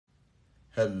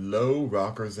Hello,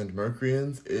 rockers and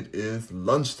Mercuryans. It is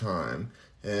lunchtime,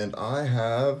 and I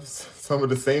have some of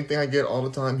the same thing I get all the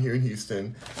time here in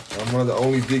Houston. I'm one of the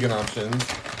only vegan options.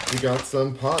 We got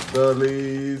some pot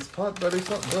bellies, pot bellies,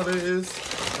 pot bellies.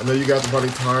 I know you guys are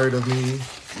probably tired of me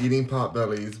eating pot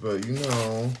bellies, but you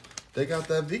know, they got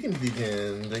that vegan.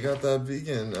 They got that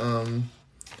vegan. Let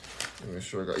me make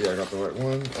sure I got the right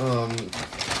one.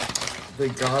 They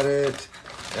got it,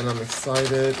 and I'm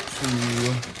excited to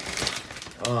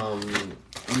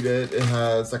eat it. It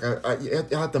has like I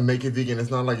have to make it vegan.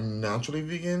 It's not like naturally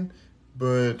vegan,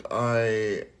 but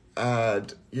I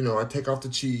take off the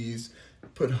cheese,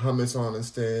 put hummus on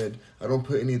instead. I don't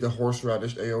put any of the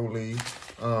horseradish aioli.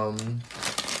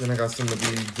 Then I got some of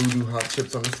the voodoo hot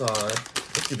chips on the side.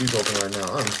 Let's get these open right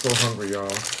now. I'm so hungry, y'all.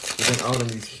 We've been out in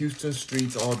these Houston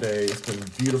streets all day. It's been a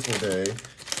beautiful day.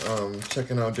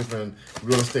 Checking out different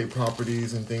real estate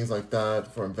properties and things like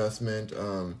that for investment.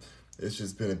 It's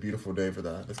just been a beautiful day for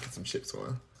that. Let's get some chips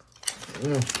going.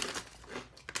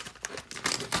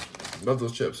 Love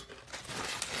those chips.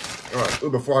 All right.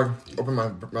 Ooh, before I open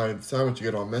my sandwich to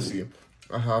get all messy,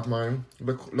 I have my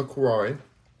LaCroix.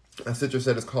 My sister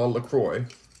said it's called LaCroix,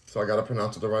 so I gotta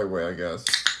pronounce it the right way, I guess.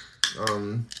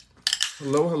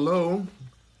 Hello.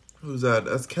 Who's that?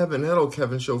 That's Kevin. Hello,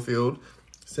 Kevin Schofield.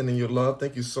 Sending you love.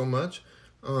 Thank you so much.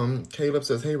 Caleb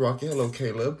says, hey, Rocky. Hello,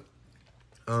 Caleb.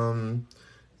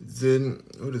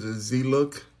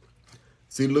 Z-Look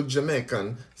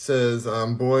Jamaican says,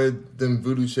 boy, them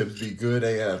voodoo chips be good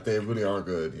AF. They really are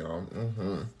good, y'all.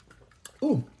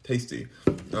 Ooh, tasty.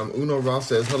 Uno Ross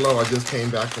says, hello, I just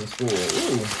came back from school.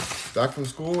 Ooh, back from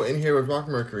school in here with Rock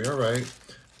Mercury. All right.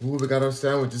 Ooh, we got our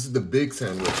sandwich. This is the big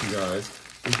sandwich, you guys.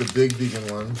 This is the big vegan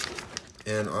one.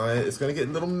 And it's going to get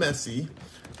a little messy.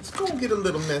 It's going to get a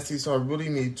little messy, so I really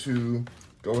need to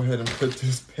go ahead and put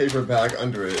this paper bag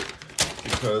under it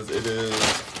because it is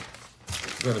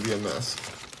going to be a mess.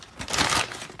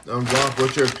 Rock,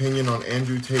 what's your opinion on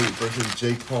Andrew Tate versus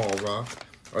Jake Paul, Rock?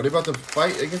 Are they about to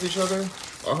fight against each other?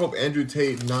 I hope Andrew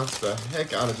Tate knocks the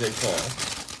heck out of Jake Paul.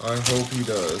 I hope he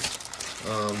does.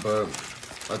 But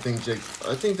I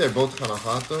think they're both kind of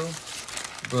hot though.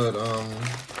 But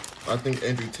I think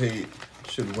Andrew Tate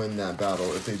should win that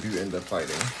battle if they do end up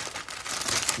fighting.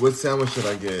 What sandwich should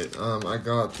I get? I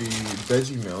got the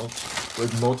veggie melt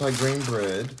with multi-grain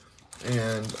bread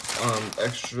and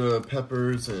extra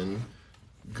peppers and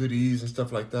goodies and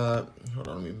stuff like that. Hold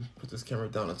on, let me put this camera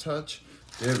down a touch.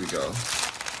 There we go.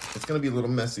 It's gonna be a little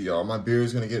messy, y'all. My beard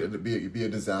is gonna be a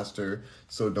disaster.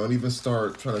 So don't even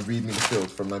start trying to read me the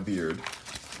filth from my beard.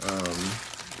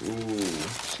 Ooh,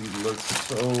 she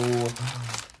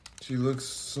looks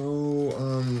so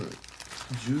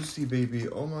juicy, baby.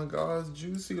 Oh my gosh,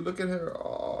 juicy. Look at her.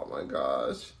 Oh my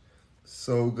gosh.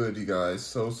 So good, you guys.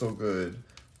 So good.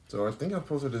 So I think I'm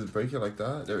supposed to just break it like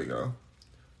that. There we go.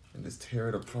 And just tear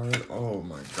it apart. Oh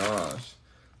my gosh.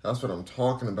 That's what I'm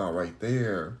talking about right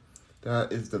there.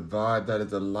 That is the vibe. That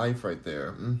is the life right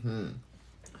there.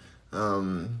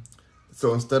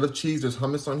 So instead of cheese, there's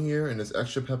hummus on here, and there's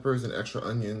extra peppers and extra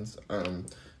onions.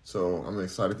 So I'm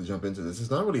excited to jump into this. It's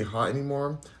not really hot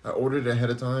anymore. I ordered it ahead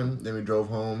of time, then we drove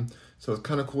home. So it's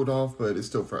kind of cooled off, but it's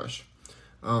still fresh.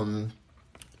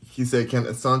 He said,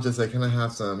 Sanja said, can I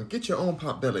have some? Get your own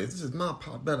pot bellies. This is my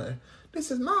pot belly. This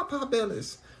is my pot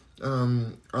bellies.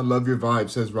 I love your vibe,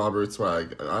 says Robert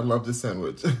Swag. I love this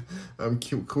sandwich.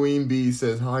 Queen Bee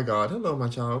says, hi God. Hello, my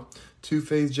child.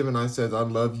 Two-Faced Gemini says, I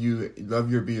love you,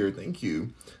 love your beard. Thank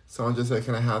you. Sandra said,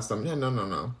 can I have some? Yeah,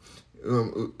 no.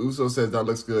 Uso says, that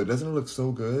looks good. Doesn't it look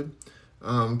so good?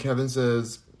 Kevin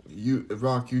says,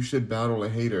 Rock, you should battle a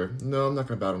hater. No, I'm not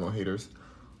going to battle no haters.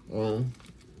 There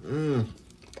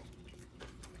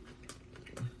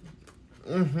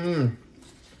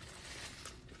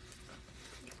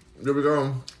we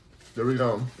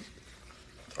go.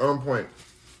 On point.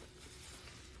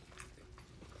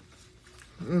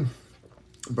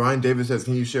 Brian Davis says,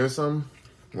 can you share some?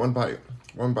 One bite.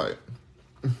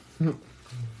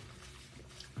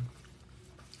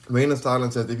 Rain of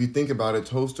Silence says, if you think about it,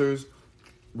 toasters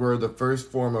were the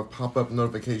first form of pop-up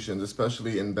notifications,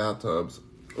 especially in bathtubs.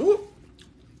 Ooh,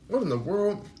 what in the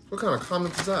world? What kind of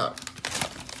comment is that?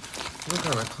 What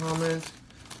kind of comment?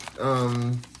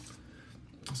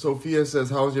 Sophia says,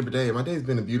 how was your day? My day's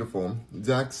been beautiful.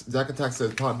 Zach Attack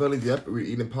says, pot bellies. Yep, we're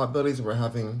eating pot bellies and we're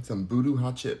having some voodoo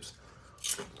hot chips.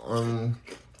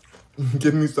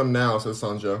 Give me some now, says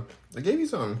Sanja. I gave you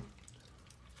some.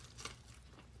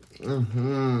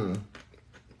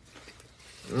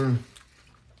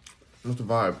 What's the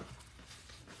vibe?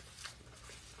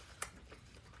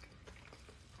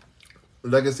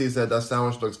 Legacy said that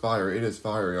sandwich looks fire. It is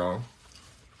fire, y'all.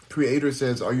 Creator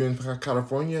says, are you in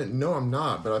California? No, I'm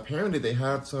not. But apparently they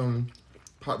have some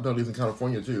Potbellies in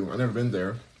California too. I've never been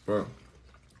there, but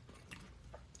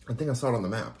I think I saw it on the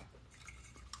map.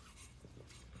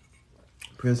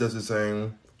 Princess is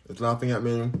saying, it's laughing at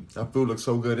me. That food looks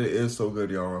so good. It is so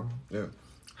good, y'all. Yeah.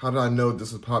 How did I know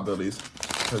this is Potbellies?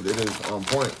 Because it is on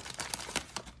point.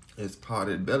 It's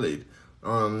potted bellied.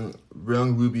 Young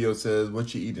Rubio says,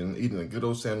 what you eating? Eating a good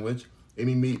old sandwich.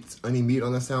 Any meat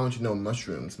on the sandwich? No,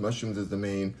 mushrooms. Mushrooms is the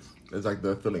main, is like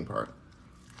the filling part.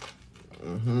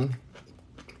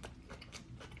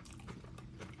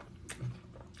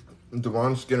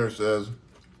 Devon Skinner says,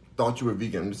 thought you were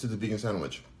vegan. This is a vegan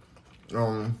sandwich.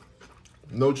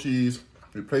 No cheese.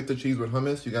 Replace the cheese with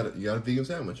hummus. You got a vegan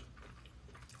sandwich.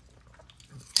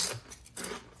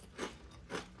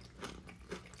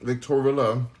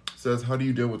 Victorilla says, how do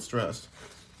you deal with stress?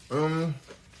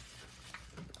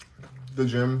 The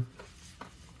gym.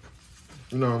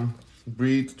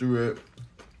 Breathe through it.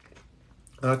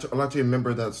 I like to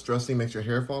remember that stressing makes your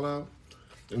hair fall out.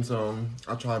 And so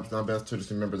I try my best to just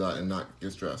remember that and not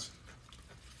get stressed.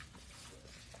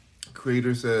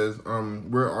 Creator says,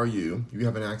 where are you? You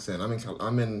have an accent.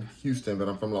 I'm in Houston, but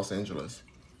I'm from Los Angeles.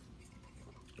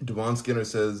 Devon Skinner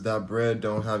says, that bread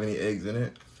don't have any eggs in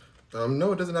it.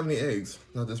 No, it doesn't have any eggs.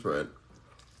 Not this bread.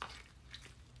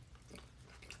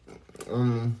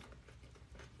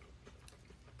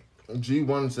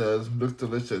 G1 says, looks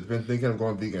delicious. Been thinking of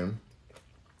going vegan.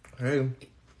 Hey,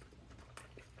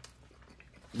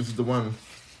 this is the one.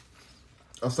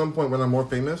 At some point when I'm more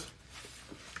famous,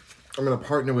 I'm going to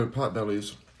partner with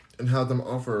Potbellies and have them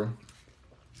offer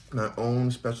my own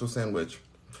special sandwich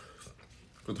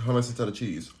with hummus instead of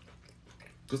cheese.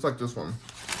 Just like this one.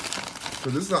 So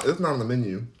it's not on the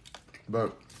menu,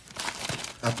 but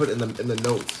I put it in the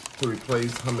notes to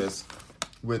replace hummus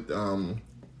with,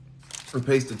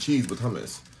 replace the cheese with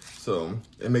hummus. So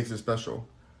it makes it special.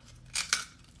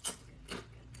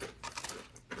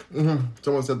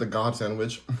 Someone said the God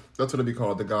sandwich. That's what it'd be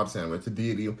called, the God sandwich, the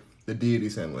deity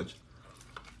sandwich.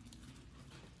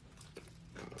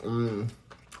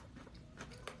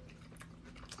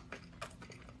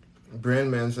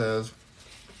 Brandman says,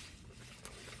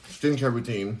 skincare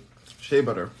routine, shea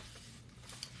butter,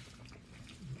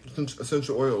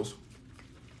 essential oils.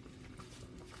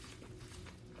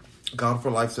 God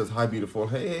for Life says, hi, beautiful.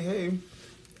 Hey.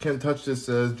 Can't Touch This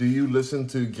says, do you listen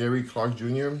to Gary Clark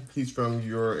Jr.? He's from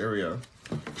your area.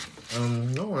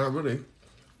 No, not really.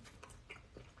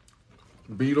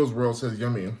 Beatles World says,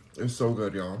 yummy. It's so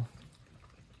good, y'all.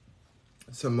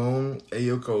 Simone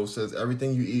Ayoko says,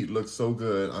 everything you eat looks so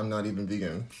good. I'm not even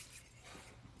vegan.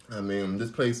 I mean,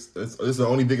 this place, this is the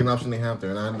only vegan option they have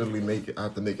there, and I literally I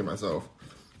have to make it myself.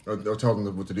 Or tell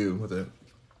them what to do with it.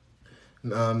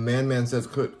 Man says,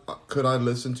 could I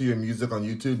listen to your music on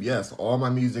YouTube? Yes, all my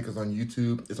music is on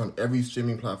YouTube. It's on every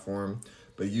streaming platform,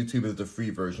 but YouTube is the free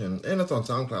version, and it's on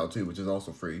SoundCloud too, which is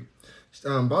also free.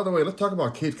 By the way, let's talk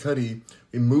about Kid Cudi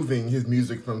removing his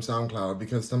music from SoundCloud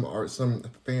because some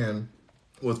fan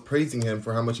was praising him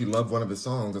for how much he loved one of his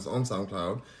songs that's on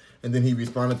SoundCloud, and then he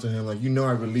responded to him like,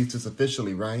 I released this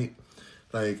officially, right?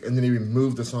 Like, and then he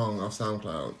removed the song off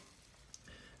SoundCloud.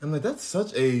 I'm like, that's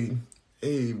such a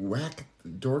whack,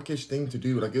 dorkish thing to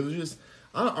do. Like, it was just,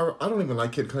 I don't even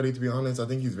like Kid Cudi, to be honest. I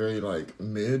think he's very, like,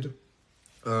 mid.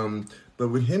 But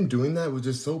with him doing that was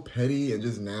just so petty and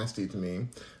just nasty to me.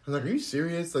 I'm like, are you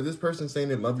serious? Like, this person saying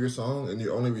they love your song and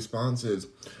your only response is,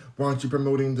 why aren't you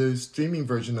promoting the streaming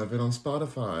version of it on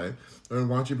Spotify? Or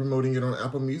why aren't you promoting it on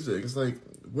Apple Music? It's like,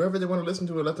 wherever they want to listen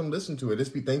to it, let them listen to it.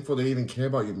 Just be thankful they even care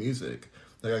about your music.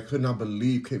 Like, I could not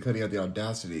believe Kid Cudi had the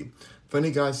audacity. Funny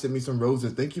Guy sent me some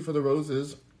roses. Thank you for the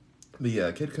roses. But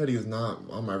yeah, Kid Cudi is not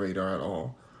on my radar at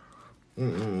all.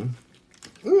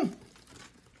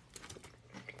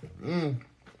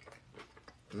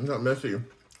 Not messy.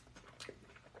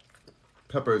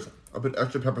 Peppers. I put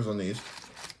extra peppers on these.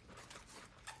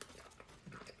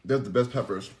 They're the best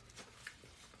peppers.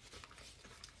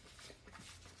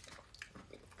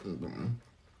 Hold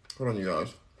on, you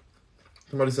guys.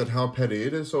 Somebody said how petty.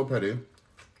 It is so petty.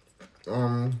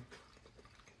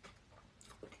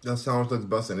 That sounds like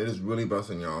bussin'. It is really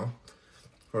bussin', y'all.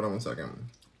 Hold on one second.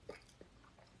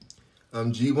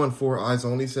 G14 Eyes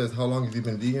Only says, how long have you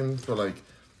been vegan?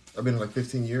 I've been like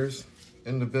 15 years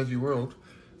in the veggie world.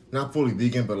 Not fully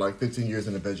vegan, but like 15 years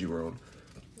in the veggie world.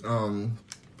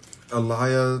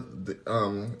 Alaya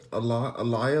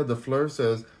the Fleur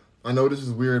says, I know this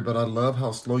is weird, but I love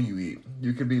how slow you eat.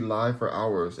 You could be live for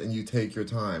hours and you take your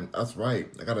time. That's right.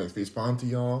 I gotta respond to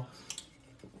y'all.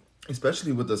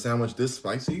 Especially with the sandwich this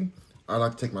spicy, I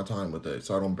like to take my time with it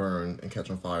so I don't burn and catch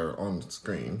on fire on the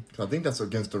screen. Because I think that's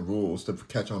against the rules to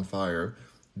catch on fire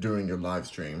during your live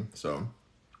stream. So,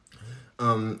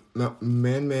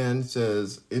 Man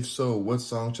says, if so, what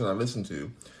song should I listen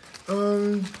to?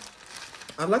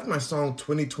 I like my song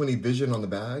 2020 Vision on the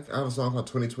bag. I have a song called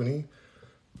 2020.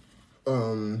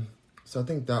 So I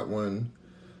think that one,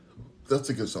 that's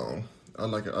a good song. I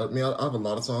like it. I mean, I have a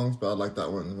lot of songs, but I like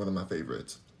that one of my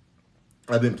favorites.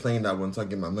 I've been playing that one so I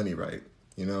get my money right,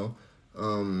 you know?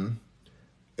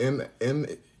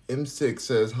 M6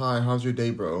 says, hi, how's your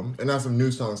day, bro? And I have some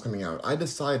new songs coming out. I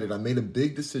made a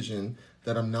big decision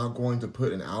that I'm not going to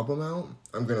put an album out.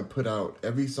 I'm going to put out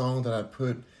every song that I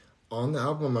put on the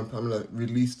album. I'm going to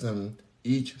release them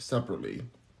each separately.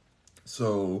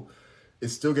 So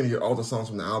it's still going to get all the songs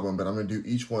from the album, but I'm going to do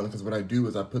each one, because what I do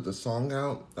is I put the song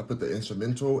out, I put the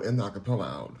instrumental and the acapella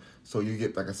out. So you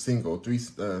get like a single,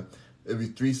 every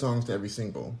 3 songs to every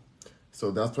single.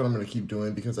 So that's what I'm going to keep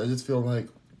doing, because I just feel like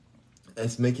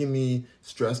it's making me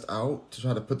stressed out to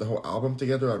try to put the whole album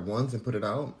together at once and put it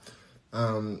out.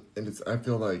 And I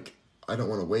feel like I don't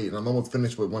want to wait. And I'm almost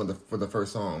finished with for the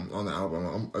first song on the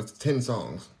album. It's 10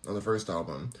 songs on the first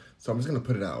album. So I'm just going to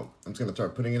put it out. I'm just going to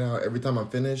start putting it out. Every time I'm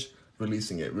finished,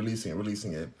 releasing it.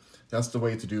 That's the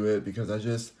way to do it, because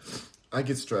I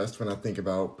get stressed when I think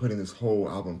about putting this whole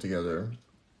album together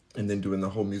and then doing the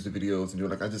whole music videos and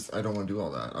doing I don't want to do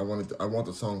all that. I want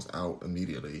the songs out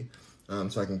immediately,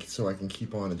 so I can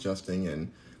keep on adjusting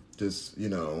and just, you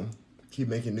know, keep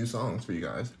making new songs for you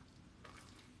guys.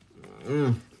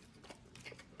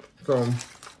 So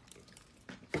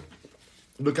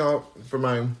look out for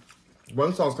my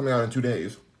one song's coming out in 2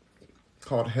 days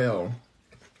called Hell.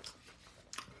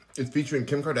 It's featuring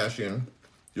Kim Kardashian.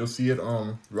 You'll see it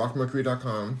on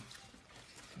rockmercury.com.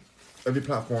 Every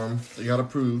platform that got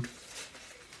approved.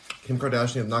 Kim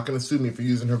Kardashian is not going to sue me for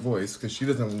using her voice, because she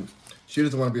doesn't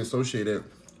want to be associated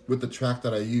with the track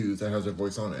that I use that has her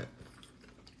voice on it.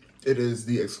 It is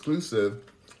the exclusive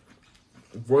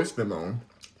voice memo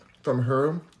from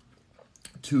her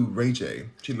to Ray J.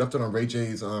 She left it on Ray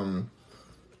J's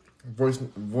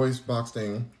voice box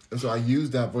thing, and so I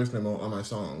used that voice memo on my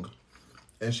song.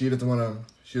 And she doesn't want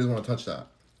to touch that.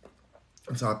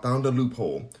 And so I found a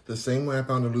loophole. The same way I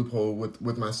found a loophole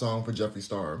with my song for Jeffree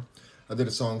Star. I did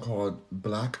a song called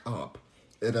Black Op.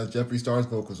 It has Jeffree Star's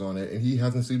vocals on it, and he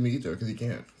hasn't sued me either, because he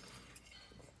can't.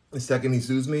 The second he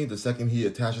sues me, the second he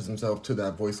attaches himself to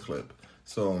that voice clip.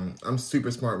 So I'm super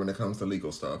smart when it comes to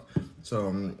legal stuff.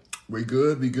 So we're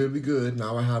good.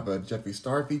 Now I have a Jeffree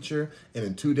Star feature, and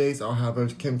in 2 days I'll have a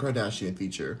Kim Kardashian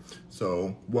feature.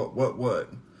 So what?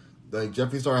 Like,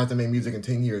 Jeffree Star hasn't made music in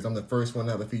 10 years. I'm the first one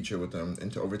to have a feature with them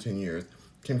in over 10 years.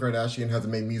 Kim Kardashian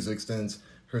hasn't made music since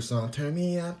her song, Turn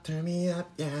Me Up, yeah,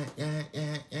 yeah, yeah,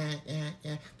 yeah,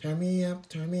 yeah. Turn me up,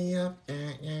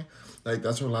 yeah, yeah. Like,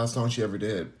 that's her last song she ever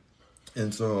did.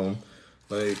 And so,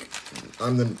 like,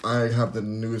 I have the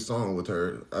newest song with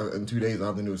her. In 2 days, I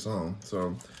have the newest song.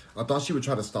 So I thought she would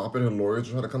try to stop it. Her lawyers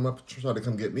would try to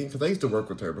come get me. Because I used to work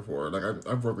with her before. Like,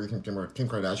 I've worked with Kim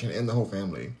Kardashian and the whole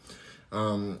family.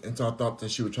 And so I thought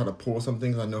that she would try to pull some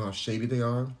things. I know how shady they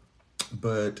are,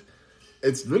 but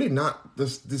it's really not.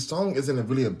 This song isn't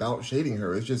really about shading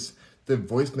her. It's just the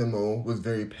voice memo was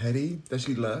very petty that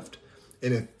she left,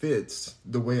 and it fits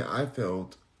the way I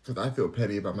felt, because I feel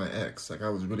petty about my ex. Like, I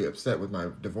was really upset with my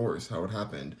divorce, how it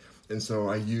happened, and so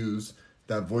I used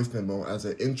that voice memo as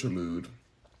an interlude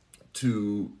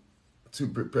to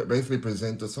basically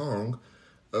present the song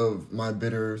of my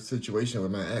bitter situation with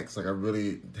my ex. Like, I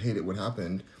really hated what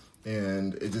happened,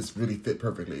 and it just really fit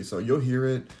perfectly. So you'll hear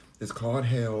it. It's called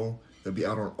Hell. It'll be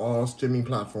out on all streaming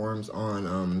platforms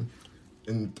on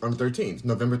 13th,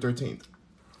 November 13th.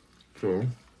 So,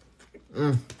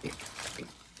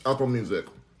 Apple Music,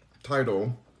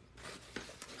 Tidal,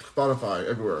 Spotify,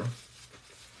 everywhere.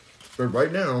 But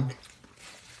right now,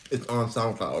 it's on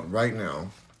SoundCloud. Right now,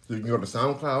 so you can go to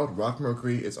SoundCloud, Rock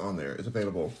Mercury. It's on there. It's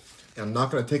available. And I'm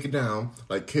not going to take it down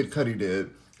like Kid Cudi did,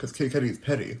 because Kid Cudi is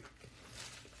petty.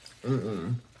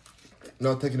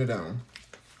 Not taking it down.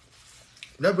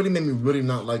 That really made me really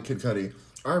not like Kid Cudi.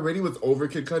 I already was over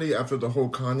Kid Cudi after the whole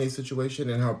Kanye situation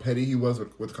and how petty he was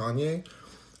with Kanye.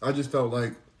 I just felt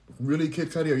like, really, Kid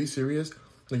Cudi, are you serious?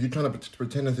 Like, you're trying to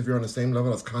pretend as if you're on the same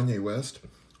level as Kanye West?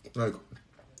 Like,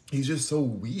 he's just so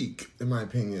weak, in my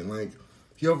opinion. Like,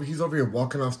 he's over here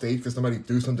walking off stage because somebody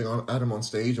threw something at him on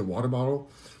stage, a water bottle.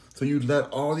 So you let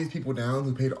all these people down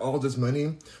who paid all this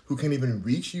money, who can't even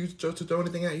reach you to throw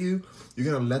anything at you. You're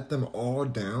going to let them all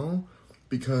down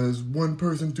because one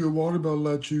person threw a water bottle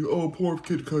at you. Oh, poor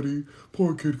Kid Cudi.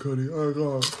 Poor Kid Cudi. Oh,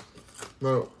 God.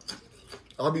 No,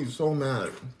 I'll be so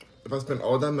mad. if I spent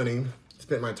all that money,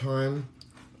 spent my time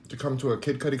to come to a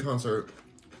Kid Cudi concert,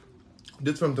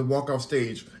 just for him to walk off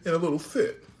stage in a little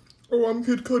fit. Oh, I'm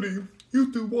Kid Cudi.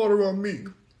 You threw water on me.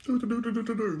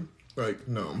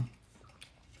 No.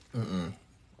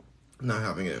 Not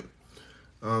having it.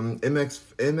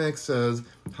 MX says,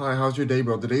 hi, how's your day,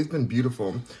 bro? The day's been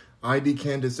beautiful. ID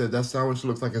Candace says, that sandwich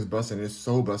looks like it's busting. It's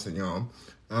so busting, y'all.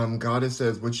 Goddess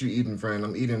says, what you eating, friend?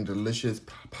 I'm eating a delicious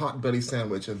pot-belly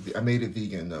sandwich. I made it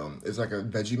vegan, though. It's like a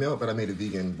veggie melt, but I made it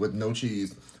vegan with no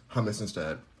cheese, hummus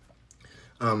instead.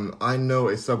 I know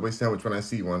a Subway sandwich when I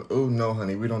see one. Oh, no,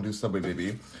 honey, we don't do Subway,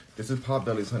 baby. This is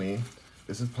Potbellies, honey.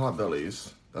 This is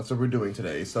Potbellies. That's what we're doing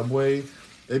today. Subway,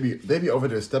 they be over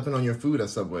there stepping on your food at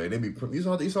Subway.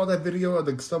 You saw that video of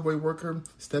the Subway worker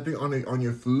stepping on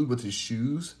your food with his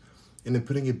shoes and then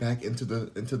putting it back into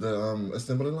the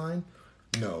assembly line?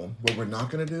 No, what we're not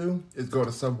gonna do is go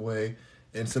to Subway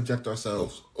and subject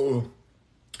ourselves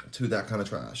to that kind of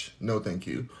trash. No, thank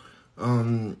you.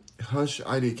 Hush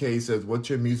IDK says, what's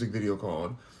your music video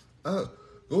called?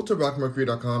 Go to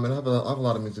rockmercury.com and I have a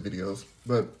lot of music videos,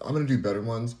 but I'm gonna do better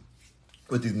ones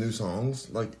with these new songs.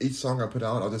 Like each song I put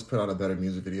out, I'll just put out a better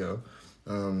music video.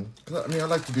 'Cause I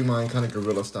like to do mine kind of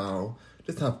guerrilla style.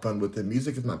 Just have fun with it.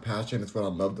 Music is my passion. It's what I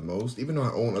love the most. Even though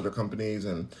I own other companies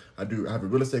and I have a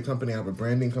real estate company, I have a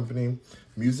branding company.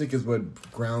 Music is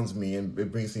what grounds me and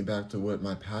it brings me back to what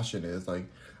my passion is, like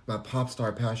my pop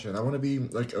star passion. I want to be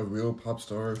like a real pop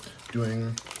star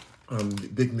doing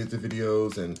big music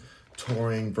videos and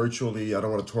touring virtually. I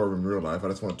don't want to tour in real life. I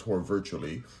just want to tour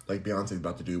virtually, like Beyonce's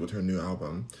about to do with her new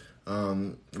album.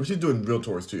 But she's doing real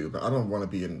tours too, but I don't want to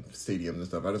be in stadiums and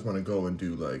stuff. I just want to go and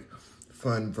do like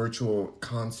fun virtual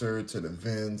concerts and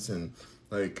events and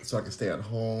like so I can stay at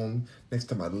home next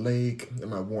to my lake in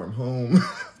my warm home.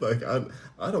 Like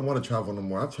I don't want to travel no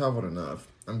more. I've traveled enough.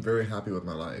 I'm very happy with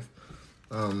my life.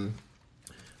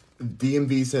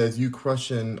 DMV says, you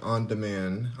crushing on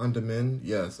demand. On demand?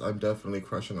 Yes, I'm definitely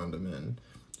crushing on demand.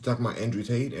 You're talking about Andrew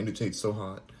Tate? Andrew Tate's so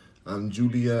hot.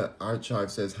 Julia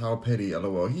Archive says, how petty,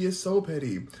 LOL. He is so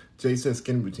petty. Jay says,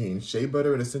 skin routine. Shea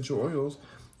butter and essential oils.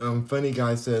 Funny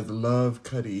Guy says, love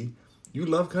Cudi. You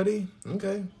love Cudi?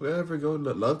 Okay, wherever go,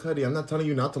 love Cudi. I'm not telling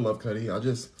you not to love Cudi.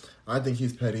 I think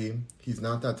he's petty. He's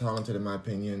not that talented in my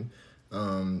opinion.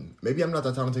 Maybe I'm not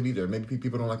that talented either. Maybe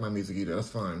people don't like my music either. That's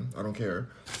fine. I don't care.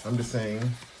 I'm just saying,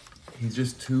 he's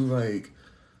just too like,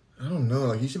 I don't know.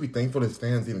 Like he should be thankful his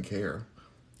fans even care.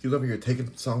 He's over here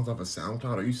taking songs off of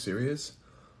SoundCloud. Are you serious?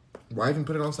 Why even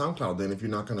put it on SoundCloud then if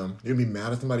you're gonna be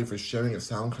mad at somebody for sharing a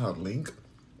SoundCloud link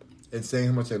and saying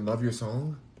how much they love your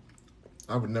song?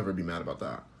 I would never be mad about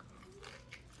that.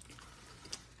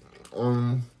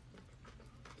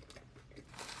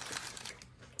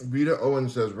 Rita Owen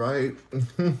says, right.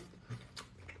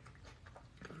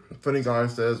 Funny Guy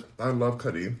says, I love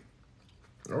Cudi.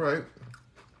 All right.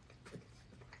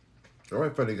 All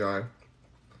right, Funny Guy.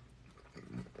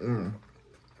 Hold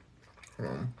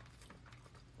on.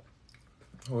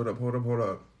 Hold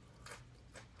up.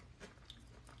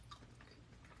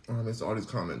 Oh, I missed all these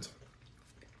comments.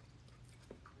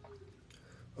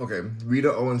 Okay,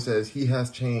 Rita Owen says, he has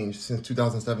changed since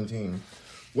 2017.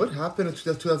 What happened in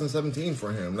 2017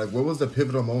 for him? Like, what was the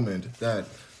pivotal moment that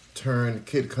turned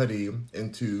Kid Cudi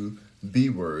into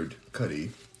B-word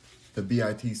Cudi? The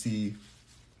B-I-T-C-H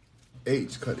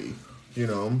Cudi, you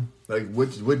know? Like,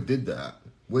 what did that?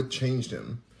 What changed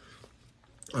him?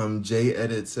 Jay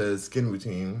Edit says, skin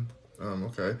routine.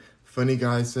 Okay. Funny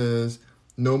Guy says,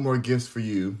 no more gifts for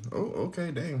you. Oh,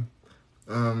 okay, dang.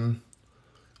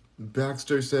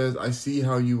 Baxter says, I see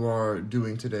how you are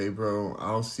doing today, bro.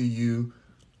 I'll see you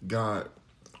got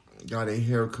a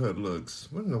haircut looks.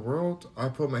 What in the world? I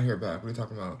put my hair back. What are you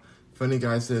talking about? Funny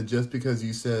Guy said, just because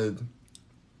you said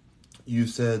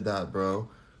that, bro.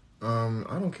 I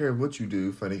don't care what you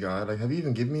do, Funny Guy. Like, have you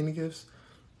even given me any gifts?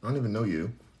 I don't even know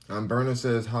you. Burner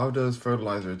says, how does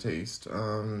fertilizer taste?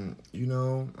 I'm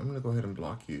gonna go ahead and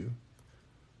block you.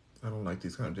 I don't like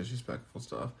these kind of disrespectful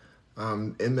stuff.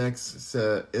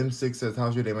 M6 says,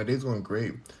 how's your day? My day's going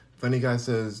great. Funny Guy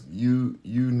says, you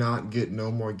not get no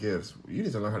more gifts. You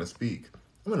need to learn how to speak.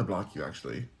 I'm gonna block you,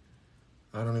 actually.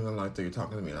 I don't even like that you're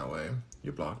talking to me that way.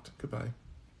 You're blocked. Goodbye.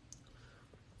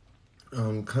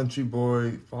 Country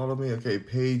Boy, follow me. Okay,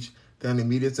 Paige Danny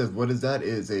Media says, what is that?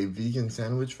 It's a vegan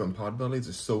sandwich from Podbellies.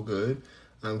 It's so good.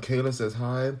 Kayla says,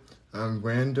 hi.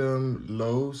 Random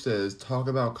Low says, talk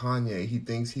about Kanye. He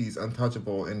thinks he's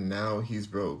untouchable and now he's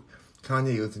broke.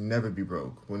 Kanye will never be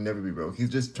broke. Will never be broke. He's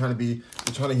just trying to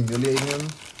humiliate him,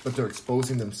 but they're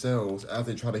exposing themselves as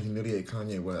they try to humiliate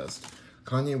Kanye West.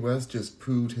 Kanye West just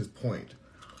proved his point.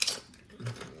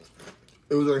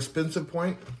 It was an expensive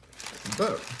point,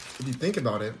 But if you think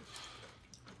about it,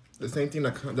 the same thing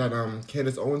that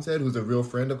Candace Owens said, who's a real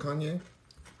friend of Kanye.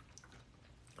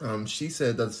 She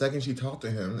said that the second she talked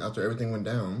to him after everything went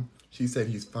down, she said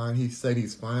he's fine. He said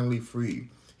he's finally free.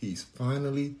 He's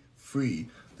finally free.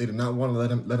 They did not want to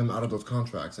let him out of those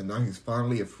contracts, and now he's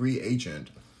finally a free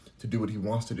agent to do what he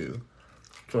wants to do.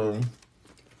 So,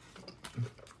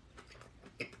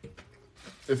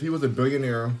 if he was a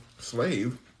billionaire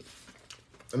slave,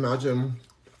 imagine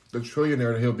the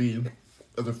trillionaire that he'll be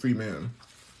as a free man.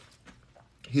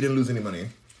 He didn't lose any money.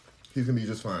 He's gonna be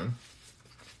just fine.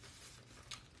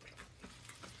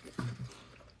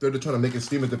 They're just trying to make it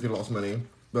seem as if he lost money,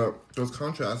 but those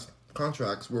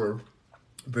contracts were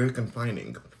very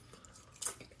confining.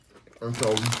 And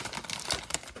so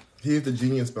he's the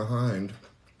genius behind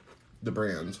the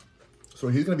brand. So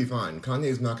he's gonna be fine. Kanye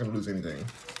is not gonna lose anything.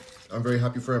 I'm very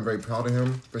happy for him, very proud of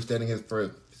him for standing up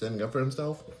for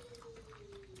himself,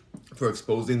 for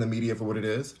exposing the media for what it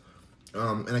is.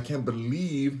 And I can't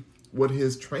believe what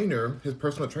his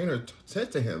personal trainer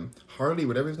said to him, Harley,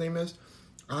 whatever his name is.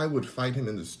 I would fight him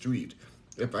in the street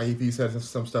if he said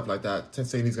some stuff like that,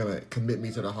 saying he's going to commit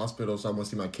me to the hospital so I won't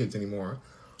see my kids anymore.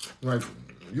 Like,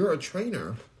 you're a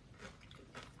trainer.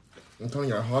 I'm telling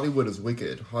you, Hollywood is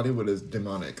wicked. Hollywood is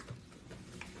demonic.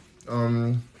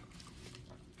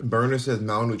 Burner says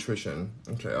malnutrition.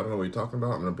 Okay, I don't know what you're talking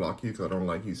about. I'm going to block you because I don't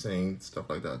like you saying stuff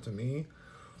like that to me.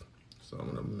 So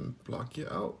I'm going to block you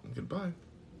out. Goodbye.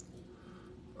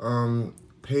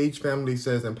 Page Family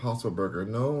says Impossible Burger.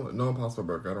 No Impossible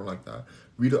Burger. I don't like that.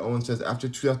 Rita Owens says after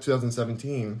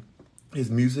 2017, his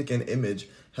music and image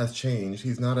has changed.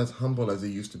 He's not as humble as he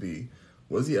used to be.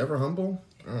 Was he ever humble?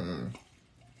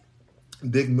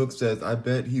 Big Mook says, I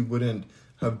bet he wouldn't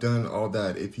have done all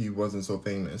that if he wasn't so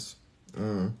famous.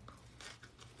 I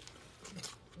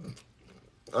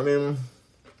mean,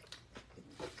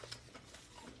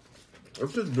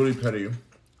 it's just really petty.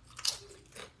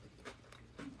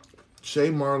 Shay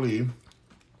Marie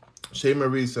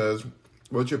says,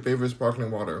 what's your favorite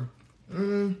sparkling water?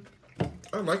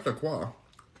 I like the Qua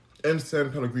and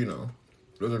San Pellegrino.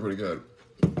 Those are really good.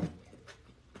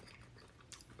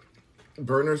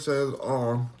 Burner says,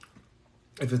 oh,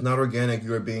 if it's not organic,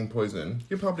 you are being poisoned.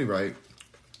 You're probably right.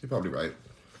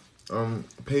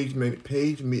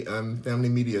 Family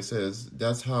Media says,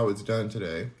 that's how it's done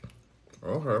today.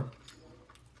 Okay.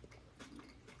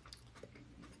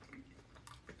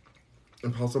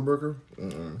 Impossible Burger?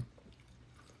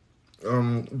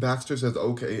 Baxter says,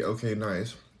 okay,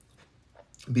 nice.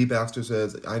 B. Baxter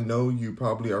says, I know you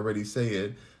probably already say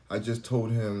it. I just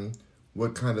told him,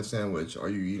 what kind of sandwich are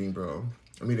you eating, bro?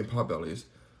 I'm eating Potbellies.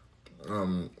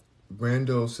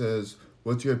 Brando says,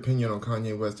 what's your opinion on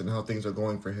Kanye West and how things are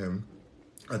going for him?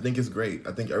 I think it's great.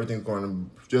 I think everything's going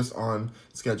just on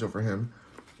schedule for him.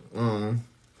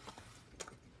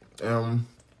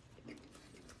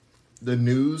 The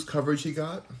news coverage he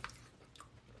got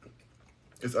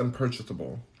is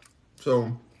unpurchasable.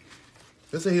 So,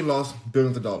 let's say he lost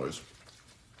billions of dollars.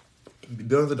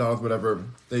 Billions of dollars, whatever.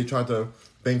 They tried to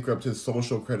bankrupt his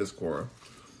social credit score.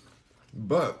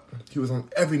 But he was on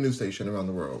every news station around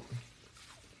the world.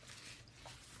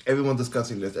 Everyone's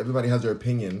discussing this. Everybody has their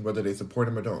opinion, whether they support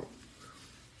him or don't.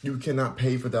 You cannot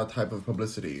pay for that type of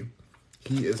publicity.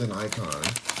 He is an icon.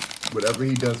 Whatever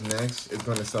he does next is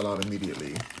going to sell out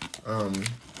immediately.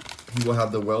 He will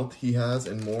have the wealth he has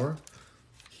and more.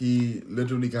 He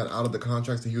literally got out of the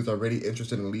contracts that he was already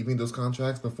interested in leaving those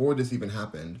contracts before this even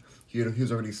happened. He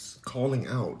was already calling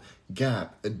out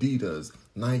Gap, Adidas,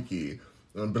 Nike,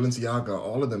 Balenciaga,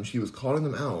 all of them. She was calling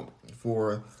them out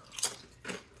for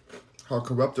how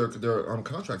corrupt their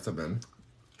contracts have been.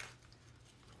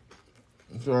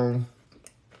 So,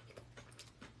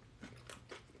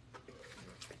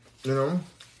 you know,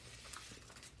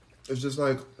 it's just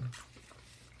like,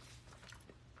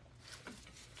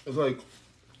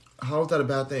 how is that a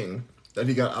bad thing that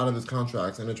he got out of his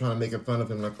contracts and they're trying to make fun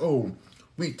of him? Like, oh,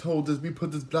 we put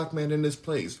this black man in this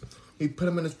place. We put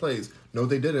him in his place. No,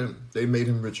 they didn't. They made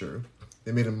him richer.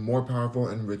 They made him more powerful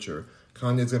and richer.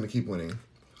 Kanye's going to keep winning.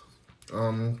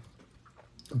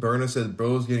 Burner says,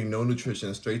 bro's getting no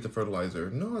nutrition, straight to fertilizer.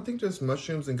 No, I think there's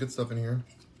mushrooms and good stuff in here.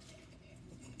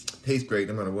 Tastes great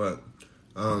no matter what.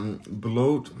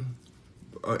 Bloat,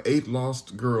 8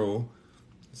 Lost Girl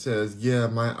says, yeah,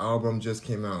 my album just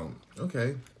came out.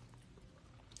 Okay.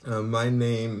 My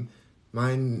name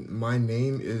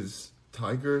is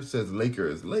Tiger, says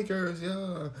Lakers. Lakers,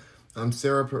 yeah.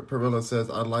 Sarah Perilla says,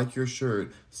 I like your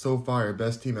shirt. So fire,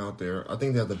 best team out there. I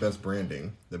think they have the best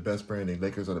branding.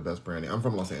 Lakers are the best branding. I'm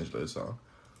from Los Angeles, so.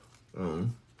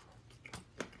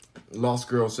 Lost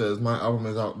Girl says, my album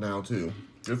is out now too.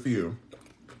 Good for you.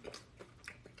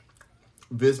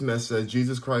 Bismeth says,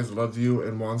 Jesus Christ loves you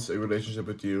and wants a relationship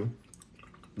with you.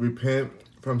 Repent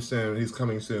from sin. He's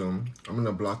coming soon. I'm going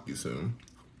to block you soon.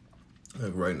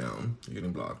 Like right now. You're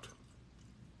getting blocked.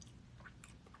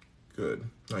 Good.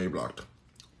 Now you're blocked.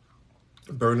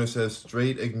 Burner says,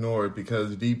 straight ignored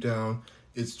because deep down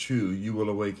it's true. You will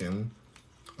awaken.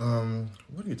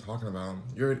 What are you talking about?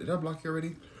 Did I block you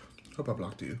already? Hope I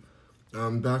blocked you.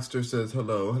 Baxter says,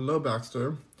 hello. Hello,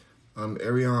 Baxter.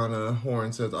 Ariana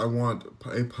Horn says, I want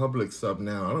a Publix sub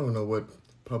now. I don't even know what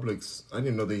Publix. I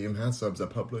didn't know they even had subs at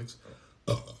Publix.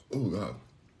 Oh, God.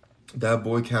 That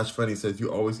boy Cash Funny says,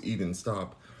 you always eat and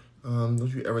stop. Don't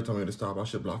you ever tell me to stop. I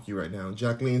should block you right now.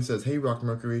 Jacqueline says, hey, Rock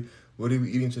Mercury. What are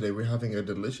we eating today? We're having a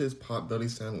delicious potbelly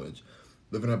sandwich.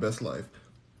 Living our best life.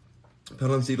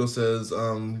 Pelancito says,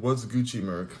 what's Gucci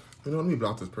Merc? You know, let me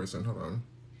block this person. Hold on.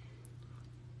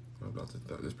 I'll block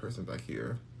this person back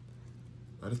here.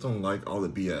 I just don't like all the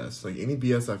BS. Like, any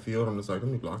BS I feel, I'm just like,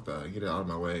 let me block that. Get it out of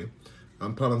my way.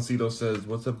 Palancito says,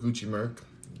 what's up, Gucci Merc?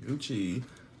 Gucci.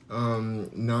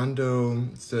 Nando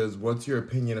says, what's your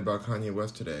opinion about Kanye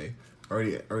West today?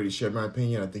 Already shared my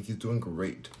opinion. I think he's doing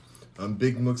great.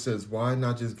 Big Mook says, why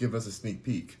not just give us a sneak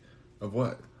peek? Of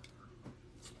what?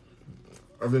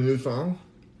 Of the new song?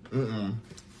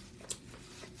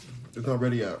 It's not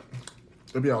ready yet.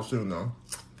 It'll be out soon, though.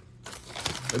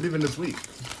 Maybe even this week.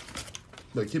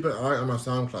 But keep an eye on my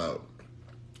SoundCloud.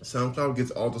 SoundCloud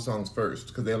gets all the songs first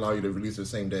because they allow you to release it the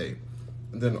same day.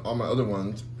 And then all my other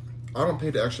ones, I don't pay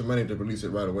the extra money to release it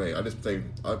right away. I'm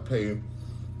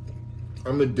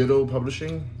a Ditto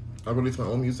Publishing. I release my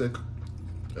own music.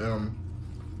 You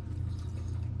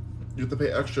have to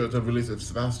pay extra to release it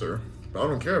faster. But I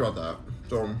don't care about that.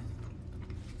 So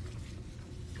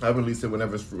I release it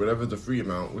whenever the free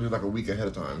amount, which is like a week ahead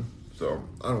of time. So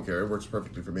I don't care. It works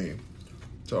perfectly for me.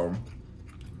 So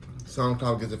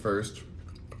SoundCloud gets it first.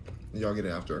 Y'all get it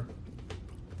after.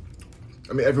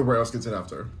 I mean, everywhere else gets it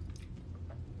after.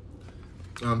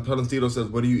 Pelancito says,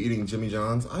 what are you eating, Jimmy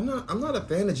John's? I'm not a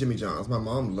fan of Jimmy John's. My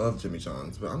mom loved Jimmy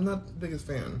John's, but I'm not the biggest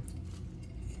fan.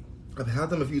 I've had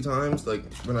them a few times, like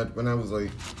when I was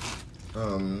like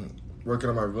working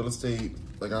on my real estate.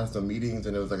 Like, I had some meetings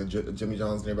and there was like a Jimmy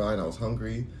John's nearby and I was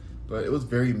hungry, but it was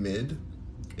very mid,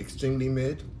 extremely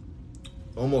mid,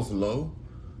 almost low.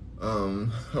 I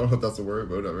don't know if that's a word,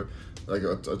 but whatever. Like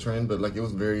a trend, but like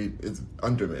it's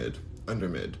under mid.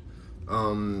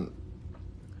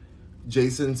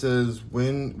 Jason says,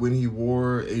 when he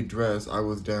wore a dress, I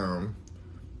was down.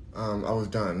 I was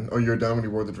done. Oh, you're done when he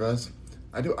wore the dress?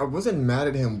 I wasn't mad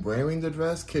at him wearing the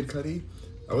dress, Kid Cudi.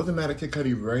 I wasn't mad at Kid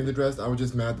Cudi wearing the dress. I was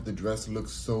just mad that the dress looked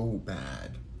so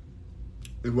bad.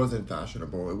 It wasn't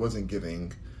fashionable. It wasn't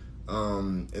giving.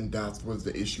 And that was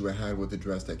the issue I had with the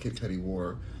dress that Kid Cudi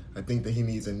wore. I think that he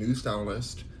needs a new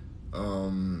stylist.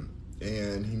 And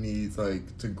he needs,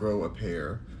 like, to grow a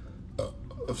pair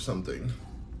of something.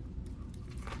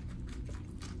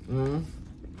 I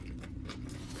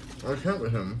can't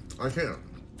with him. I can't.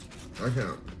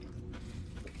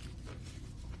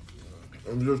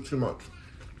 It's just too much.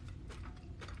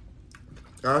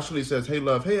 Ashley says, hey,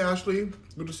 love. Hey, Ashley.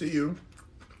 Good to see you.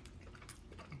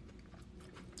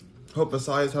 Hope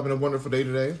Messiah's having a wonderful day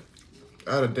today.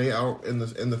 I had a day out in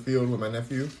the field with my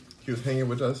nephew. He was hanging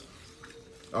with us.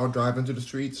 Out driving to the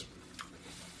streets.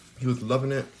 He was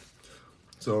loving it.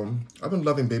 So I've been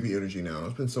loving baby energy now.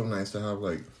 It's been so nice to have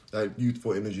like that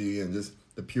youthful energy and just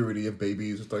the purity of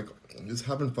babies. It's like just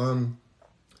having fun,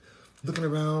 looking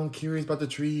around, curious about the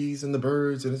trees and the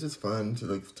birds, and it's just fun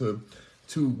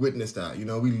to witness that. You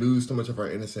know, we lose so much of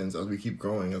our innocence as we keep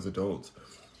growing as adults.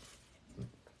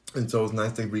 And so it's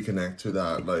nice to reconnect to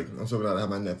that. Like, I'm so glad I have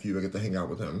my nephew. I get to hang out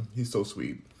with him. He's so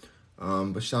sweet.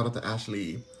 But shout out to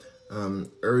Ashley.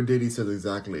 Diddy says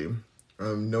exactly.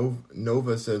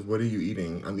 Nova says, what are you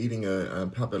eating? I'm eating a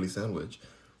potbelly sandwich.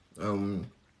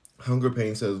 Hunger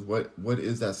Pain says, what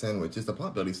is that sandwich? It's a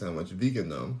potbelly sandwich. Vegan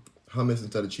though. Hummus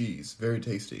instead of cheese. Very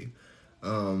tasty.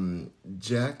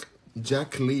 Jack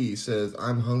Lee says,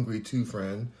 I'm hungry too,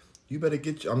 friend. You better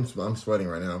get I'm sweating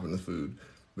right now from the food.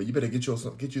 But you better get you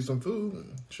some food.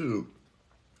 Shoot.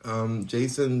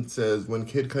 Jason says, when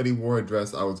Kid Cudi wore a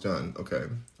dress, I was done. Okay,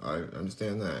 I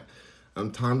understand that.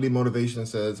 Timely Motivation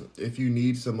says, if you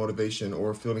need some motivation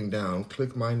or feeling down,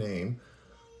 click my name.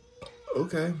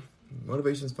 Okay,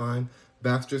 motivation's fine.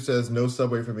 Baxter says, no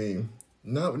Subway for me.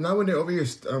 Not when they're over here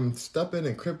stepping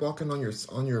and crip walking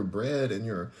on your bread and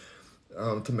your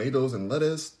tomatoes and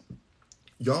lettuce.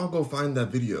 Y'all go find that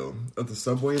video of the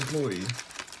Subway employee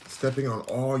stepping on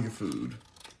all your food.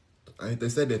 They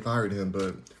said they fired him,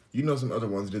 but you know some other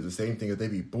ones did the same thing. If they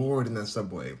be bored in that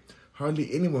Subway.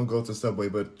 Hardly anyone goes to Subway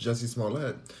but Jussie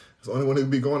Smollett. It's the only one who'd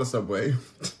be going to Subway.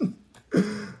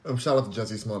 Shout out to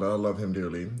Jesse Smollett. I love him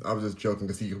dearly. I was just joking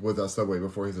because he was at Subway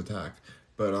before his attack.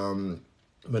 But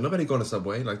nobody going to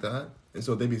Subway like that. And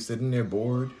so they be sitting there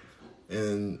bored.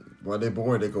 And while they're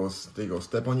bored, they go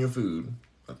step on your food.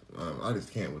 I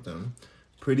just can't with them.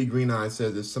 Pretty Green Eyes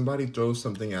says, if somebody throws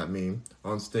something at me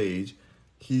on stage,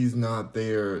 he's not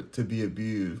there to be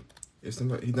abused. He's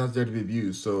not there to be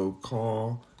abused. So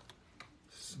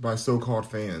by so-called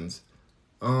fans.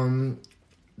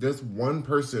 There's one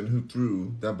person who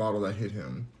threw that bottle that hit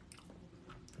him.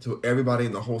 So everybody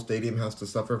in the whole stadium has to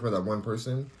suffer for that one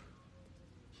person.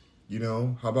 You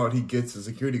know, how about he gets a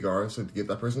security guard so to get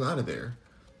that person out of there?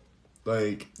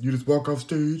 Like, you just walk off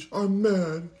stage, I'm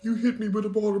mad, you hit me with a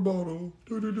water bottle.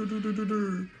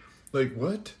 Like,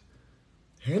 what?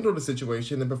 Handle the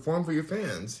situation and perform for your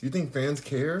fans. You think fans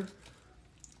care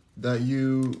that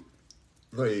you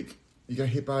got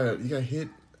hit by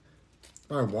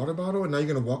a water bottle and now you're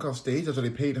going to walk off stage after they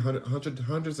paid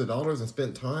hundreds of dollars and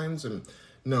spent times? And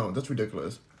no, that's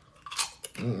ridiculous.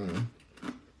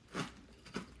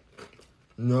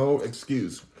 No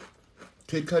excuse.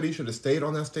 Kid Cudi should have stayed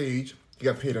on that stage. He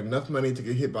got paid enough money to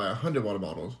get hit by 100 water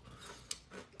bottles.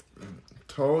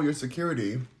 Tell your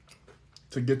security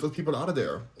to get those people out of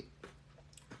there.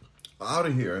 Out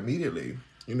of here immediately.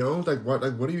 You know, what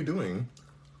are you doing?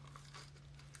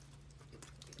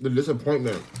 The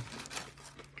disappointment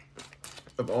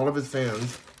of all of his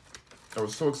fans that were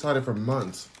so excited for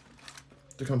months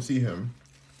to come see him.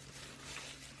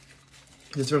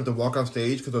 Just for him to walk off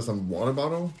stage because of some water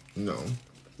bottle? No.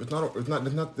 It's not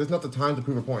the time to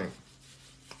prove a point.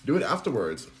 Do it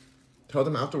afterwards. Tell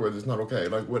them afterwards it's not okay.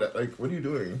 What are you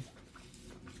doing?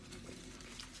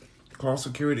 Call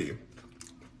security.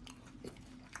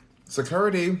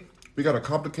 Security, we got a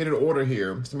complicated order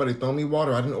here. Somebody throwing me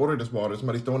water. I didn't order this water.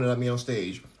 Somebody's throwing it at me on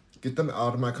stage. Get them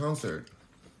out of my concert.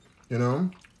 You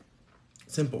know?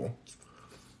 Simple.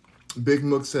 Big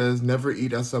Mook says, never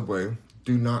eat at Subway.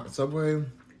 Do not. Subway,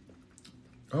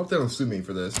 I hope they don't sue me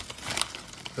for this.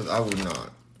 Because I would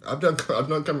not. I've done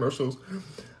commercials.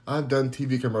 I've done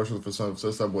TV commercials for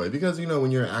Subway. Because, you know, when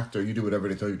you're an actor, you do whatever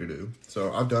they tell you to do.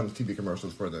 So I've done TV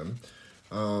commercials for them.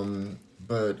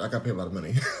 But I got paid a lot of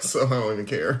money. So I don't even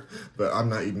care. But I'm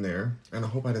not eating there. And I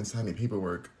hope I didn't sign any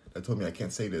paperwork that told me I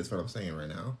can't say this, what I'm saying right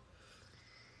now.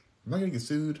 Am I going to get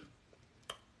sued?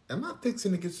 Am I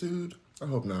fixing to get sued? I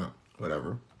hope not.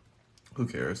 Whatever. Who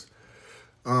cares?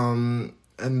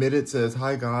 Admitted says,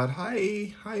 hi, God.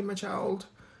 Hi, my child.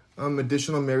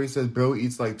 Additional Mary says, bro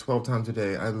eats like 12 times a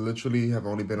day. I literally have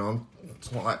only been on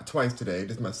twice today.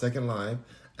 This is my second live.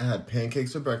 I had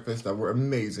pancakes for breakfast that were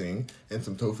amazing and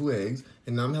some tofu eggs.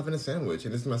 And now I'm having a sandwich.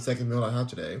 And this is my second meal I had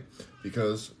today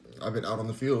because I've been out on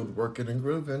the field working and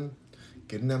grooving,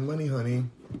 getting that money, honey.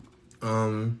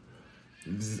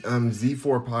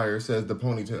 Z4 Pyre says the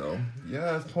ponytail.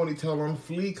 Yes, ponytail on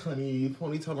fleek, honey.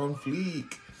 Ponytail on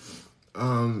fleek.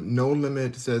 No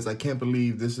Limit says, I can't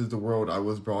believe this is the world I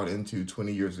was brought into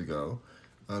 20 years ago.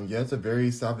 Yeah, it's a very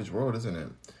savage world, isn't it?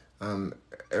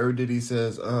 Eridity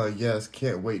says, yes,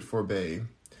 can't wait for Bae.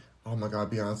 Oh my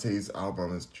God, Beyonce's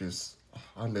album is just,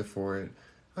 I live for it.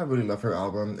 I really love her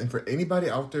album. And for anybody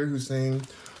out there who's saying,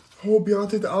 oh,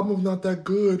 Beyonce's album's not that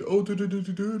good. Oh,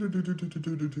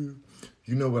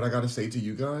 you know what I gotta say to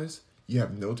you guys? You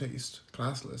have no taste.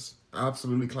 Classless.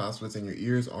 Absolutely classless, and your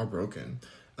ears are broken.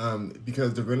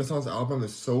 Because the Renaissance album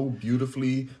is so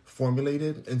beautifully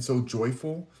formulated and so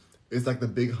joyful. It's like the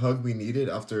big hug we needed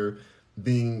after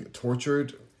being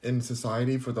tortured in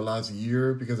society for the last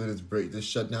year because of this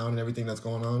shutdown and everything that's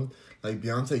going on. Like,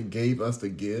 Beyonce gave us the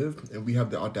give, and we have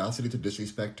the audacity to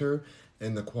disrespect her.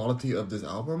 And the quality of this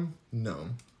album? No,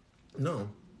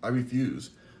 I refuse.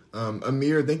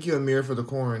 Amir, thank you, Amir, for the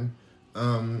corn.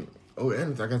 And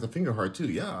I got the finger heart too.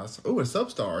 Yes. Oh, a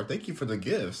Substar. Thank you for the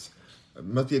gifts.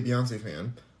 Must be a Beyonce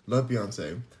fan. Love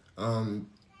Beyonce.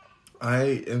 I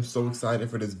am so excited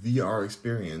for this VR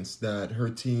experience that her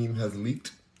team has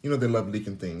leaked. You know, they love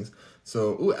leaking things.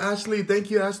 So, Ashley,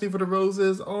 thank you, Ashley, for the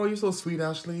roses. Oh, you're so sweet,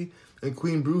 Ashley. And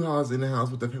Queen Bruja's in the house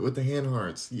with the hand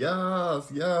hearts. Yes.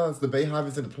 The Bayhive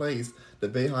is in place. The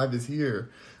Bayhive is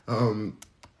here.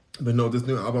 But no, this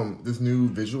new album, this new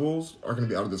visuals are going to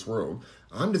be out of this world.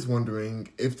 I'm just wondering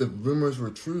if the rumors were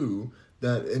true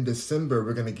that in December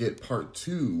we're going to get part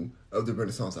 2 of the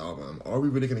Renaissance album. Are we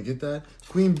really going to get that?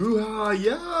 Queen Bruja,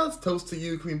 yes! Toast to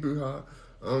you, Queen Bruja.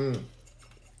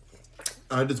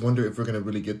 I just wonder if we're going to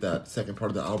really get that second part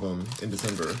of the album in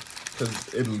December.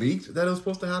 Because it leaked that it was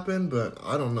supposed to happen, but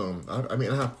I don't know.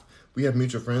 We have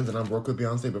mutual friends and I've worked with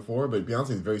Beyonce before, but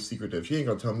Beyonce is very secretive. She ain't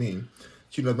going to tell me.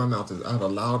 She knows my mouth is, I have a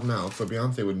loud mouth, so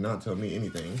Beyonce would not tell me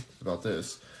anything about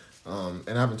this. And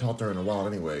I haven't talked to her in a while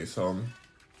anyway, so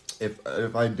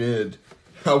if I did,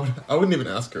 I wouldn't even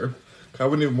ask her. I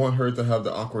wouldn't even want her to have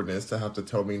the awkwardness to have to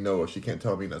tell me no if she can't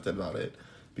tell me nothing about it,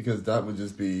 because that would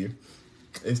just be,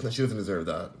 it's not, she doesn't deserve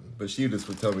that. But she just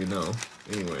would tell me no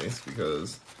anyways,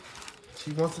 because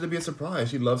she wants it to be a surprise.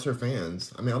 She loves her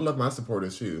fans. I mean, I love my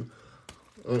supporters too.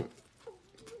 I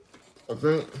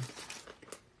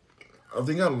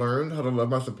think I learned how to love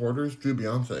my supporters through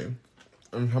Beyonce,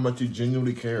 and how much she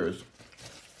genuinely cares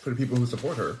for the people who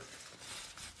support her.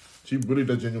 She really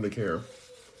does genuinely care.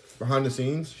 Behind the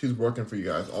scenes, she's working for you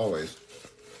guys always.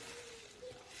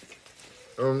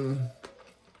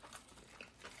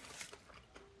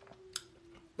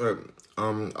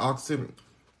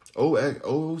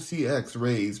 OCX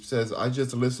Raised says, I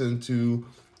just listened to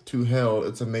Hell.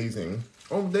 It's amazing.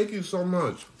 Oh, thank you so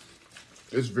much.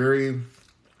 It's very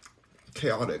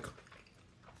chaotic.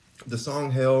 The song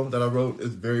Hell that I wrote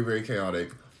is very, very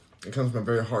chaotic. It comes from a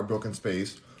very heartbroken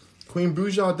space. Queen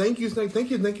Bruja, thank you so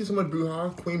much,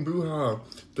 Bruja. Queen Bruja,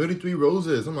 33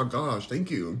 Roses. Oh my gosh, thank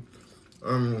you.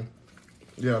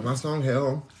 Yeah, my song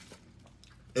Hell.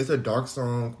 It's a dark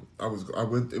song.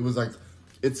 It was like,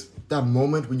 it's that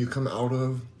moment when you come out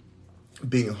of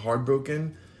being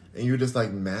heartbroken and you're just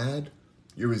like mad,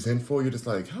 you're resentful, you're just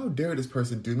like, how dare this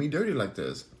person do me dirty like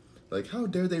this? Like, how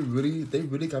dare they really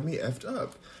got me effed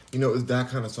up? You know, it's that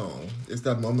kind of song. It's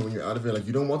that moment when you're out of it, like,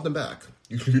 you don't want them back.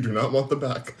 You do not want them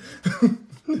back.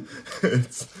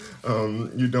 It's,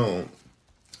 you don't.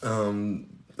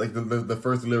 Like, the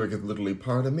first lyric is literally,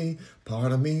 part of me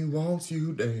wants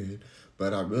you dead,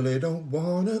 but I really don't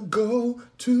want to go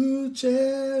to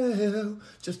jail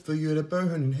just for you to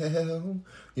burn in hell.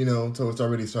 You know, so it's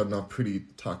already starting off pretty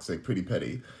toxic, pretty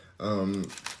petty.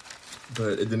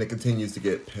 But then it continues to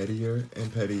get pettier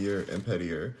and pettier and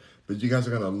pettier. But you guys are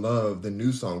going to love the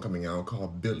new song coming out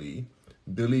called Billy.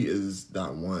 Billy is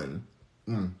that one.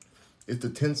 It's the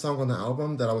 10th song on the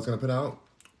album that I was going to put out.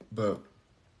 But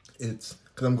it's,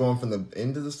 because I'm going from the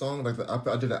end of the song, like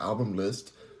I did an album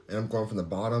list, and I'm going from the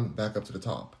bottom back up to the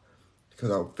top. Because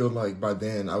I feel like by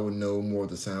then I would know more of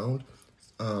the sound.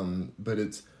 But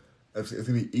it's going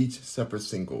to be each separate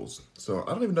singles. So I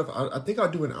don't even know if, I think I'll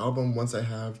do an album once I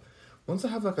have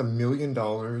like $1 million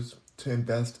to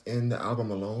invest in the album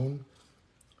alone.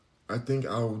 I think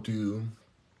I'll do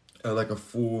like a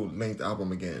full-length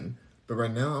album again. But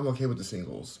right now, I'm okay with the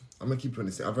singles. I'm going to keep doing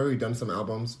this. I've already done some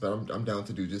albums, but I'm down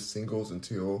to do just singles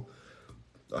until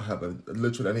I have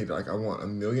literally, I want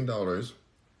 $1 million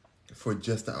for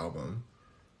just the album.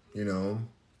 You know?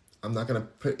 I'm not going to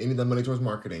put any of that money towards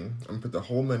marketing. I'm going to put the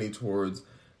whole money towards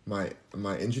my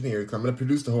engineers. 'Cause I'm going to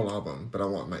produce the whole album, but I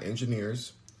want my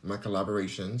engineers, my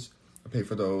collaborations, I pay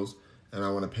for those, and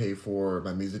I want to pay for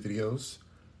my music videos,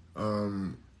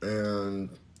 and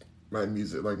my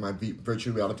music, like my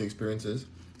virtual reality experiences.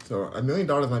 So $1 million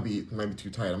might be too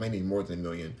tight. I might need more than $1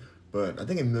 million, but I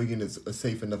think $1 million is a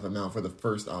safe enough amount for the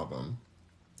first album.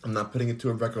 I'm not putting it to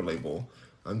a record label.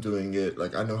 I'm doing it,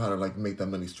 like, I know how to, like, make that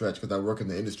money stretch because I work in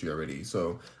the industry already.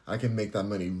 So I can make that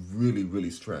money really,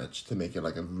 really stretch to make it,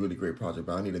 like, a really great project.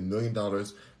 But I need $1 million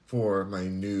for my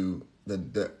new,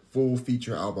 the full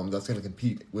feature album that's going to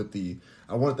compete with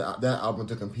I want that album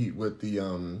to compete with the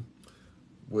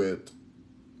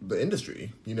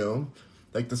industry, you know?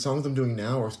 Like, the songs I'm doing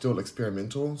now are still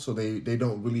experimental, so they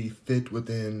don't really fit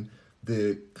within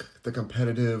the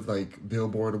competitive, like,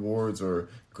 Billboard Awards or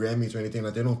Grammys or anything.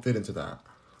 Like, they don't fit into that.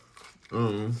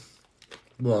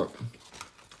 But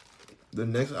the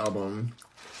next album,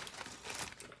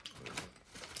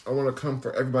 I want to come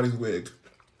for everybody's wig.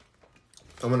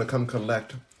 I want to come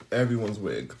collect everyone's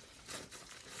wig.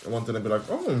 I want them to be like,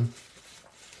 oh,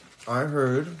 I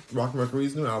heard Rock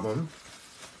Mercury's new album,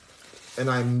 and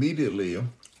I immediately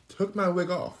took my wig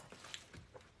off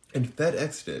and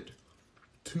FedExed it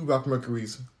to Rock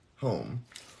Mercury's home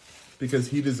because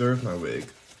he deserves my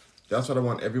wig. That's what I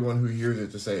want everyone who hears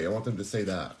it to say. I want them to say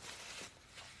that.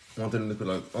 I want them to be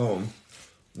like, oh,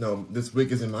 no, this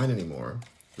wig isn't mine anymore.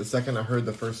 The second I heard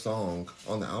the first song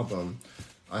on the album,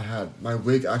 my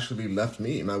wig actually left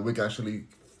me. My wig actually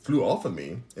flew off of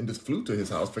me and just flew to his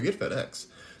house. Forget FedEx.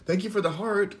 Thank you for the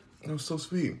heart. That was so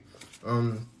sweet.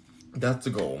 That's the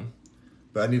goal.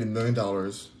 But I need $1 million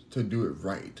to do it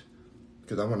right.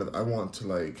 Because I want to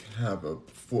like have a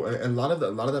lot of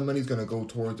that money is going to go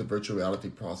towards the virtual reality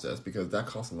process because that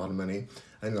costs a lot of money.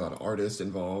 I need a lot of artists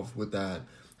involved with that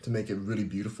to make it really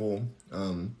beautiful.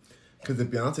 Because if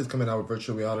Beyonce's coming out with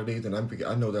virtual reality, then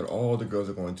I know that all the girls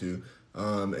are going to.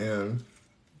 And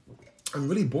I'm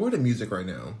really bored of music right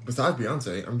now. Besides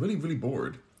Beyonce, I'm really, really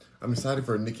bored. I'm excited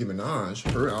for Nicki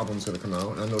Minaj. Her album's gonna come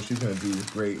out, and I know she's gonna do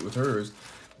great with hers.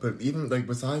 But even like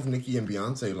besides Nicki and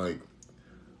Beyonce, like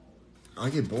I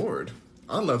get bored.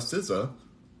 I love SZA,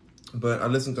 but I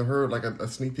listened to her like a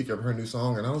sneak peek of her new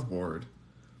song, and I was bored.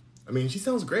 I mean, she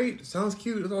sounds great, sounds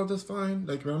cute, it's all just fine.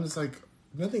 Like, but I'm just like,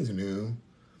 nothing's new.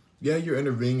 Yeah, you're in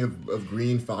a ring of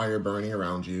green fire burning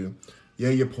around you. Yeah,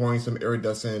 you're pouring some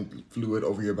iridescent fluid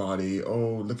over your body.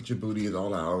 Oh, look at your booty, it's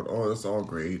all out. Oh, that's all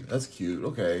great. That's cute.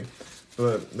 Okay.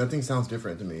 But nothing sounds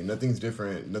different to me. Nothing's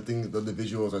different. Nothing, the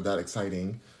visuals are that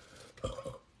exciting.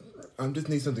 I just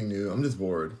need something new. I'm just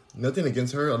bored. Nothing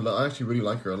against her. I actually really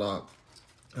like her a lot.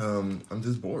 I'm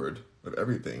just bored of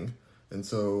everything. And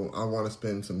so I want to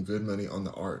spend some good money on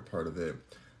the art part of it.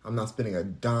 I'm not spending a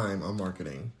dime on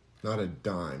marketing. Not a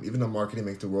dime. Even though marketing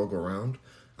makes the world go round,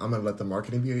 I'm going to let the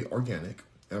marketing be organic.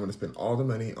 And I'm going to spend all the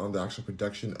money on the actual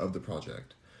production of the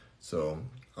project. So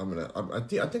I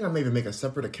think I may even make a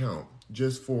separate account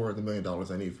just for the $1 million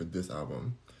I need for this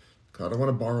album. Cause I don't want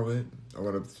to borrow it. I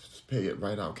want to pay it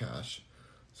right out cash.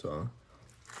 So,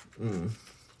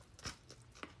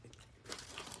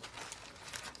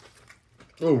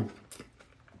 Oh,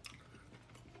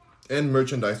 and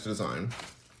merchandise design,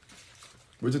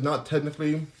 which is not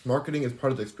technically marketing, is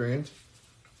part of the experience.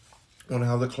 I want to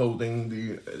have the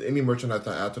clothing, any merchandise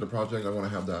I add to the project, I want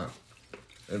to have that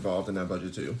involved in that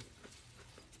budget too.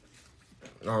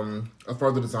 As far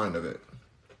as the design of it.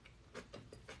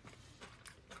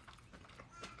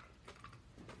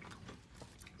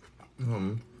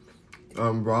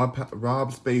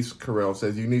 Rob Space Carell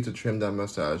says you need to trim that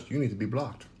mustache. You need to be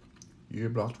blocked. You're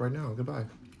blocked right now. Goodbye.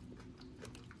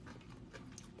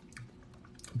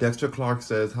 Dexter Clark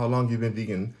says, how long have you been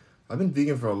vegan? I've been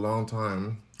vegan for a long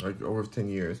time, like over 10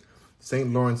 years.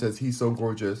 St. Lawrence says, he's so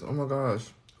gorgeous. Oh my gosh.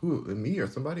 Who? Me or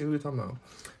somebody? Who are you talking about?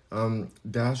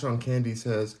 Dash on Candy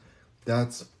says,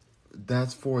 that's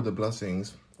for the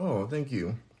blessings. Oh, thank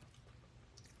you.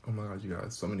 Oh my God, you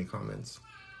guys. So many comments.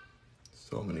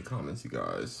 So many comments, you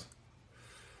guys.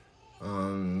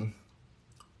 Wow.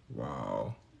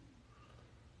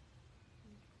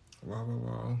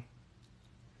 Wow.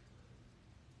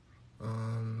 Oh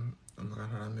my God,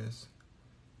 how did I miss?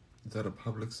 Is that a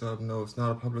public sub? No, it's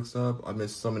not a public sub. I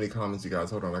missed so many comments, you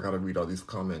guys. Hold on, I gotta read all these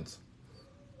comments.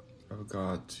 I've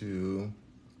got to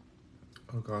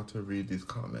read these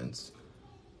comments.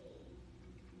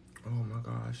 Oh my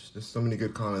gosh, there's so many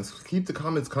good comments. Keep the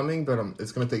comments coming, but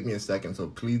it's gonna take me a second, so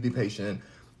please be patient.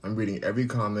 I'm reading every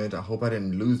comment. I hope I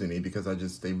didn't lose any because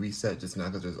they reset just now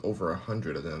because there's over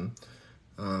 100 of them.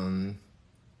 Oh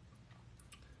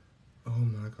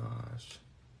my gosh.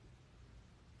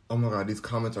 Oh my God, these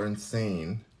comments are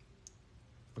insane.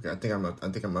 Okay, I think I'm up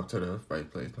to the right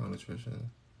place. Malnutrition.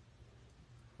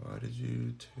 Why did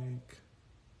you take?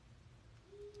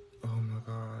 Oh my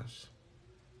gosh.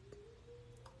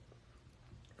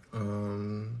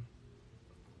 Oh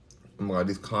my God,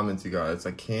 these comments, you guys.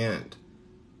 I can't.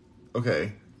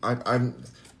 Okay, I'm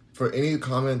for any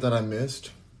comment that I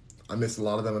missed a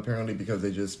lot of them apparently because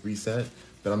they just reset.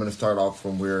 But I'm gonna start off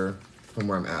from where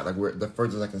I'm at. Like where the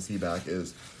furthest I can see back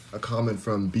is a comment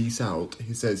from B South.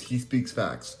 He says he speaks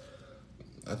facts.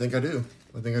 I think I do.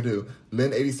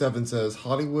 Lynn87 says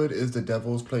Hollywood is the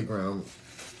devil's playground.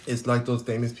 It's like those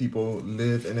famous people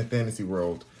live in a fantasy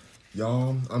world.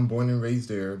 Y'all, I'm born and raised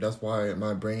there. That's why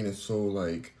my brain is so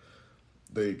like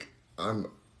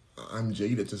I'm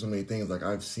jaded to so many things. Like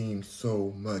I've seen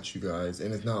so much, you guys,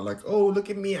 and it's not like, oh, look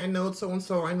at me, I know so and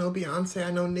so, I know Beyonce,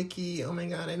 I know Nicki. Oh my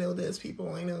God, I know this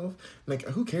people. I know, like,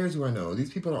 who cares who I know?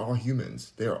 These people are all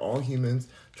humans. They are all humans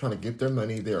trying to get their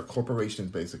money. They are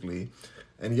corporations basically.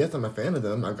 And yes, I'm a fan of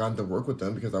them. I've gotten to work with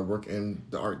them because I work in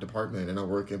the art department and I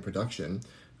work in production.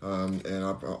 And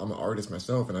I'm an artist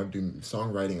myself and I do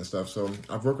songwriting and stuff. So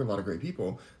I've worked with a lot of great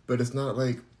people, but it's not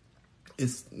like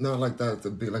that. It's a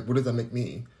big, like, what does that make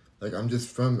me? Like, I'm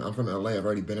from LA. I've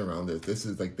already been around this. This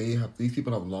is like, these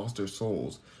people have lost their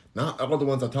souls. Not all the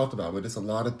ones I talked about, but it's a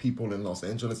lot of people in Los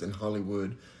Angeles and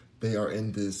Hollywood. They are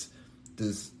in this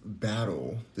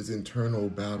battle, this internal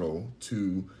battle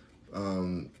to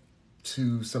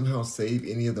somehow save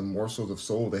any of the morsels of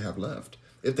soul they have left,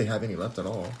 if they have any left at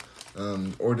all,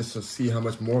 or just to see how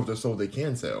much more of their soul they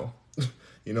can sell.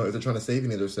 You know, if they're trying to save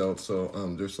any of their soul,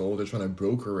 they're trying to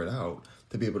broker it out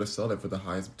to be able to sell it to the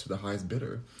highest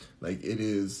bidder. Like, it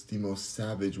is the most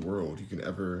savage world you can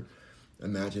ever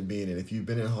imagine being in. If you've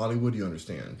been in Hollywood, you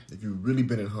understand. If you've really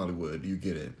been in Hollywood, you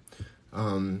get it.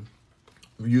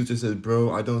 User says,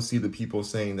 bro, I don't see the people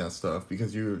saying that stuff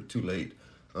because you're too late.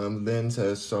 Lynn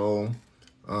says, so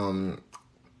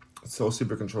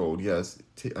super controlled. Yes.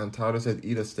 Tyler says,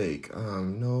 eat a steak.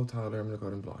 No, Tyler, I'm gonna go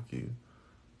ahead and block you.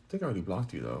 think I already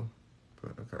blocked you though.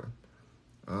 But okay.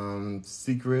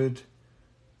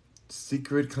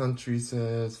 Secret Country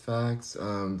says facts.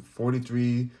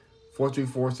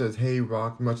 434 says, hey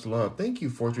Rock, much love. Thank you,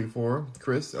 434.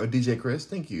 Chris, DJ Chris,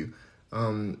 thank you.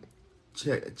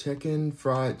 Chicken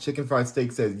fried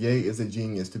steak says, Ye is a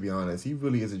genius, to be honest. He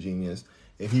really is a genius.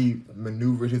 And he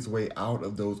maneuvered his way out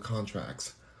of those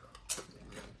contracts.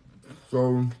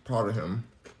 So proud of him.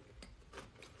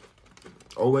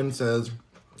 Owen says,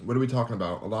 what are we talking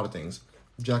about? A lot of things.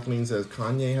 Jacqueline says,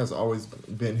 Kanye has always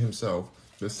been himself.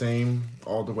 The same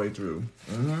all the way through.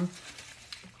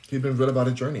 He's been real about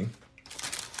his journey.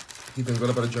 Kim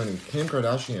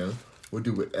Kardashian will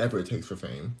do whatever it takes for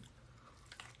fame.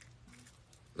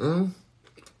 I'm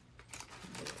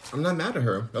not mad at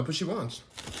her. That's what she wants.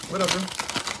 Whatever.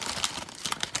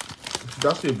 She's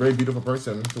actually a very beautiful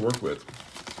person to work with.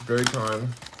 Very kind.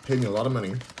 Paid me a lot of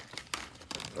money.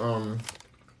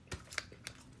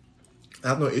 I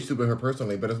have no issue with her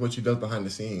personally, but it's what she does behind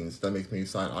the scenes that makes me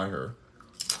side-eye her.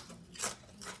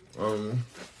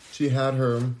 She had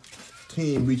her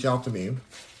team reach out to me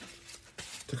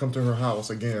to come to her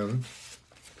house again.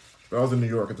 But I was in New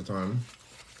York at the time.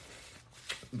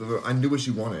 I knew what she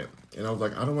wanted. And I was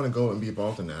like, I don't want to go and be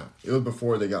involved in that. It was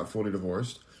before they got fully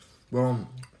divorced. Well,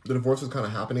 the divorce was kind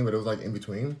of happening, but it was like in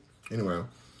between. Anyway,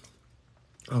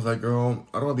 I was like, girl,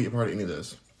 I don't want to be a part of any of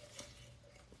this.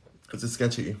 It's just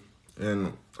sketchy.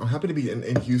 And I'm happy to be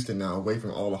in Houston now, away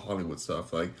from all the Hollywood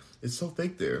stuff. Like, it's so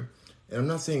fake there. And I'm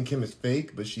not saying Kim is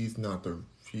fake, but she does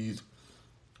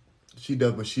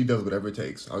whatever it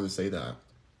takes. I'll just say that.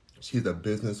 She's a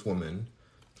businesswoman,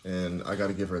 and I got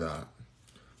to give her that.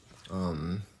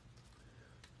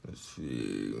 Let's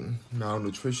see.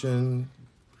 Malnutrition.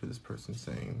 What is this person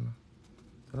saying?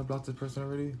 Did I block this person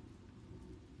already?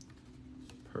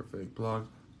 Perfect. Block.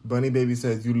 Bunny Baby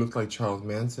says, you look like Charles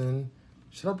Manson.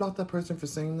 Should I block that person for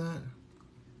saying that?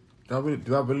 Do I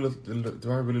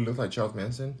really look like Charles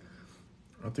Manson?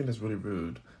 I think that's really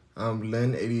rude.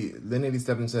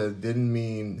 Lynn87 says, didn't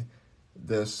mean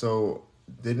the so,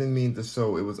 it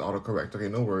was autocorrect. Okay,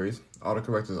 no worries.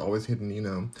 Autocorrect is always hidden, you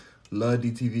know. Lud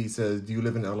DTV says, do you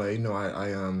live in LA? No,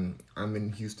 I'm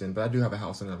in Houston, but I do have a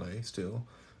house in LA still.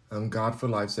 God for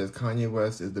Life says, Kanye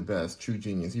West is the best, true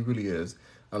genius. He really is.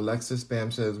 Alexis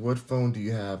Spam says, what phone do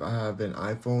you have? I have an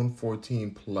iPhone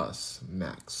 14 Plus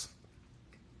Max.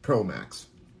 Pro Max.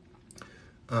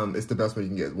 It's the best one you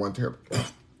can get. 1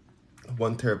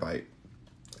 terabyte.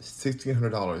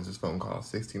 $1,600 this phone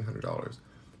costs. $1,600.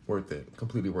 Worth it.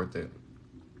 Completely worth it.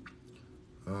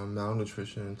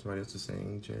 Malnutrition. Somebody else is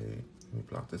saying, Jay. Let me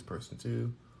block this person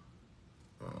too.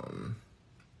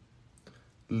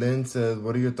 Lynn says,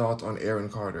 what are your thoughts on Aaron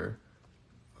Carter?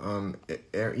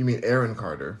 You mean Aaron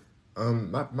Carter?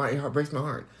 My heart breaks my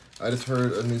heart. I just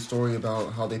heard a new story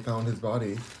about how they found his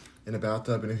body in a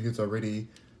bathtub and he was already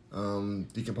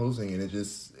decomposing, and it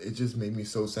just made me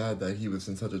so sad that he was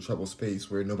in such a troubled space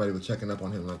where nobody was checking up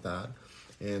on him like that,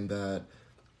 and that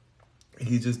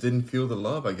he just didn't feel the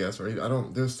love, I guess, or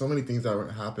there's so many things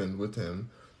that happened with him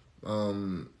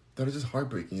that are just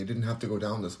heartbreaking. It didn't have to go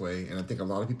down this way, and I think a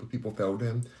lot of people failed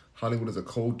him. Hollywood is a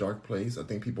cold, dark place. I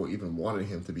think people even wanted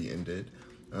him to be ended.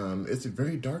 It's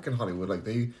very dark in Hollywood. Like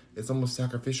it's almost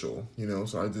sacrificial, you know.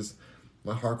 So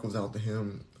my heart goes out to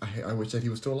him. I wish that he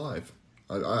was still alive.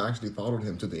 I actually followed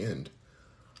him to the end.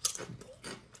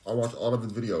 I watched all of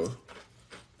his videos.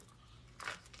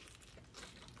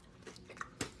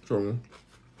 So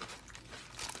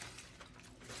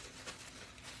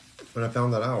when I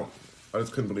found that out, I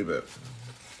just couldn't believe it.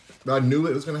 I knew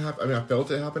it was gonna happen. I mean, I felt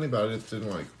it happening, but I just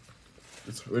didn't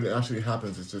when it actually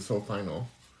happens, it's just so final.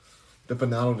 The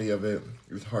finality of it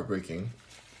is heartbreaking.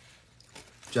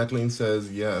 Jacqueline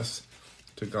says yes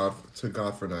to God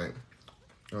for night.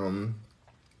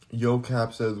 Yo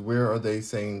Cap says, where are they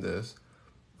saying this?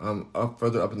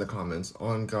 Further up in the comments.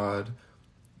 On God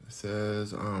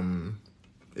says,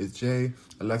 it's Jay.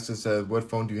 Alexa says, what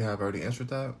phone do you have? I already answered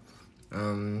that.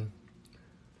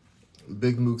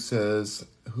 Big Mook says,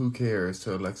 who cares?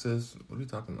 To Alexis. What are you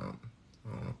talking about?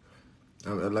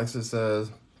 Alexa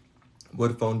says,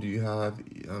 what phone do you have?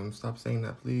 Stop saying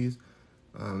that, please.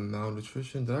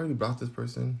 Malnutrition. Did I already block this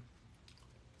person?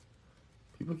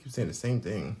 People keep saying the same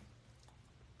thing.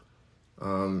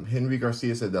 Henry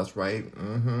Garcia said, that's right.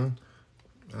 I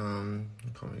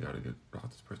gotta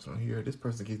block this person on here. This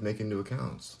person keeps making new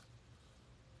accounts.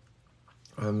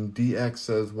 DX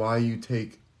says, why do you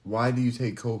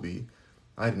take Kobe?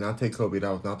 I did not take Kobe. That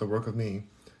was not the work of me.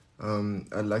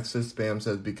 Alexis Spam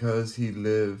says, because he's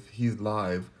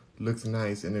live, looks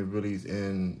nice, and it really is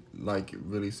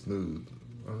really smooth.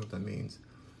 I don't know what that means.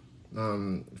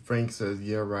 Frank says,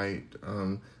 yeah, right.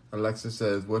 Alexa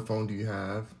says, what phone do you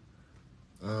have?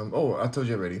 Oh, I told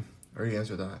you already. I already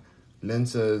answered that. Lynn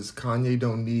says, Kanye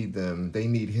don't need them. They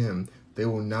need him. They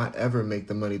will not ever make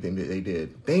the money they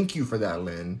did. Thank you for that,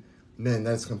 Lynn. Lynn,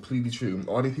 that's completely true.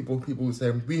 All these people who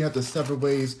say, we have to separate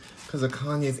ways because of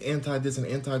Kanye's anti this and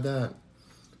anti that.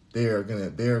 They are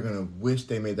gonna wish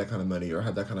they made that kind of money or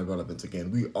had that kind of relevance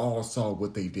again. We all saw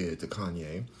what they did to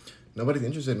Kanye. Nobody's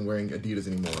interested in wearing Adidas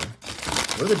anymore.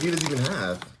 What does Adidas even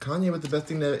have? Kanye was the best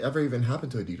thing that ever even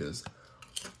happened to Adidas.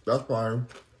 That's why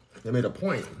they made a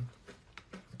point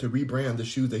to rebrand the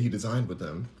shoes that he designed with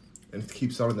them and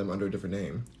keep selling them under a different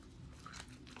name.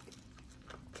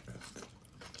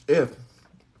 If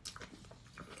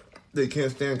they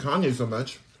can't stand Kanye so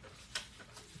much,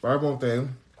 why won't they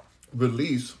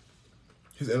release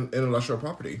his intellectual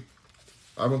property?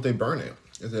 Why won't they burn it?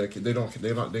 Is that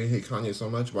they hate Kanye so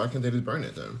much? Why can't they just burn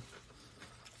it then?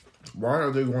 Why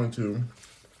are they going to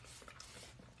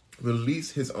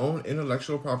release his own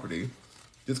intellectual property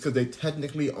just because they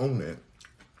technically own it?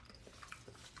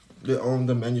 They own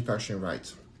the manufacturing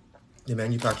rights, and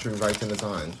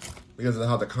design because of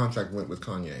how the contract went with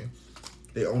Kanye.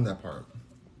 They own that part.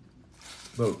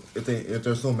 But if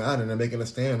they're so mad and they're making a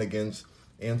stand against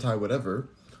anti whatever,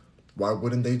 why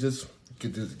wouldn't they just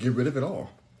get rid of it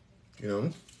all? You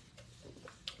know?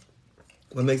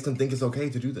 What makes them think it's okay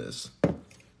to do this?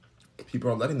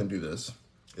 People are letting them do this.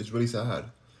 It's really sad.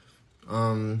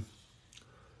 Let's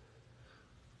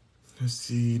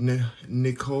see.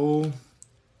 Nicole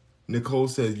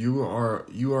said, you are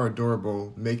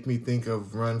adorable. Make me think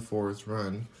of Run Forest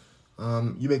Run.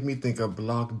 You make me think of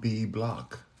Block B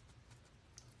Block.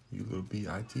 You little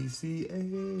bitch.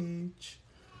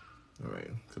 All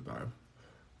right, goodbye.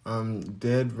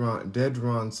 Dead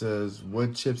Ron says,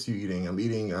 what chips you eating? I'm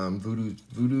eating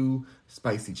Voodoo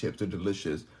spicy chips. They're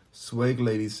delicious. Swag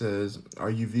Lady says, are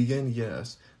you vegan?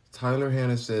 Yes. Tyler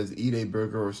Hannah says, eat a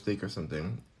burger or steak or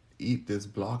something. Eat this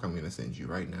block I'm going to send you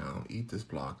right now. Eat this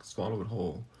block. Swallow it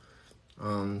whole.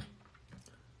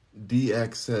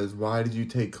 DX says, why did you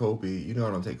take Kobe? You know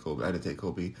I don't take Kobe. I didn't take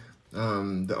Kobe.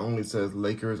 The Only says,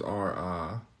 Lakers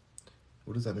are,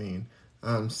 what does that mean?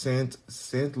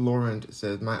 Saint Laurent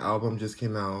says, my album just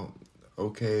came out.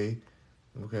 Okay,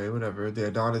 whatever. The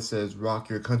Adonis says, rock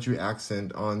your country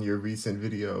accent on your recent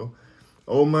video.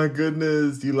 Oh my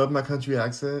goodness, do you love my country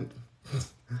accent?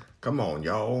 Come on,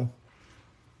 y'all.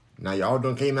 Now y'all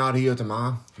done came out here to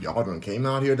my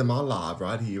live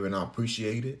right here, and I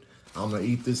appreciate it. I'm gonna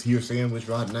eat this here sandwich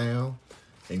right now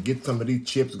and get some of these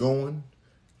chips going,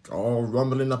 all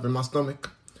rumbling up in my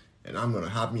stomach, and I'm gonna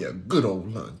have me a good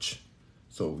old lunch.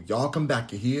 So y'all come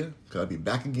back here, because I'll be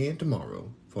back again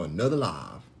tomorrow for another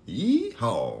live.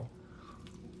 Yeehaw.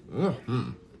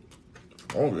 Mm-hmm.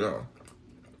 Oh, yeah.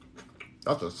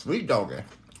 That's a sweet doggy.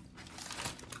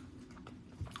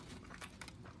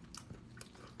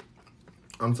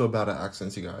 I'm so bad at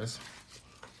accents, you guys.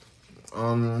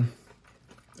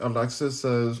 Alexa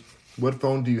says, what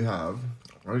phone do you have?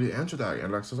 I already answered that,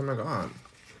 Alexa. Oh, my God.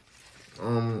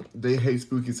 They hate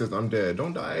Spooky says, I'm dead.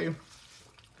 Don't die.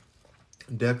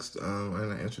 Dex,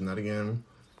 and I answered that again.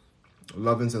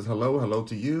 Lovin says, hello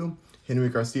to you. Henry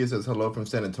Garcia says, hello from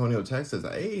San Antonio, Texas.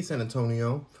 Hey, San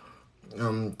Antonio.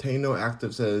 Tano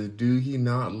Active says, do he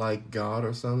not like God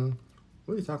or something?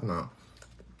 What are you talking about?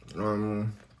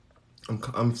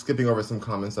 I'm skipping over some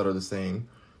comments that are the same.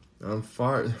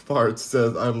 Fart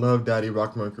says, I love Daddy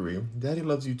Rock Mercury. Daddy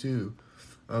loves you too.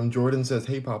 Jordan says,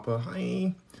 hey, Papa.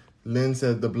 Hi. Lynn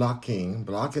said, the Block King.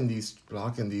 Blocking these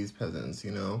peasants,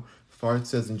 you know. Fart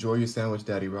says, enjoy your sandwich,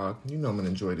 Daddy Rock. You know I'm going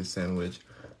to enjoy this sandwich.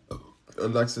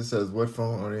 Alexa says, what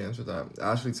phone? I already answered that.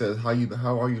 Ashley says, how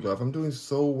are you, love? I'm doing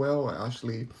so well,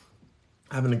 Ashley.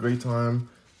 Having a great time.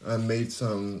 I made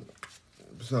some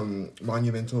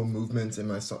monumental movements in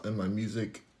my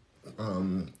music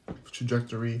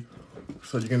trajectory.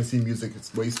 So you're going to see music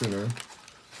way sooner.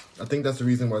 I think that's the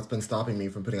reason why it's been stopping me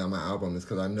from putting out my album is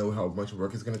because I know how much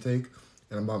work it's going to take,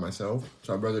 and I'm by myself.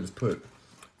 So I'd rather just put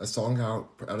a song out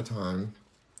at a time,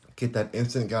 get that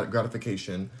instant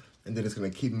gratification, and then it's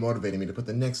going to keep motivating me to put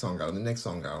the next song out and the next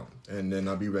song out, and then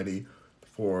I'll be ready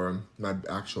for my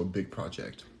actual big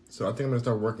project. So I think I'm going to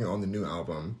start working on the new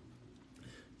album.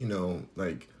 You know,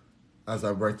 like, as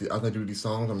I do these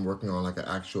songs, I'm working on like an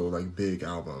actual like big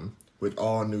album with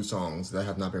all new songs that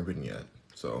have not been written yet.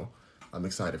 So I'm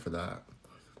excited for that.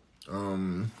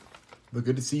 But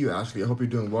good to see you, Ashley. I hope you're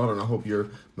doing well, and I hope your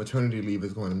maternity leave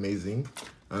is going amazing.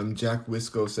 Jack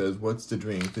Wisco says, what's the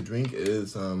drink? The drink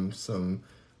is some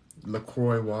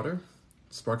LaCroix water,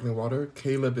 sparkling water.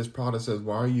 Caleb is Prada says,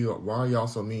 why are y'all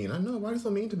so mean? I know, why are you so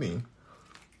mean to me?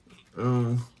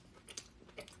 Um,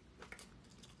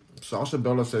 Sasha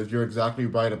Bella says you're exactly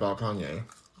right about Kanye.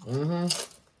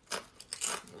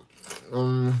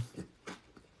 Um,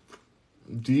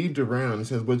 D Duran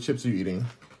says what chips are you eating?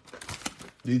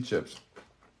 D chips.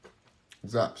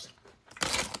 Zaps.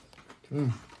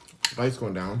 Lights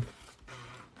going down.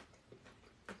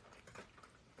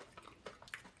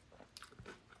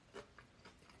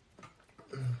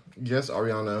 Yes,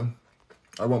 Ariana.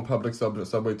 I want public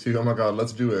subway too. Oh my god,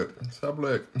 let's do it.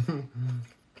 Public.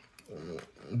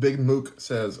 Big Mook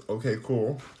says, okay,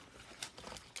 cool.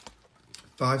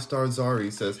 5-star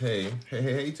Zari says,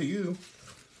 hey to you.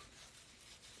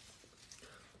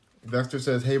 Vector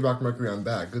says, hey Rock Mercury, I'm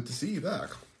back. Good to see you back.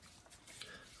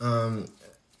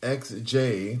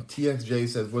 TXJ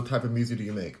says, what type of music do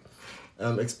you make?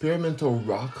 Experimental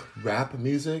rock rap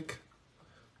music,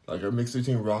 like a mix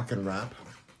between rock and rap.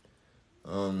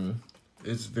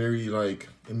 It's very like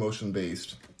emotion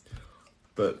based,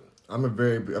 but I'm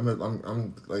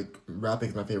like rapping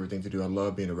is my favorite thing to do. I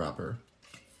love being a rapper.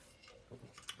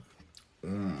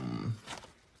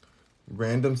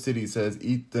 Random City says,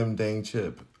 eat them dang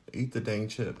chip. Eat the dang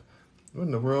chip. What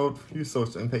in the world? You're so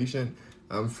impatient.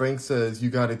 Frank says, you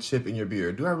got a chip in your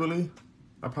beard. Do I really?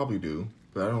 I probably do,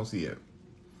 but I don't see it.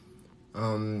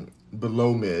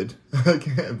 Below mid. I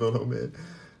can't below mid.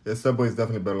 The Subway's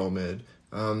definitely below mid.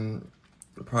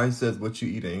 Price says, what you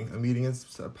eating? I'm eating a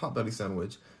Potbelly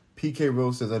sandwich. PK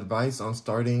Rose says, advice on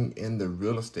starting in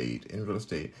real estate.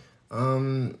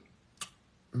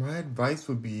 My advice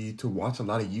would be to watch a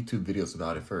lot of YouTube videos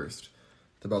about it first.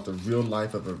 About the real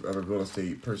life of a real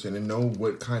estate person and know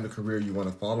what kind of career you want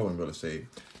to follow in real estate.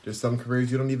 There's some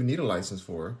careers you don't even need a license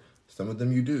for. Some of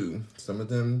them you do. Some of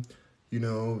them, you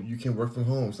can work from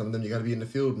home. Some of them you got to be in the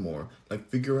field more. Like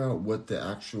figure out what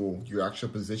your actual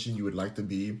position you would like to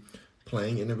be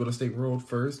playing in the real estate world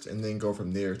first, and then go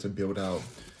from there to build out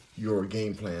your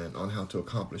game plan on how to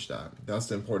accomplish that. That's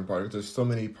the important part. There's so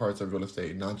many parts of real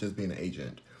estate, not just being an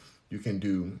agent. You can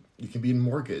be in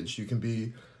mortgage. You can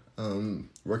be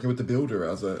working with the builder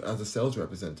as a sales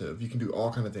representative. You can do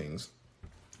all kind of things.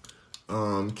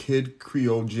 Kid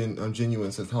Creole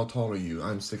Genuine says, how tall are you?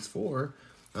 I'm 6'4".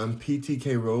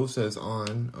 PTK Rose says I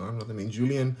don't know what that means.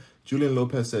 Julian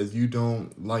Lopez says, you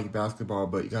don't like basketball,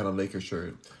 but you got a Lakers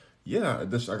shirt. Yeah, I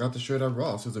got the shirt at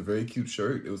Ross. It was a very cute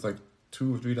shirt. It was like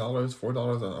 $2 or $3,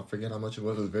 $4. I forget how much it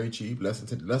was. It was very cheap, less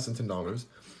than $10.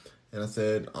 And I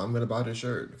said, I'm gonna buy this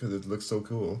shirt because it looks so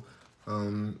cool.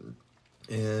 And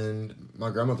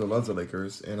my grandmother loves the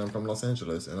Lakers, and I'm from Los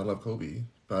Angeles, and I love Kobe,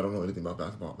 but I don't know anything about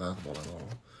basketball at all.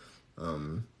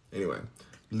 Anyway,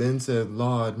 Lynn said,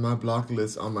 Lord, my block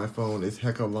list on my phone is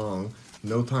hecka long.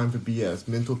 No time for BS.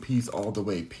 Mental peace all the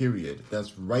way, period.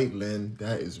 That's right, Lynn.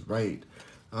 That is right.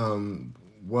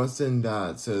 What's in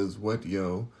that says, what,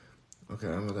 yo? Okay,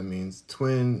 I don't know what that means.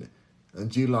 Twin,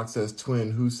 G-Lock says,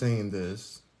 twin, who's saying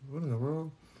this? What in the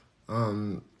world?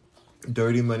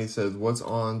 Dirty Money says, what's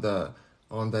on that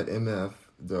MF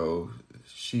though?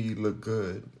 She look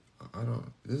good.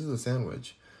 This is a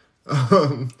sandwich.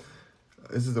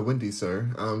 This is a Wendy's, sir.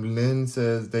 Lynn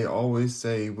says, they always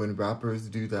say when rappers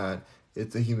do that,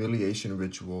 it's a humiliation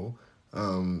ritual.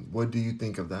 What do you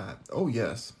think of that? Oh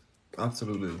yes,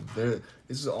 absolutely.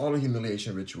 This is all a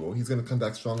humiliation ritual. He's gonna come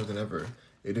back stronger than ever.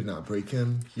 It did not break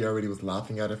him. He already was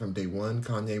laughing at it from day one.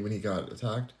 Kanye, when he got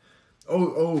attacked.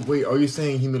 Oh, wait, are you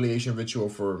saying humiliation ritual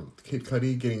for Kid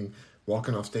Cudi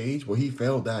walking off stage? Well, he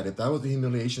failed that. If that was the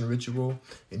humiliation ritual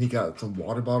and he got some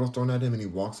water bottles thrown at him and he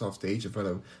walks off stage in front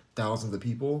of thousands of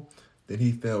people, then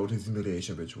he failed his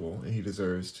humiliation ritual and he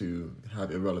deserves to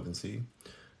have irrelevancy.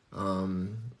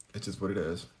 It's just what it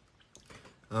is.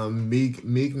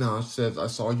 Meek Nash says, I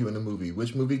saw you in a movie.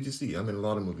 Which movie did you see? I'm in a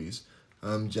lot of movies.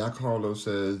 Jack Harlow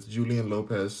says, Julian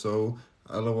Lopez, so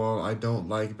LOL, I don't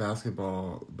like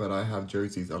basketball, but I have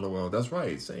jerseys. LOL. That's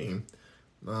right. Same.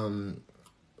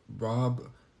 Rob.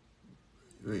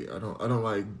 Wait, I don't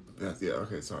like that. Yeah.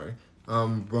 Okay. Sorry.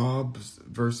 Rob's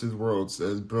versus World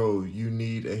says, bro, you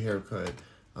need a haircut.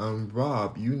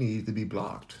 Rob, you need to be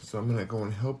blocked. So I'm gonna go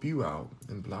and help you out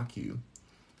and block you.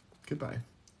 Goodbye.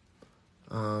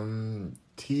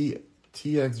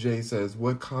 TXJ says,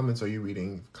 what comments are you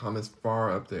reading? Comments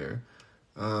far up there.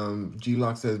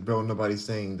 G-Lock says, bro, nobody's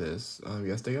saying this.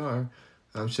 Yes, they are.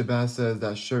 Shabazz says,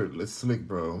 that shirt is slick,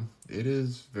 bro. It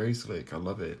is very slick. I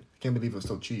love it. I can't believe it's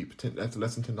so cheap. That's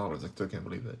less than $10. I still can't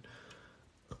believe it.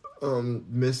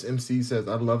 Miss MC says,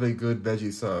 I love a good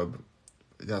veggie sub.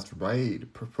 That's right.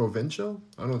 Provincial?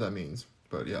 I don't know what that means,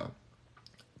 but yeah.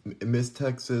 Miss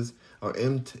Texas, or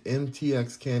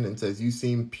MTX Cannon says, you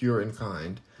seem pure and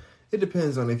kind. It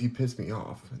depends on if you piss me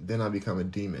off. Then I become a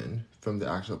demon from the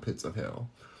actual pits of hell.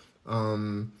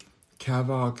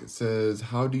 Kavok says,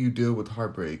 how do you deal with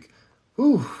heartbreak?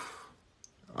 Whew.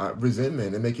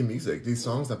 Resentment and making music. These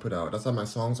songs I put out, that's why my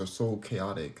songs are so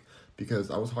chaotic, because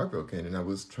I was heartbroken and I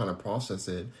was trying to process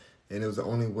it, and it was the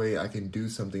only way I can do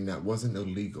something that wasn't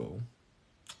illegal.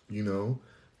 You know,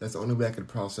 that's the only way I could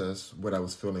process what I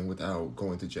was feeling without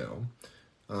going to jail.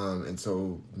 And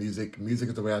so music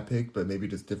is the way I pick, but maybe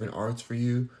just different arts for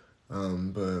you.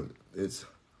 But it's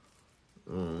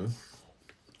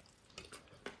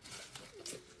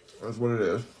that's what it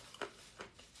is.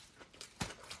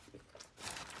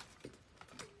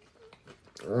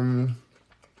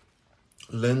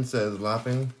 Lynn says,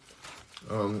 laughing.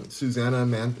 Susanna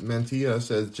Mantilla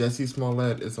says, Jesse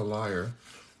Smollett is a liar.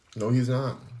 No, he's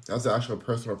not. That's an actual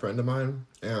personal friend of mine,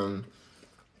 and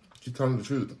she's telling the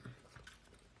truth.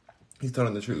 He's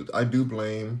telling the truth. I do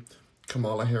blame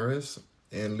Kamala Harris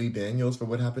and Lee Daniels for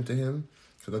what happened to him,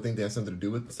 because I think they had something to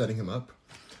do with setting him up.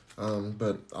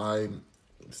 But I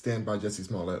stand by Jesse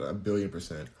Smollett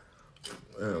 1,000,000,000%.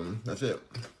 That's it.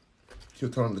 He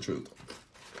was telling the truth.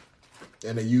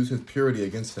 And they used his purity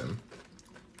against him.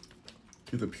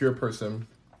 He's a pure person.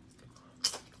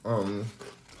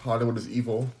 Hollywood is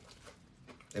evil.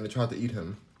 And they tried to eat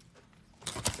him.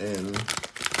 And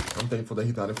I'm thankful that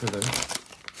he's not in prison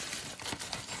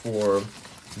for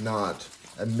not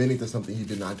admitting to something he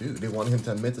did not do. They wanted him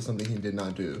to admit to something he did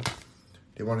not do.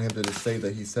 They wanted him to just say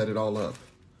that he set it all up.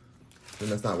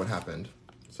 And that's not what happened.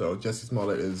 So Jesse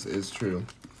Smollett is true.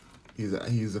 He's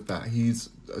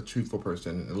a truthful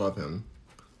person. I love him.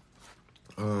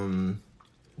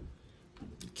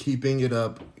 Keeping it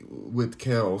up with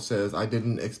Kel says, I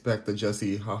didn't expect the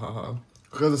Jesse, ha ha ha.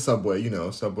 Because of Subway,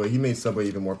 Subway. He made Subway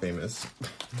even more famous.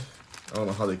 I don't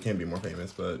know how they can be more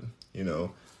famous, but,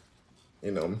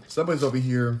 Subway's over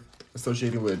here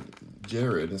associated with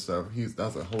Jared and stuff.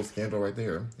 That's a whole scandal right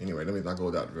there. Anyway, let me not go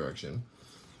that direction.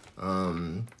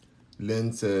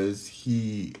 Lynn says,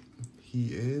 he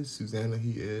is. Susanna,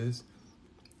 he is.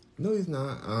 No, he's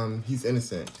not. He's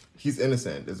innocent. He's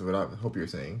innocent is what I hope you're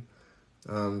saying.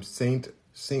 Saint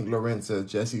Laurent says,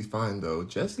 Jesse's fine, though.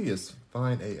 Jesse is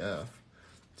fine AF.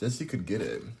 Jesse could get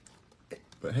it.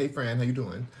 But hey, Fran, how you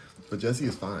doing? But Jesse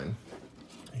is fine.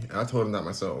 I told him that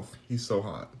myself. He's so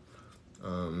hot.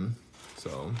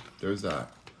 So there's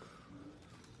that.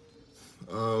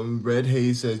 Red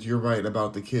Hayes says, you're right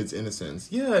about the kids'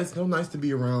 innocence. Yeah, it's so nice to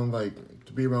be around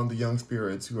the young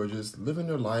spirits who are just living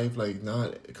their life, like,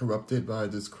 not corrupted by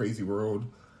this crazy world.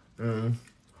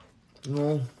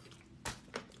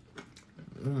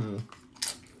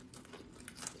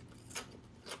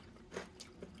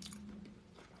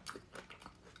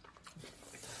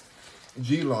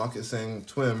 G-Lock is saying,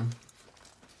 Twim,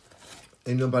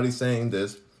 ain't nobody saying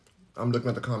this. I'm looking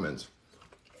at the comments.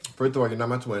 First of all, you're not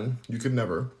my twin. You could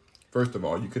never. First of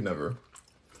all, you could never.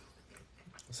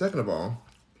 Second of all,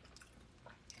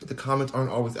 the comments aren't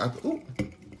always active. Ooh.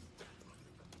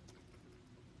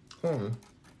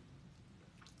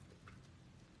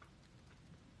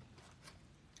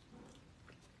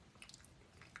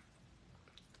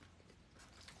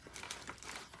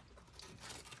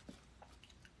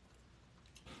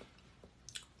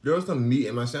 There was some meat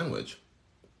in my sandwich.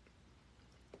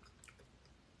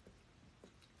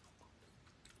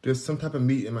 There's some type of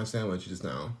meat in my sandwich just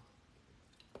now.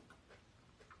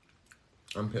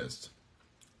 I'm pissed.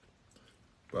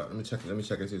 But let me check and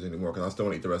see if there's any more, because I still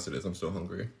want to eat the rest of this. I'm still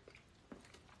hungry.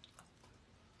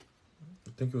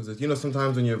 I think it was this.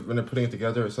 Sometimes when they're putting it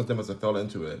together, something must have fell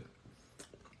into it.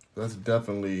 That's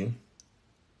definitely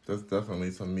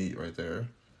some meat right there.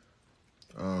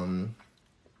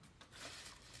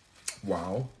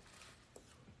 Wow.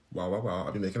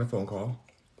 I'll be making a phone call.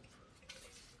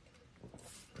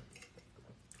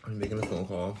 I'm making a phone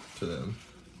call to them.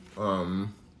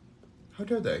 How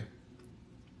dare they?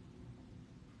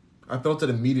 I felt it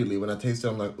immediately when I tasted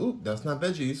it. I'm like, ooh, that's not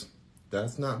veggies.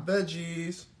 That's not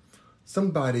veggies.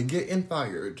 Somebody getting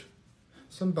fired.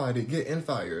 Somebody getting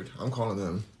fired. I'm calling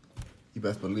them. You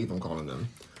best believe I'm calling them.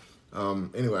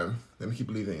 Anyway, let me keep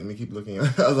leaving. Let me keep looking.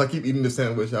 As I keep eating the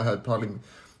sandwich,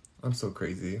 I'm so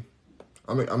crazy.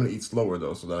 I'm going to eat slower,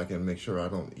 though, so that I can make sure I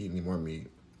don't eat any more meat.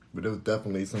 But there's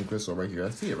definitely some gristle right here. I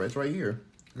see it, right? It's right here.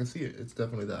 I can see it. It's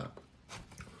definitely that.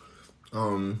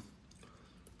 All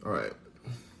right.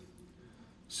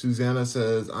 Susanna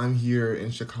says, I'm here in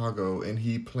Chicago, and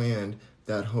he planned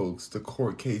that hoax. The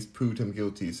court case proved him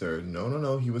guilty, sir.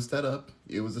 No. He was set up.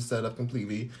 It was a setup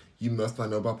completely. You must not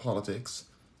know about politics.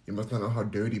 You must not know how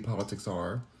dirty politics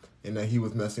are, and that he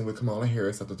was messing with Kamala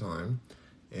Harris at the time.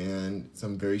 and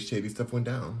some very shady stuff went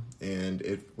down. And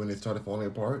when it started falling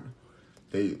apart,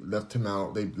 they left him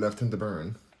out. They left him to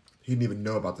burn. He didn't even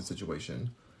know about the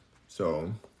situation.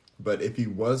 So, but if he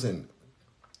wasn't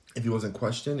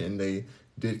questioned and they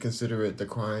did consider it the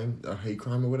crime, a hate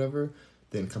crime or whatever,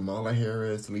 then Kamala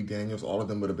Harris, Lee Daniels, all of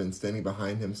them would have been standing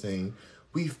behind him saying,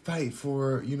 "We fight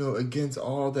for, against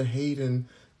all the hate and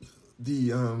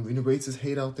the racist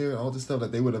hate out there, all this stuff."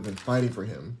 That they would have been fighting for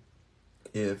him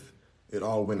if it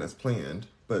all went as planned.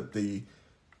 But the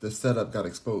setup got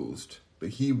exposed. But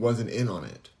he wasn't in on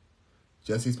it.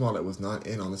 Jussie Smollett was not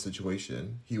in on the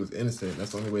situation. He was innocent.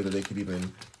 That's the only way that they could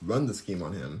even run the scheme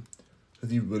on him. Because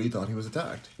he really thought he was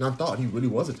attacked. Not thought, he really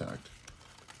was attacked.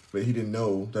 But he didn't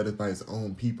know that it's by his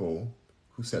own people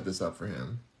who set this up for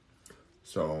him.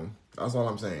 So, that's all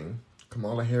I'm saying.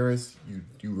 Kamala Harris,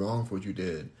 you wrong for what you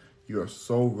did. You are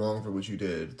so wrong for what you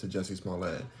did to Jussie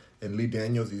Smollett. And Lee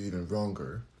Daniels is even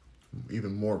wronger.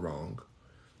 Even more wrong.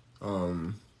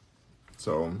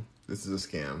 So, this is a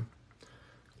scam.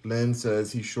 Lynn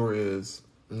says he sure is.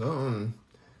 No.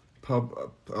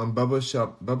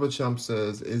 Bubba Chump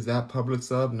says, is that public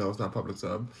sub? No, it's not public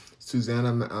sub.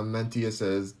 Susanna Mantia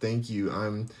says, thank you.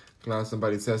 I'm glad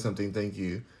somebody said something. Thank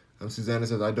you. Susanna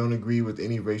says, I don't agree with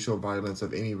any racial violence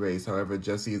of any race. However,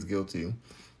 Jussie is guilty.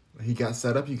 He got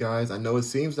set up, you guys. I know it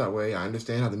seems that way. I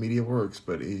understand how the media works,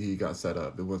 but he got set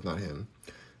up. It was not him.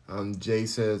 Jay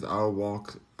says, I'll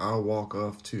walk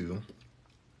off too.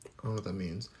 I don't know what that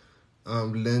means.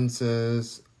 Lynn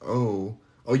says, oh,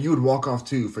 you would walk off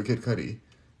too for Kid Cudi.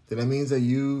 Then that means that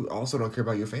you also don't care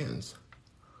about your fans.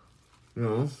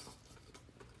 Kid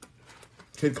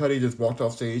Cudi just walked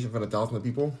off stage in front of thousands of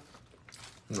people.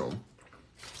 No,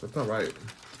 that's not right.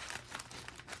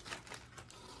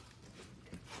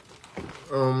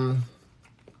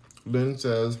 Lynn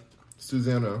says,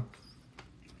 Susanna,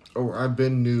 I've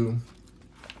been new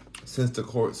since the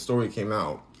court story came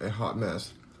out. A hot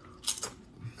mess.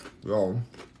 Yo,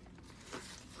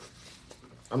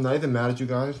 I'm not even mad at you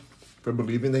guys for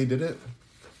believing they did it,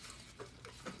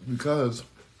 because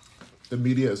the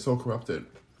media is so corrupted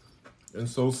and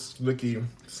so sneaky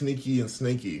and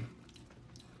snaky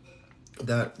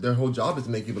that their whole job is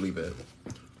to make you believe it,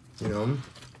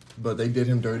 But they did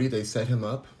him dirty. They set him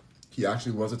up. He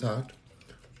actually was attacked,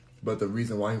 but the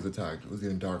reason why he was attacked was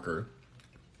even darker.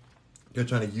 They're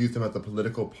trying to use him as a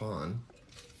political pawn.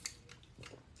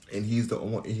 And he's the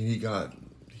one. He got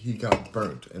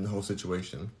burnt in the whole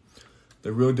situation.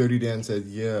 The Real Dirty Dan said,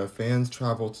 yeah, fans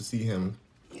traveled to see him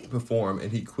perform,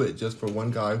 and he quit just for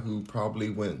one guy who probably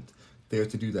went there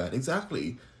to do that.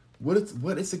 Exactly. What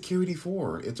is security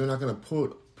for if they're not going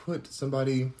to put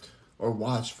somebody or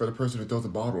watch for the person who throws a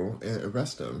bottle and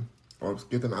arrest them, or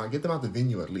get them out the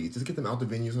venue at least. Just get them out the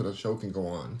venue so the show can go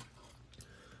on.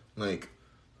 Like,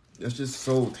 that's just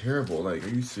so terrible. Like, are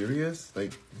you serious?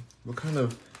 Like, what kind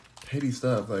of petty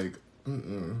stuff? Like,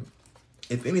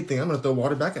 if anything, I'm gonna throw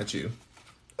water back at you.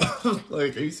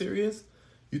 Like, are you serious?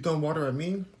 You throwing water at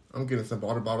me? I'm getting some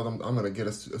water bottles. I'm gonna get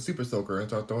a super soaker and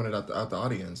start throwing it at the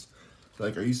audience.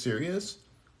 Like, are you serious?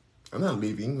 I'm not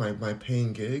leaving my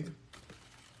paying gig.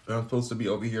 I'm supposed to be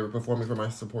over here performing for my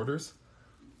supporters.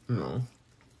 No.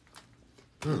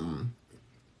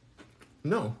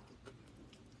 No.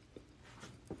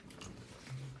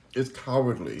 It's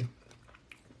cowardly.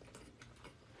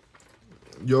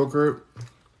 Yogurt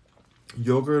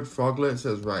Froglet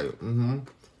says right.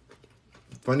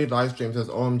 Funny live stream says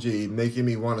OMG, making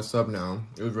me want to sub now.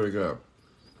 It was really good.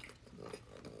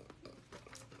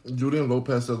 Julian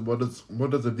Lopez says, what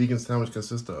does a vegan sandwich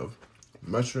consist of?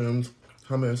 Mushrooms,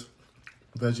 hummus,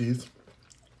 veggies,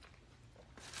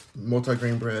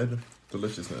 multigrain bread,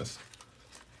 deliciousness.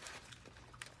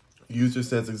 User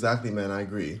says, exactly, man, I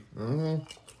agree.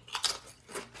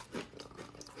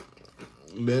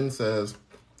 Lynn says,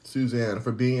 Suzanne,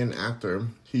 for being an actor,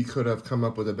 he could have come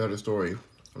up with a better story.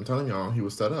 I'm telling y'all, he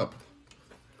was set up.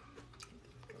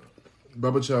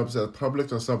 Bubba Chubb says,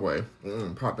 Publix or Subway?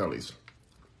 Potbellies.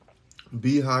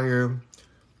 Big her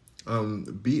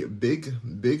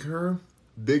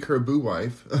boo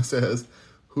wife says,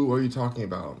 who are you talking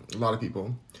about? A lot of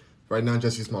people. Right now,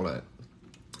 Jussie Smollett.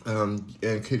 And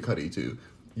Kid Cudi, too.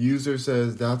 User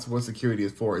says, that's what security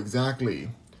is for. Exactly.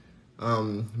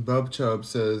 Bub Chubb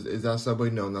says, is that Subway?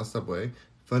 No, not Subway.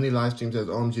 Funny live stream says,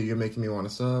 OMG, you're making me want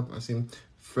to sub. I seen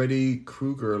Freddy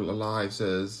Krueger alive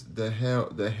says, the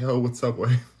hell with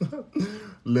Subway.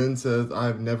 Lynn says,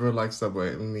 I've never liked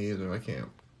Subway. Me either, I can't.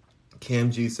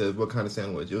 Cam G says, what kind of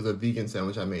sandwich? It was a vegan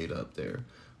sandwich I made up there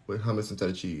with hummus instead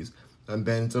of cheese. And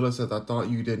Ben Zilla says, I thought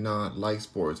you did not like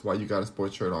sports. Why you got a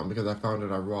sports shirt on? Because I found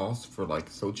it at Ross for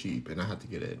so cheap and I had to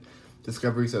get it.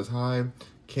 Discovery says, hi.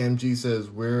 Cam G says,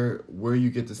 where you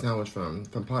get the sandwich from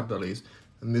Potbellies.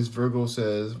 And Miss Virgo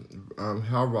says,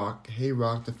 hey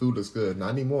Rock, the food looks good.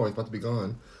 Not anymore, it's about to be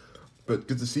gone. But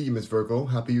good to see you, Miss Virgo.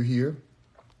 Happy you're here.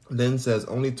 Lynn says,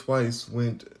 only twice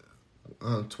went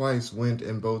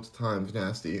and both times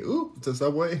nasty. Ooh, it's a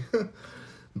Subway.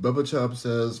 Bubba Chubb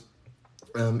says,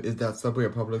 is that Subway or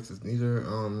Publix? It's neither.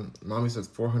 Mommy says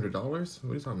 $400.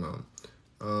 What are you talking about?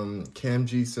 Cam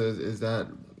G says, is that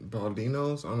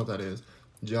Baldino's? I don't know what that is.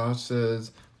 Josh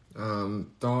says,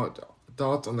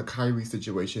 thoughts on the Kyrie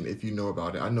situation if you know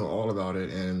about it. I know all about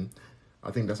it, and I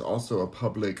think that's also a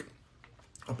public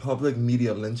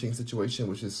media lynching situation,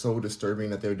 which is so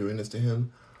disturbing that they're doing this to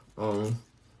him. It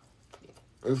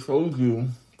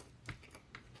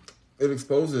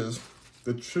exposes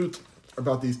the truth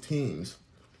about these teams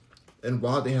and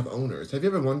why they have owners. Have you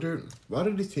ever wondered, why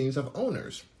do these teams have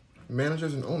owners?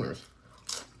 Managers and owners?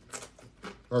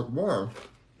 Like, why?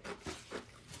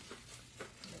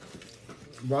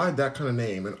 Why that kind of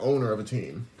name, an owner of a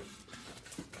team?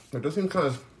 Like, that seems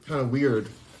kind of weird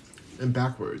and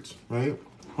backwards, right?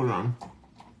 Hold on.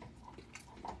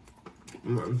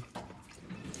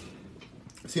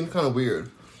 It seems kind of weird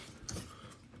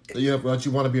that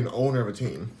you want to be an owner of a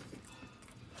team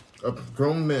of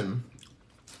grown men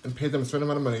and pay them a certain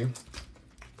amount of money,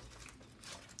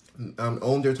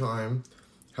 own their time,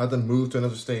 have them move to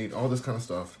another state, all this kind of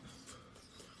stuff.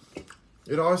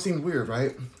 It all seemed weird,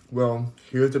 right? Well,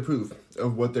 here's the proof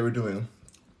of what they were doing.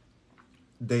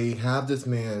 They have this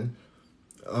man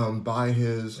buy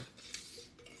his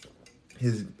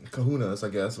kahunas, I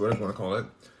guess, whatever you want to call it.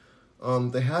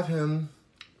 They have him,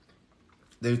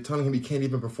 they're telling him he can't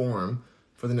even perform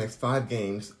for the next 5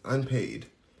 games unpaid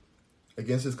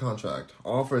against his contract.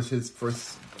 All for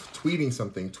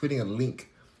tweeting a link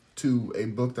to a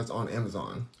book that's on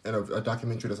Amazon and a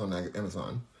documentary that's on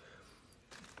Amazon.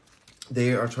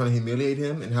 They are trying to humiliate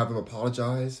him and have him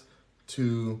apologize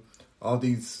to all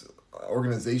these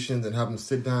organizations and have him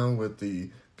sit down with the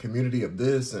community of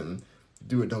this and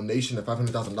do a donation of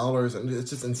 $500,000. And it's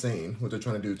just insane what they're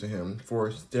trying to do to him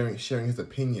for sharing his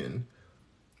opinion.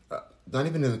 Not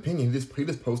even his opinion, he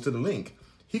just posted a link.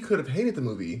 He could have hated the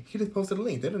movie. He just posted a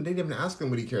link. They didn't even ask him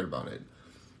what he cared about it.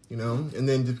 You know? And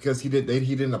then just because he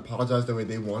didn't apologize the way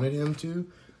they wanted him to,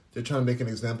 they're trying to make an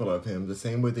example of him the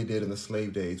same way they did in the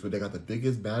slave days, where they got the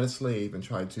biggest, baddest slave and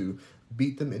tried to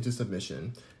beat them into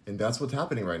submission. And that's what's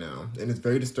happening right now. And it's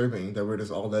very disturbing that we're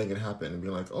just all letting it happen and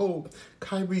being like, oh,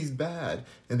 Kyrie's bad.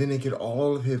 And then they get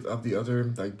all of the other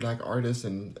like black artists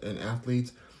and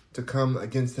athletes to come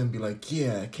against him and be like,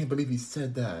 yeah, I can't believe he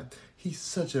said that. He's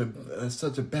such a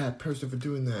bad person for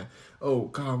doing that. Oh,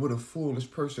 God, what a foolish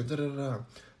person. Da, da, da, da.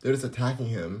 They're just attacking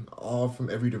him all from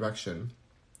every direction.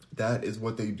 That is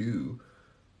what they do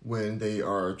when they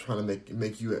are trying to make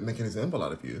an example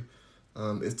out of you.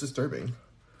 It's disturbing.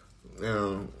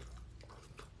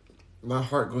 My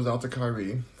heart goes out to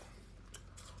Kyrie.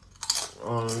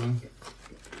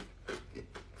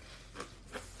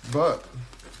 But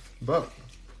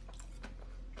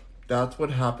that's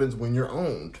what happens when you're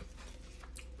owned.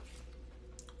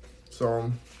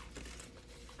 So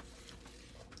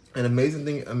an amazing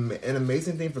thing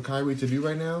for Kyrie to do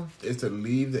right now is to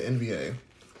leave the NBA.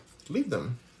 Leave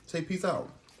them. Say peace out.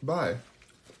 Bye.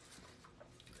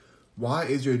 Why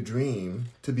is your dream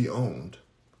to be owned?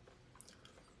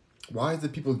 Why is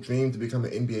it people's dream to become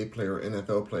an NBA player or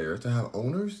NFL player to have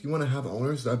owners? You want to have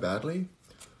owners that badly?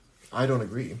 I don't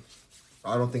agree.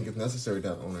 I don't think it's necessary to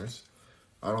have owners.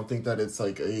 I don't think that it's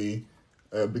like a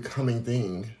becoming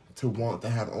thing to want to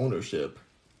have ownership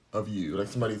of you. Like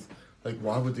somebody's like,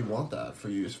 why would they want that for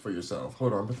yourself?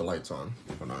 Hold on, put the lights on.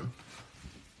 Hold on.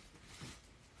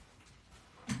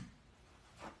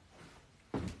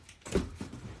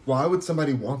 Why would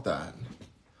somebody want that?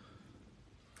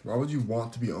 Why would you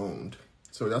want to be owned?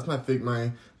 So that's my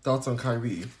thoughts on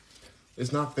Kyrie.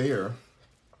 It's not fair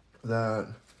that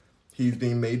he's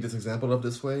being made this example of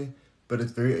this way, but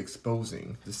it's very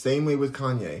exposing. The same way with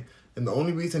Kanye. And the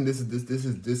only reason this is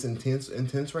this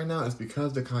intense right now is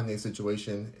because the Kanye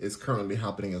situation is currently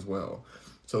happening as well.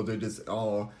 So they're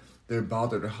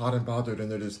bothered, they're hot and bothered, and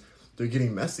they're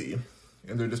getting messy,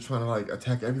 and they're just trying to like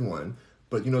attack everyone.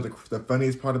 But you know the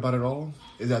funniest part about it all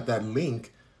is that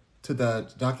link to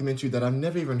that documentary that I've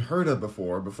never even heard of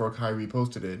before Kyrie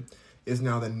posted it, is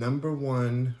now the number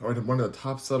one, or one of the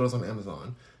top sellers on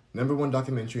Amazon. Number one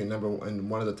documentary and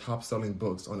one of the top selling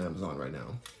books on Amazon right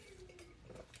now.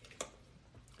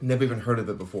 Never even heard of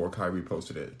it before Kyrie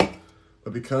posted it.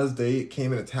 But because they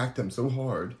came and attacked him so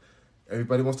hard,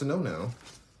 everybody wants to know now.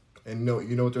 And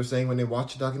you know what they're saying when they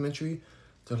watch the documentary?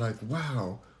 They're like,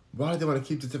 wow, why do they want to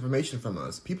keep this information from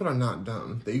us? People are not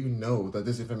dumb. They know that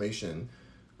this information,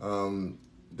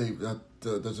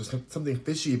 there's just something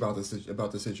fishy about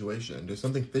the situation. There's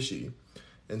something fishy,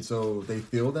 and so they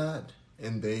feel that,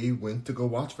 and they went to go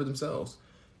watch for themselves.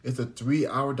 It's a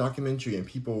 3-hour documentary, and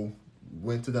people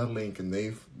went to that link, and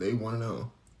they want to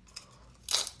know.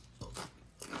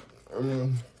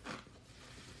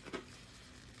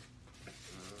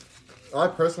 I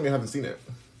personally haven't seen it.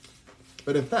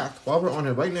 But in fact, while we're on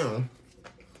it right now,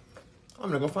 I'm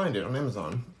going to go find it on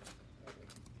Amazon.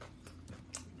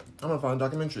 I'm going to find a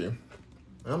documentary. And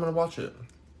I'm going to watch it.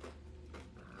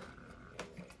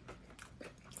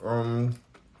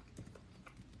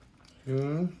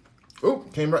 Oh,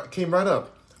 came right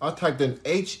up. I typed in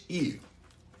H-E.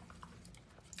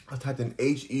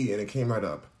 And it came right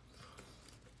up.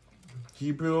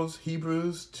 Hebrews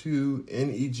 2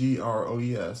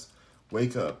 Negros.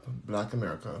 Wake up, Black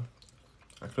America.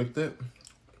 I clicked it.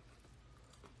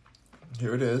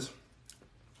 Here it is.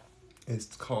 It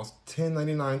costs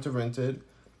 $10.99 to rent it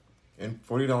and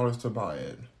 $40 to buy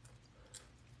it.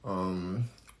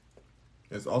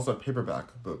 It's also a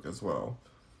paperback book as well.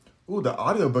 Ooh, the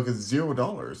audiobook is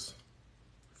 $0.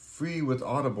 Free with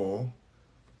Audible.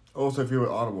 Oh, so if you're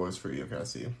with Audible, it's free. Okay, I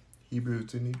see. Hebrew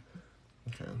to me.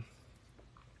 Okay.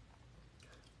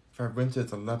 If I rent it,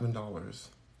 it's $11.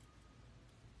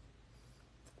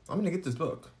 I'm going to get this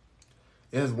book.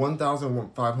 It has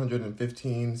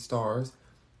 1,515 stars.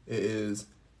 It is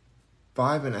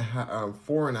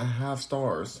 4.5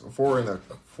 stars. 4 and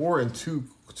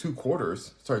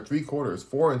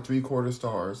 3/4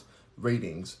 stars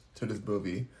ratings to this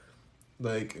movie.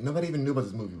 Like, nobody even knew about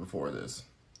this movie before this.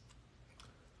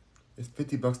 It's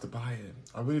 $50 to buy it.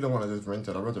 I really don't want to just rent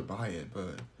it. I'd rather buy it,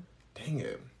 but dang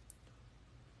it.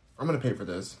 I'm going to pay for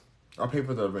this. I'll pay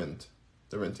for the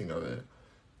renting of it.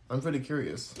 I'm pretty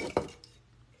curious.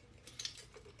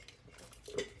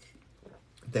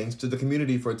 Thanks to the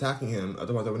community for attacking him.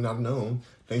 Otherwise, I would not have known.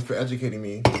 Thanks for educating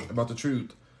me about the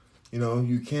truth. You know,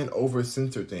 you can't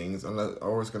over-censor things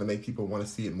or it's going to make people want to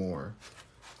see it more.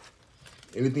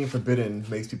 Anything forbidden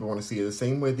makes people want to see it. The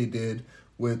same way they did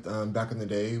with back in the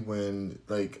day when,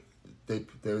 like, they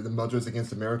were the Mothers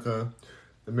Against America.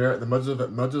 The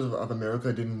Mothers of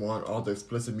America didn't want all the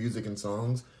explicit music and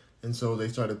songs. And so they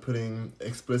started putting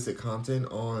explicit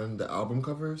content on the album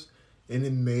covers. And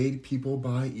it made people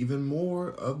buy even more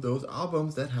of those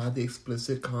albums that had the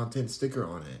explicit content sticker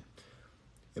on it.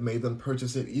 It made them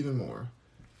purchase it even more.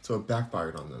 So it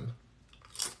backfired on them.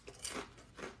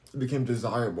 It became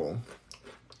desirable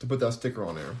to put that sticker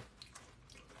on there.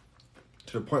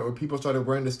 To the point where people started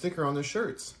wearing the sticker on their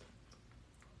shirts.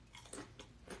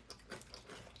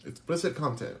 Explicit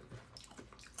content.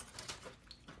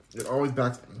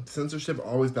 Censorship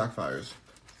always backfires.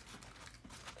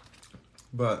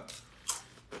 But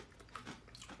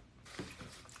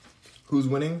who's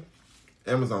winning?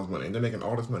 Amazon's winning. They're making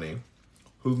all this money.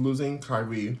 Who's losing?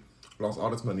 Kyrie lost all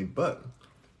this money, but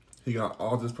he got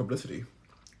all this publicity.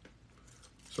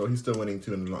 So he's still winning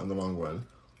too in the long run,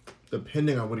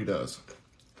 depending on what he does.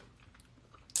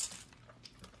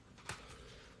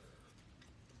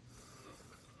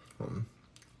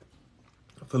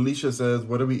 Felicia says,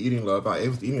 "What are we eating, love?" I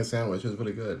was eating a sandwich. It was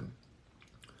really good.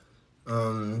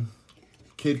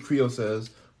 Kid Creole says,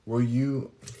 Were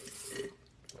you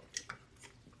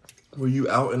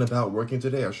out and about working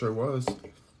today? I sure was.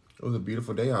 It was a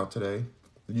beautiful day out today.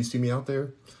 Did you see me out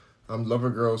there? Lover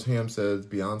Girls Ham says,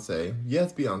 Beyonce.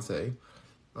 Yes, Beyonce.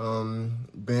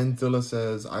 Ben Zilla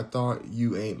says, I thought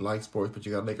you ain't like sports, but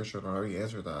you got a Lakers shirt. I already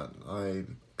answered that. I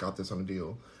got this on a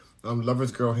deal.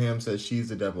 Lover's Girl Ham says she's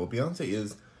the devil. Beyonce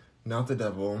is not the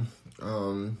devil. I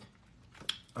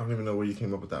don't even know where you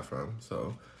came up with that from.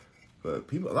 So, but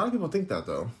a lot of people think that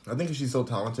though. I think she's so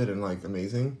talented and like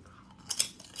amazing.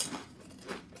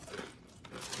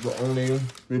 The only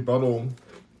rebuttal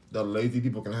that lazy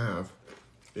people can have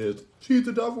is she's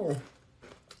the devil.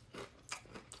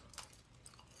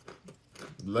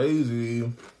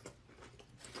 Lazy.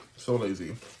 So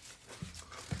lazy.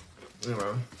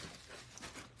 Anyway.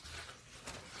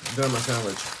 Done my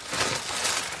sandwich.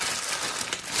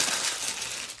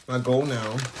 My goal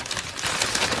now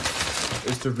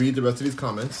is to read the rest of these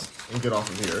comments and get off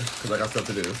of here because I got stuff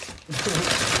to do.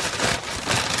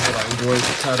 But I enjoyed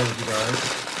chatting with you guys.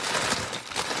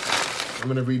 I'm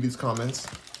going to read these comments.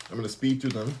 I'm going to speed through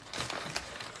them.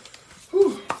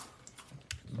 Whew.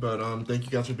 But thank you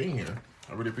guys for being here.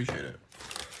 I really appreciate it.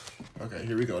 Okay,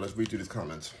 here we go. Let's read through these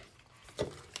comments.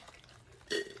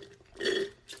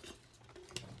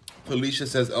 Felicia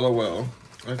says, LOL.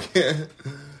 Okay.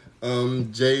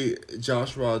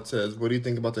 Josh Rod says, what do you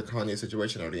think about the Kanye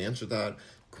situation? I already answered that.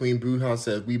 Queen Bruja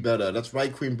says, we better. That's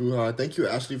right, Queen Bruja. Thank you,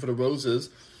 Ashley, for the roses.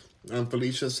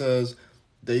 Felicia says,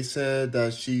 they said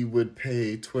that she would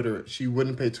pay Twitter. She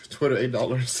wouldn't pay Twitter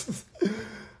 $8.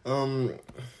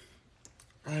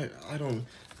 I don't.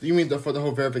 You mean for the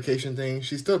whole verification thing?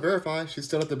 She's still verified. She's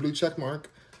still at the blue check mark.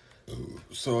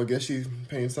 So I guess she's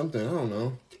paying something. I don't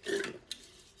know.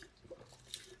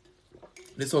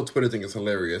 This whole Twitter thing is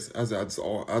hilarious. As it's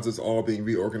all being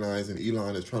reorganized and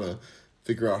Elon is trying to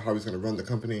figure out how he's going to run the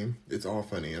company. It's all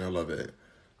funny and I love it.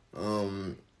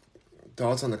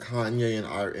 Thoughts on the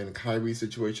Kanye and Kyrie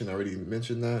situation? I already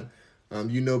mentioned that.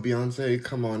 Beyonce,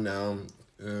 come on now.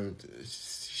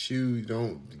 Shoe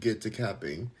don't get to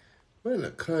capping. What in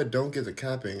the cut? Don't get to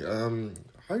capping. How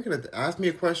are you gonna ask me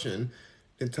a question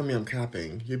and tell me I'm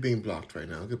capping? You're being blocked right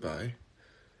now. Goodbye.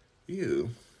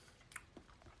 You.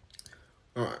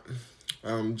 All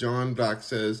right. John Black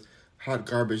says, "Hot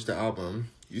Garbage," the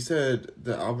album. You said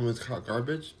the album is Hot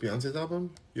Garbage? Beyonce's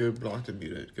album? You're blocked and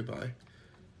muted. Goodbye.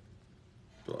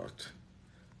 Blocked.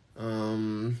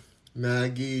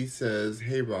 Maggie says,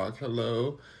 "Hey Rock,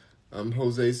 hello."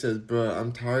 Jose says, "Bruh,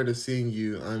 I'm tired of seeing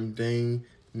you. I'm dang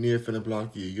near finna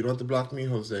block you. You don't have to block me,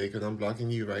 Jose, because I'm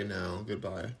blocking you right now.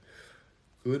 Goodbye."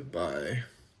 Goodbye.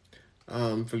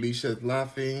 Felicia's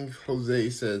laughing. Jose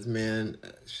says, "Man,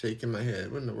 shaking my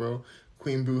head. What in the world?"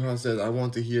 Queen Bruja says, "I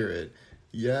want to hear it."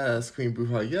 Yes, Queen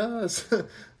Bruja, yes.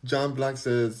 John Black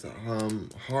says,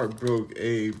 "Heart broke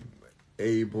a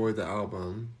boy, the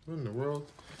album." What in the world?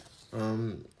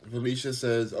 Felicia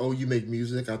says, "Oh, you make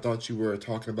music? I thought you were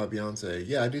talking about Beyonce."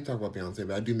 Yeah, I do talk about Beyonce,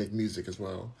 but I do make music as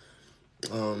well.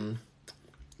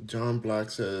 John Black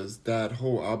says, "That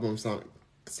whole album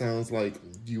sounds like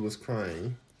you was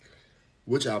crying."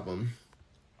 Which album?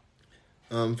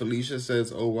 Felicia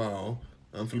says, "Oh wow."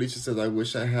 Felicia says, "I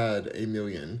wish I had $1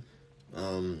 million."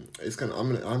 I'm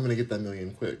gonna get that $1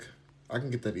 million quick. I can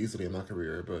get that easily in my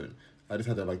career, but I just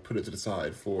had to put it to the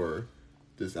side for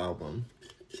this album.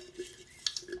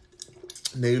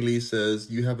 Naylee says,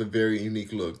 "You have a very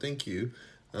unique look." Thank you.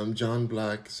 John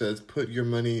Black says, "Put your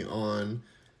money on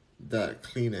that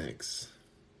Kleenex."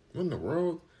 What in the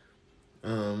world?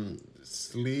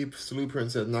 Sleep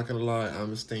says, "Not gonna lie,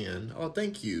 I'm a stan." Oh,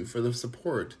 thank you for the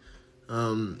support.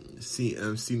 See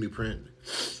New Print.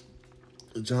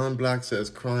 John Black says,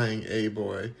 "Crying, a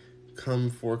boy, come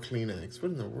for Kleenex."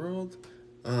 What in the world?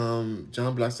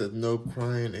 John Black says, "Nope,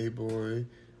 crying, a boy."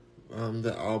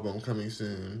 The album coming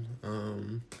soon.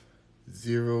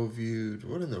 0 viewed.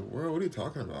 What in the world? What are you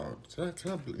talking about?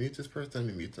 Can I mute this person?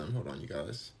 Let me mute them. Hold on, you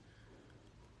guys.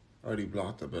 I already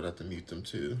blocked them, but I have to mute them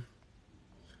too.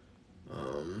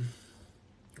 Oh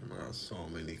my god, so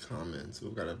many comments.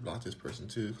 We've got to block this person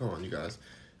too. Come on, you guys.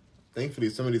 Thankfully,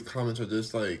 some of these comments are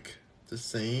just the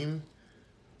same.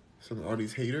 Some all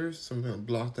these haters. So I'm gonna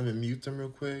block them and mute them real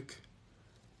quick.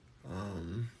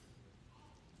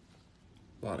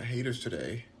 A lot of haters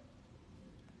today.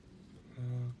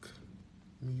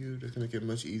 Mute. It's gonna make it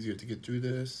much easier to get through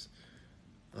this.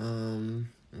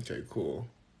 Okay, cool.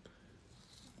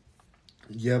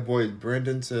 Yeah, boy,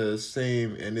 Brandon says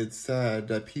same, and it's sad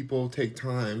that people take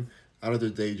time out of their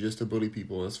day just to bully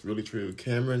people. That's really true.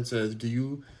 Cameron says, do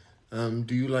you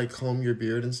comb your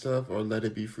beard and stuff, or let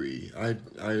it be free? I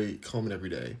comb it every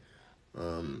day.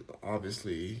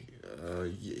 Obviously,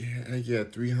 yeah,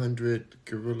 300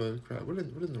 gorilla crap. What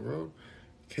in the world?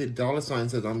 Kate Dollar Sign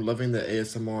says, "I'm loving the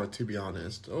ASMR, to be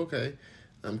honest." Okay.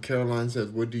 Caroline says,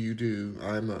 "What do you do?"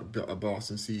 "I'm a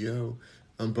Boston CEO."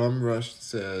 Bum Rush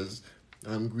says,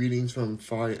 "Greetings from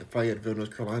Fayetteville,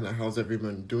 North Carolina. How's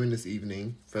everyone doing this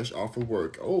evening? Fresh off of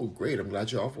work." Oh, great. I'm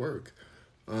glad you're off work.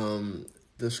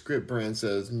 The Script Brand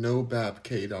says, "No BAP,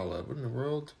 K Dollar." What in the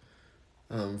world?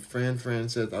 Fran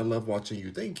says, "I love watching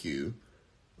you." Thank you.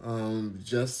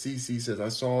 Just CC says, "I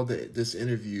saw this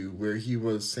interview where he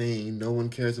was saying no one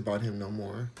cares about him no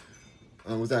more."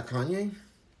 Was that Kanye?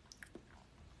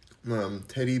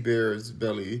 Teddy Bear's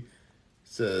Belly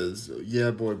says,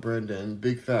 "Yeah, boy, Brendan,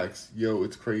 big facts. Yo,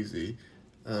 it's crazy."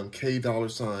 K Dollar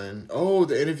Sign. Oh,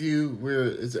 the interview where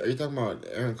are you talking about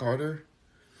Aaron Carter?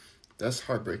 That's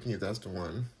heartbreaking if that's the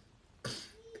one.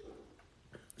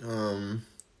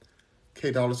 K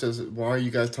Dollar says, "Why are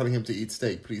you guys telling him to eat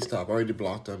steak? Please stop." I already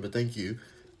blocked him, but thank you.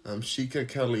 Sheikah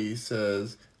Kelly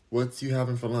says, "What's you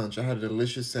having for lunch?" "I had a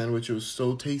delicious sandwich. It was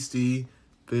so tasty.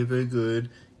 Very, very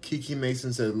good." Kiki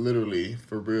Mason said, "Literally,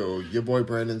 for real." Your boy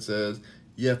Brandon says,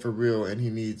 "Yeah, for real, and he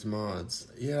needs mods."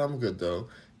 Yeah, I'm good though.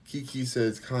 Kiki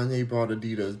says, "Kanye brought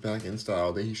Adidas back in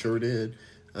style." That he sure did.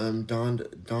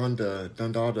 Dondada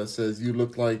says, "You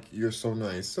look like you're so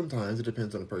nice." Sometimes it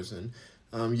depends on the person.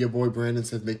 Your boy Brandon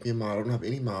says, "Make me a mod." I don't have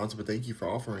any mods, but thank you for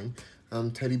offering.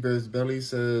 Teddy Bear's Belly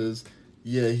says,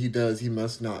 yeah, he does. He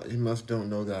must not. He must don't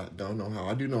know that. Don't know how.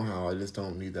 I do know how. I just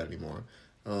don't need that anymore.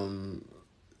 Um,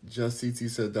 Just CT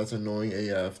said that's annoying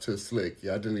AF to Slick.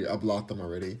 Yeah, I blocked them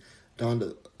already.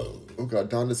 Donda, oh god,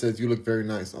 Donda says you look very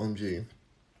nice. OMG.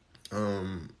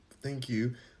 Thank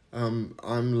you. I'm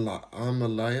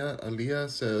Aliyah. Aliyah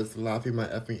says laughing my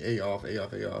effing A off, A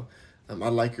off, A off. I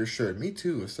like your shirt. Me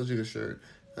too. It's such a good shirt.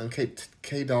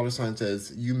 K dollar sign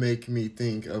says you make me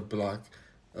think of block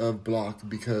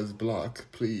because block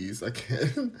please I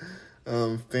can't.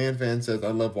 Fan says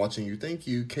I love watching you. Thank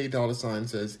you. K dollar sign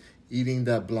says eating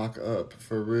that block up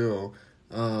for real.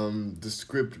 The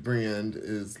script brand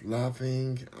is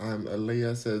laughing.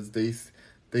 Aliyah says they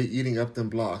eating up them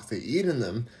blocks. They eating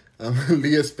them.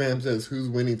 Leah Spam says, "Who's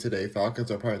winning today, Falcons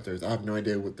or Panthers?" I have no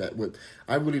idea what.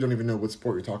 I really don't even know what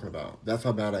sport you're talking about. That's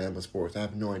how bad I am with sports. I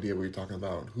have no idea what you're talking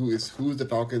about. Who's the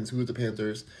Falcons? Who's the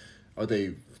Panthers? Are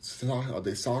they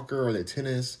soccer? Are they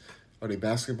tennis? Are they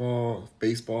basketball?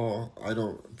 Baseball?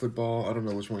 Football. I don't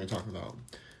know which one you're talking about.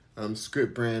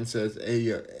 Script brand says,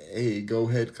 "Hey, go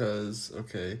ahead, cuz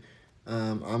okay."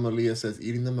 Amalia says,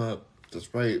 "Eating them up."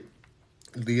 That's right.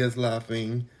 Leah's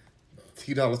laughing.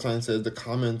 T dollar sign says the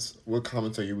comments. What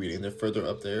comments are you reading? They're further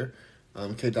up there.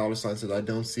 K dollar sign says I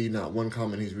don't see not one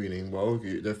comment he's reading. Well,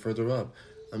 they're further up.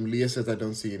 Leah says I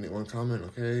don't see any one comment.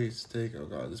 Okay, steak. Oh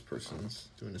god, this person's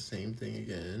doing the same thing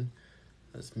again.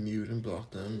 Let's mute and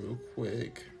block them real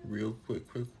quick,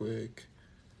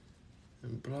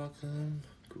 and block them.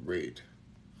 Great.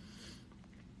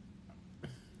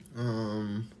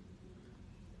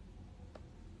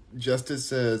 Justice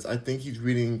says, I think he's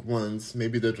reading ones.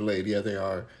 Maybe they're delayed. Yeah, they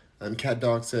are. Cat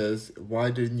Dog says,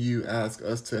 why didn't you ask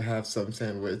us to have some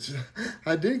sandwich?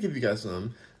 I did give you guys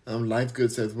some. Life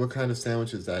Good says, what kind of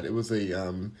sandwich is that? It was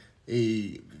a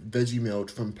veggie melt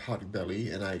from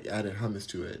Potbelly, and I added hummus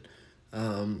to it.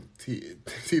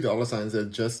 T dollar sign says,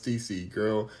 just DC,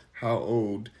 girl, how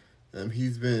old?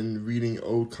 He's been reading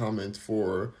old comments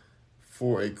for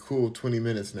a cool 20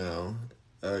 minutes now.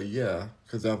 Yeah,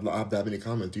 because I have that many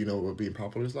comments. Do you know what being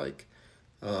popular is like?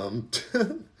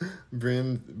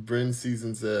 Bryn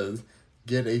Season says,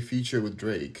 get a feature with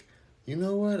Drake. You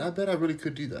know what? I bet I really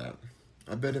could do that.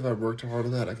 I bet if I worked hard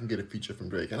on that, I can get a feature from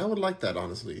Drake. And I would like that,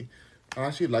 honestly. I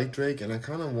actually like Drake, and I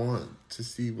kind of want to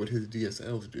see what his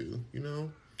DSLs do, you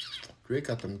know? Drake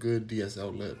got them good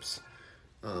DSL lips.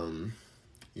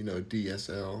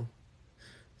 DSL.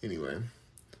 Anyway,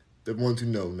 the ones who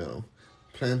know.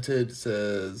 Planted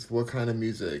says, what kind of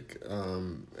music?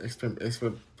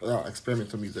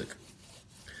 Experimental music.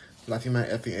 Laughing my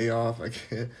effing A off. I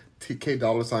can't. TK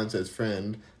dollar sign says,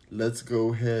 friend, let's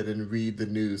go ahead and read the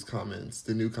new comments.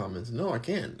 No, I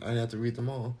can't. I have to read them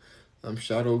all.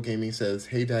 Shadow Gaming says,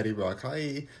 hey, Daddy Rock.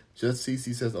 Hi. Just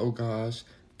CC says, oh gosh.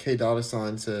 K dollar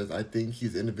sign says, I think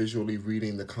he's individually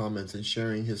reading the comments and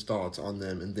sharing his thoughts on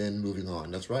them and then moving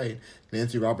on. That's right.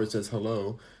 Nancy Roberts says,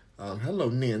 hello. Hello,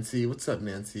 Nancy. What's up,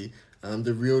 Nancy?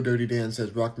 The Real Dirty Dan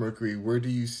says, Rock Mercury, where do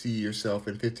you see yourself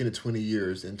in 15 to 20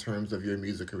 years in terms of your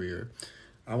music career?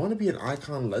 I want to be an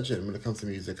icon legend when it comes to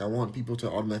music. I want people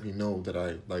to automatically know that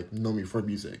I know me for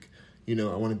music. I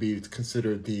want to be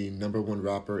considered the #1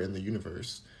 rapper in the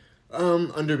universe.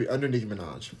 Under Nicki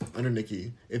Minaj. Under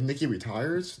Nicki. If Nicki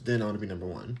retires, then I want to be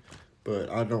 #1.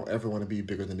 But I don't ever want to be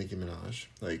bigger than Nicki Minaj.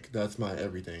 That's my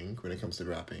everything when it comes to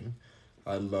rapping.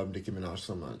 I love Nicki Minaj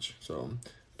so much.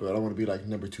 But I want to be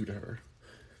 #2 to her.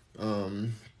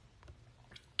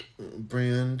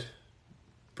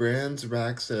 Brands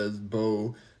Rack says,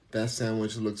 Bo, that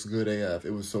sandwich looks good AF.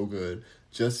 It was so good.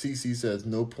 Just CC says,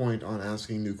 no point on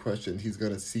asking new questions. He's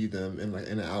going to see them in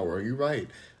an hour. You're right.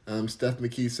 Steph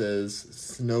McKee says,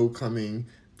 snow coming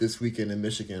this weekend in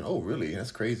Michigan. Oh, really?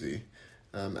 That's crazy.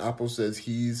 Apple says,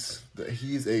 he's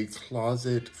a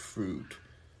closet fruit.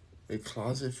 A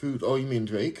closet fruit? Oh, you mean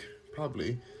Drake?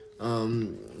 Probably.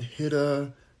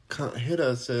 Hitta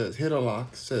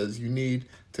Lock says, you need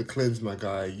to cleanse, my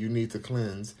guy. You need to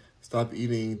cleanse. Stop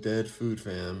eating dead food,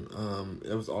 fam.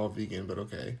 It was all vegan, but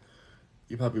okay.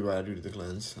 You're probably right, I do need to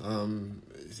cleanse.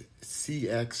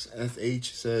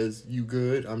 CXSH says, you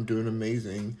good? I'm doing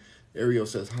amazing. Ariel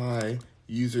says, hi.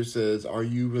 User says, are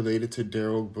you related to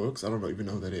Daryl Brooks? I don't even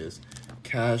know who that is.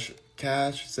 Cash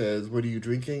says, what are you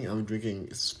drinking? I'm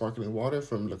drinking sparkling water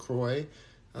from LaCroix.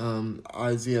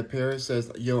 Isaiah Paris says,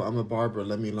 yo, I'm a barber.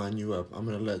 Let me line you up. I'm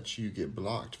going to let you get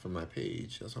blocked from my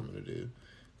page. That's what I'm going to do.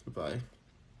 Goodbye.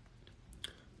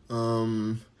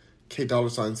 K dollar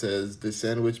sign says, the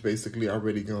sandwich basically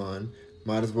already gone.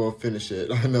 Might as well finish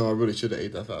it. I know, I really should have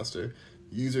ate that faster.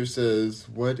 User says,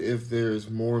 what if there's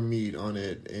more meat on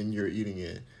it and you're eating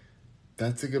it?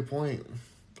 That's a good point.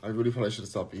 I really probably should have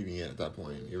stopped eating it at that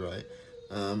point. You're right.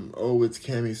 Oh, it's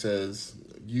Cammy says,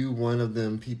 you one of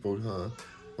them people, huh?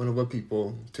 One of what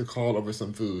people to call over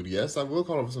some food? Yes, I will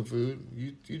call over some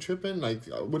food. You tripping? Like,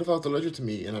 what if I was allergic to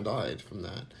meat and I died from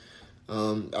that?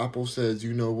 Apple says,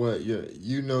 you know what?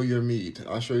 You know your meat.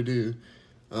 I sure do.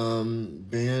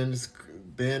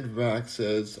 Band Rack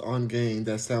says, on game,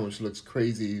 that sandwich looks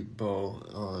crazy, bro.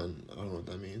 I don't know what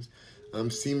that means.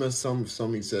 Seema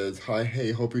Somi says, hi,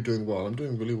 hey, hope you're doing well. I'm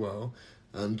doing really well.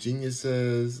 Genius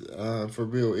says, for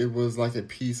real, it was like a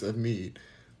piece of meat.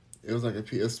 It was like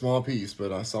a small piece,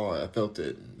 but I saw it. I felt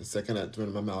it. The second that went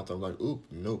in my mouth, I was like, oop,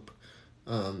 nope.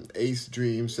 Ace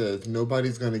Dream says,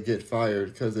 nobody's going to get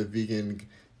fired because a vegan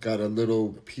got a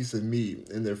little piece of meat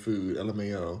in their food.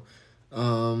 LMAO.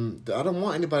 I don't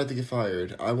want anybody to get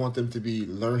fired. I want them to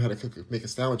learn how to make a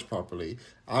sandwich properly.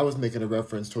 I was making a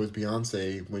reference towards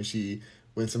Beyonce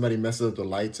when somebody messes up the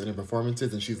lights in her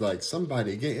performances and she's like,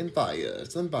 somebody getting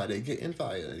fired, somebody getting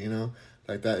fired, you know?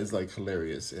 Like, that is, like,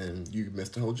 hilarious, and you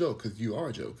missed the whole joke, because you are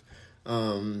a joke.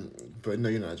 But no,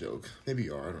 you're not a joke. Maybe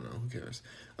you are, I don't know, who cares?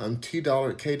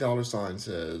 K dollar sign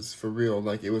says, for real,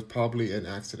 like, it was probably an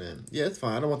accident. Yeah, it's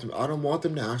fine, I don't want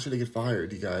them to actually get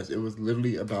fired, you guys. It was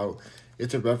literally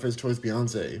it's a reference towards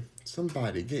Beyonce.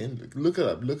 Somebody look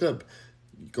up,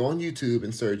 go on YouTube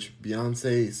and search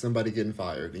Beyonce, somebody getting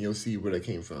fired, and you'll see where that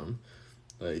came from.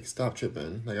 Like, stop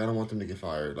tripping. Like, I don't want them to get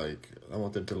fired. Like, I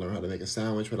want them to learn how to make a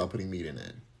sandwich without putting meat in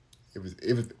it. If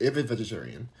it's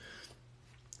vegetarian.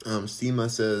 Seema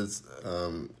says,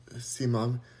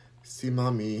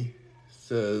 Simami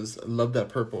says, love that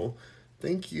purple.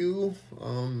 Thank you.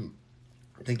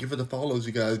 Thank you for the follows,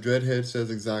 you guys. Dreadhead says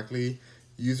exactly.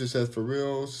 User says for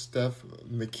real. Steph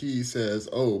McKee says,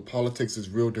 oh, politics is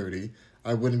real dirty.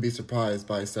 I wouldn't be surprised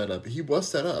by his setup. He was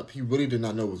set up. He really did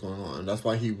not know what was going on. That's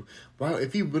why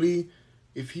if he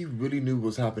really knew what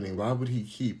was happening, why would he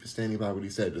keep standing by what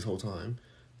he said this whole time?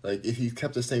 Like, if he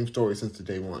kept the same story since the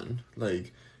day one,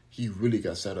 like, he really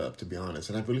got set up, to be honest.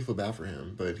 And I really feel bad for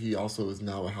him, but he also is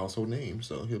now a household name,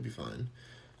 so he'll be fine.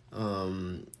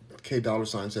 K dollar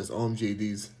sign says,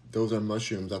 OMG, those are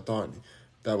mushrooms. I thought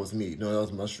that was meat. No, that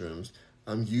was mushrooms.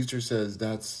 User says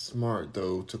that's smart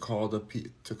though to call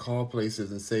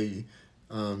places and say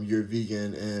you're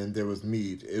vegan and there was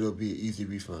meat. It'll be an easy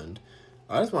refund.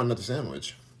 I just want another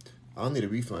sandwich. I don't need a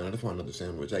refund. I just want another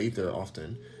sandwich. I eat there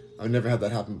often. I've never had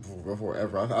that happen before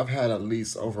ever. I've had at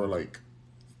least over like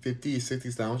 50,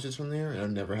 60 sandwiches from there, and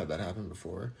I've never had that happen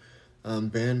before.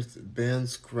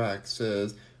 Bands Crack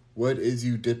says, what is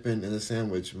you dipping in the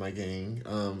sandwich, my gang?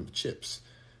 Chips.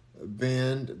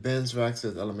 Ben's Rack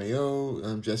says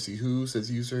LMAO. Jesse Who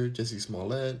says user. Jesse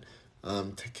Smollett.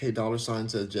 K dollar sign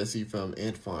says Jesse from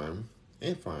Ant Farm.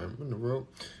 Ant Farm? What in the world?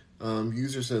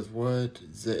 User says what?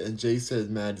 And Jay says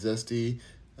Mad Zesty.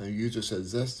 User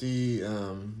says Zesty.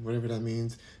 Whatever that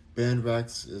means. Ben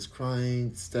Rax is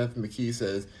crying. Steph McKee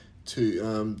says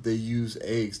they use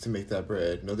eggs to make that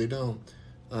bread. No, they don't.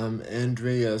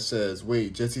 Andrea says,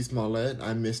 wait, Jesse Smollett?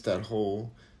 I missed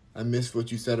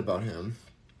what you said about him.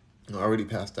 I already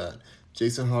passed that.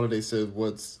 Jason Holiday says,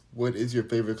 what is your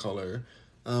favorite color?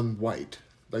 White.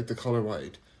 Like the color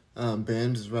white.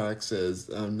 Band's Rack says,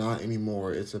 not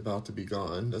anymore. It's about to be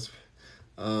gone. That's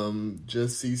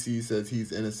Just CC says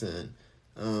he's innocent.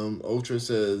 Ultra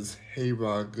says, hey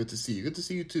Rock, good to see you. Good to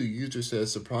see you too. User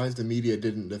says, surprised the media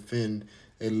didn't defend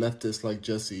a leftist like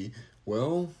Jesse.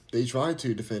 Well, they tried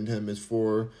to defend him as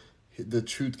for the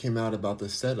truth came out about the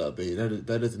setup. That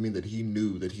doesn't mean that he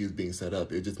knew that he was being set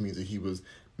up. It just means that he was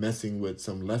messing with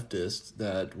some leftists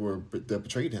that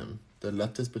betrayed him. The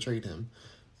leftists betrayed him,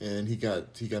 and he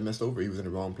got messed over. He was in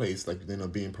the wrong place. Like,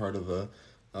 being part of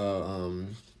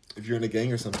if you're in a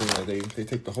gang or something, like they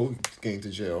take the whole gang to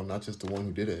jail, not just the one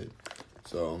who did it.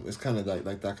 So it's kind of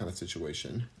like that kind of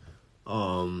situation.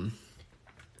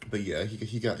 But yeah,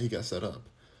 he got set up.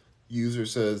 User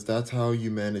says that's how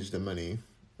you manage the money.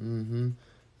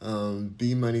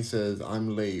 B Money says,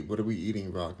 I'm late. What are we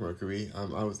eating, Rock Mercury?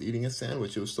 I was eating a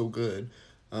sandwich. It was so good.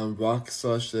 Rock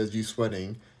Slush says, you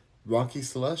sweating. Rocky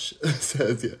Slush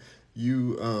says, yeah,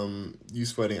 you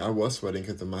sweating. I was sweating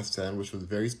because my sandwich was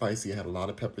very spicy. It had a lot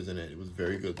of peppers in it. It was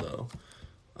very good, though.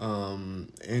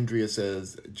 Andrea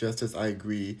says, Justice, I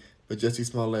agree, but Jesse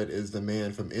Smollett is the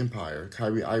man from Empire.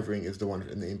 Kyrie Irving is the one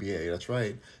in the NBA. That's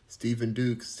right. Stephen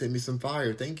Duke, send me some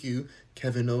fire. Thank you.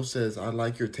 Kevin O says, I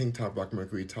like your tank top, Rock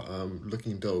Mercury,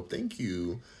 looking dope. Thank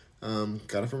you.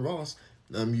 Got it from Ross.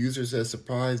 User says,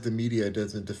 surprised the media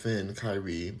doesn't defend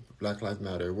Kyrie. Black Lives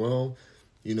Matter. Well,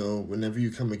 whenever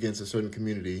you come against a certain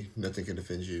community, nothing can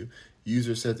defend you.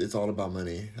 User says it's all about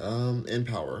money and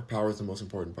power. Power is the most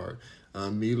important part.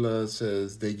 Mila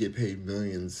says they get paid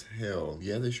millions. Hell,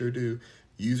 yeah, they sure do.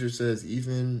 User says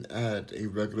even at a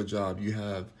regular job, you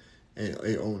have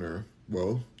a owner.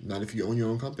 Well, not if you own your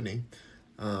own company.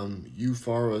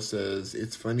 Ufara says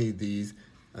it's funny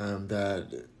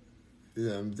that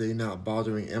they're not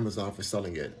bothering Amazon for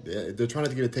selling it. They're trying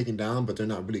to get it taken down, but they're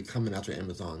not really coming after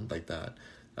Amazon like that.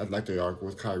 I'd like they are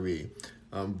with Kyrie.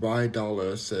 Rye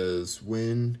Dollar says,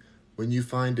 when you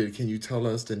find it, can you tell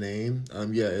us the name?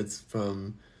 Yeah, it's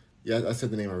from, I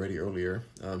said the name already earlier,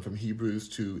 from Hebrews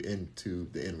to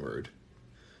the N-word.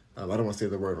 I don't want to say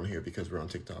the word on here because we're on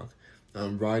TikTok.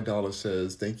 Rye Dollar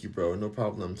says, thank you, bro. No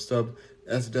problem. Sub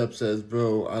S-Dub says,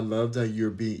 bro, I love that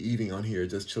you're eating on here,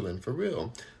 just chilling. For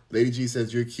real. Lady G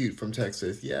says, you're cute from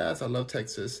Texas. Yes, I love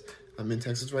Texas. I'm in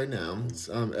Texas right now.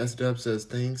 S-Dub says,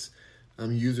 thanks.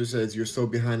 User says, you're so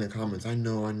behind in comments. I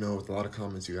know. With a lot of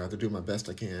comments here. I have to do my best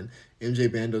I can.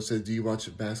 MJ Bando says, do you watch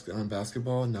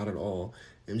basketball? Not at all.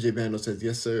 MJ Bando says,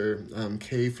 yes, sir.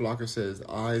 K Flocker says,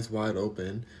 eyes wide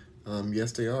open.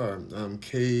 Yes, they are.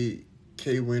 K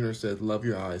Winner says, love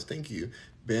your eyes. Thank you.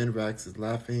 Band Rax is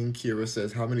laughing. Kira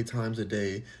says, how many times a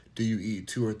day do you eat?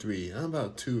 2 or 3?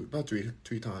 About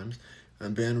three times.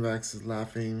 Band Rax is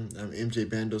laughing. MJ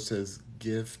Bando says,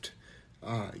 gift,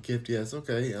 yes,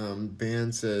 okay.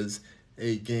 Band says,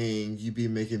 hey, gang, you be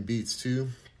making beats too?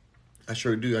 I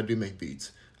sure do. I do make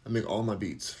beats. I make all my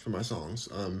beats for my songs.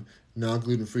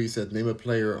 Non-gluten free says, name a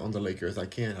player on the Lakers. I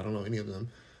can't. I don't know any of them.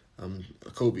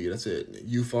 Kobe, that's it.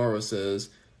 Ufara says,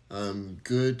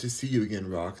 good to see you again,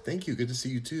 Rock. Thank you. Good to see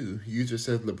you too. User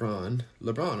says LeBron.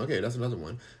 Okay, that's another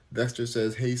one. Vexter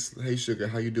says, hey, Sugar,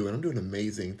 how you doing? I'm doing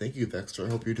amazing. Thank you, Vexter. I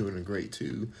hope you're doing great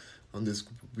too on this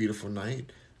beautiful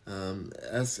night.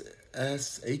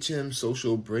 SHM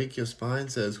Social Break Your Spine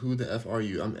says, who the F are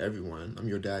you? I'm everyone. I'm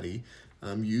your daddy.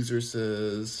 User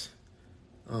says,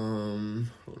 hold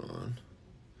on.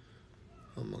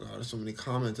 Oh my God, there's so many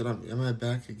comments. Am I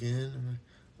back again?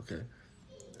 Okay.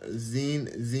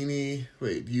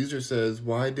 User says,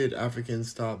 why did Africans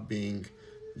stop being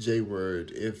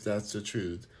J-word if that's the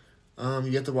truth?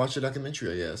 You have to watch the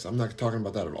documentary, I guess. I'm not talking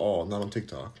about that at all, not on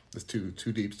TikTok. It's too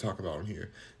deep to talk about on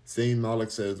here. Zayn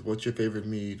Malik says, what's your favorite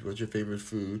meat? What's your favorite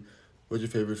food? What's your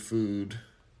favorite food?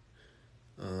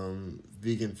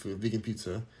 Vegan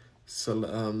pizza.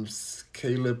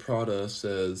 Caleb Prada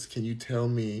says, can you tell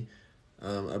me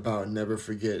about Never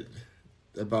Forget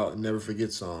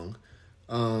song?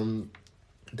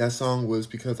 That song was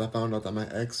because I found out that my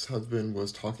ex-husband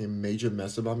was talking major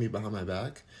mess about me behind my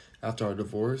back after our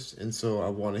divorce, and so I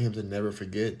wanted him to never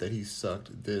forget that he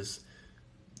sucked this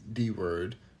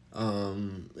D-word,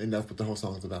 and that's what the whole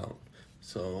song's about.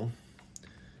 So,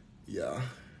 yeah.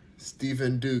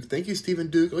 Stephen Duke. Thank you, Stephen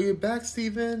Duke. Oh, you're back,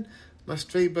 Stephen. My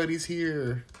straight buddy's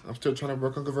here. I'm still trying to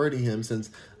work on converting him since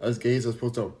us gays are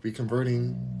supposed to be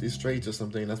converting these straights or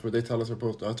something. That's what they tell us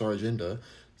that's our agenda.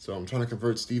 So I'm trying to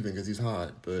convert Steven because he's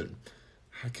hot, but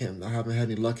I haven't had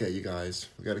any luck at you guys.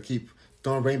 We got to keep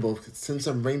throwing rainbow. Send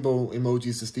some rainbow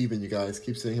emojis to Steven, you guys.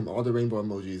 Keep sending him all the rainbow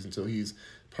emojis until he's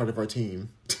part of our team.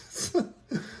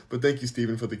 But thank you,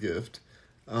 Steven, for the gift.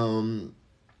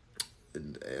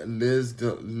 Liz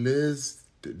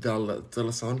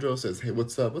D'Alessandro says, hey,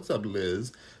 what's up? What's up,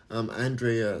 Liz?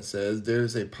 Andrea says,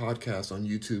 there's a podcast on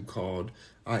YouTube called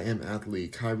I Am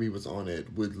Athlete. Kyrie was on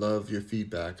it. Would love your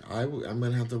feedback. I'm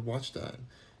going to have to watch that.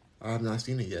 I have not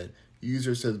seen it yet.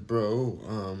 User says,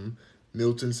 bro.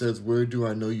 Milton says, where do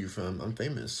I know you from? I'm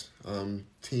famous.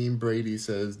 Team Brady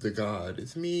says, the God.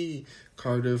 It's me.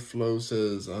 Carter Flo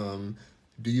says,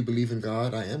 do you believe in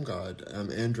God? I am God.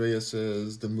 Andrea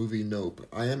says, the movie Nope.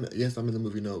 Yes, I'm in the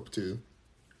movie Nope too.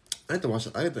 I have to watch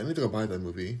it. I need to go buy that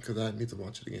movie because I need to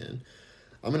watch it again.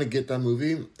 I'm going to get that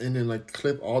movie and then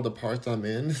clip all the parts I'm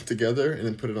in together and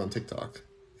then put it on TikTok.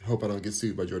 Hope I don't get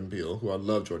sued by Jordan Peele, who I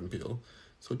love Jordan Peele.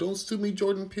 So don't sue me,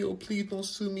 Jordan Peele. Please don't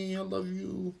sue me. I love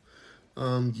you.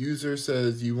 User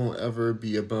says, you won't ever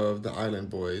be above the Island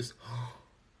Boys.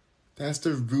 That's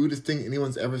the rudest thing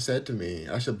anyone's ever said to me.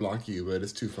 I should block you, but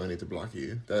it's too funny to block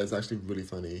you. That is actually really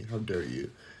funny. How dare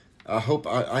you?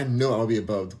 I know I'll be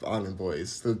above the Island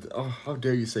Boys. So, how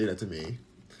dare you say that to me?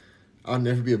 I'll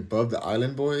never be above the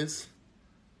Island Boys?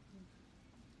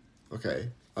 Okay,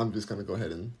 I'm just gonna go ahead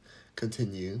and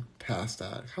continue past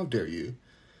that. How dare you?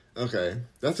 Okay,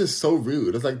 that's just so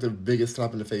rude. That's like the biggest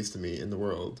slap in the face to me in the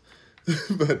world.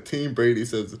 But Team Brady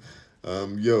says,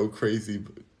 yo, crazy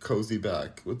cozy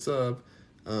back. What's up?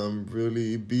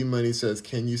 Really, B Money says,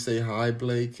 can you say hi,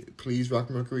 Blake? Please,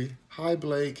 Rock Mercury. Hi,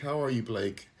 Blake. How are you,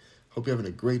 Blake? Hope you're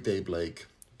having a great day, Blake.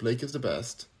 Blake is the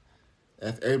best.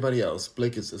 F everybody else.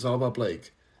 It's all about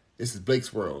Blake. This is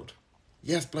Blake's world.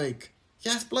 Yes, Blake.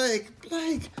 Yes, Blake.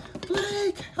 Blake.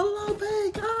 Blake. Hello,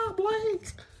 Blake. Ah,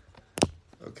 Blake.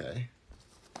 Okay.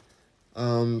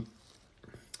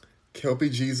 Kelpie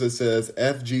Jesus says,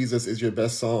 F Jesus is your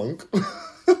best song.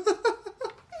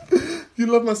 You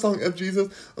love my song, F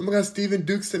Jesus? Oh my God, Stephen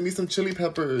Duke sent me some chili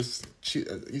peppers.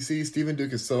 You see, Stephen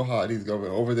Duke is so hot. He's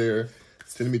going over there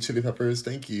sending me chili peppers.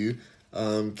 Thank you.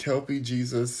 Kelpie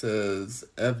Jesus says,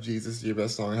 F Jesus is your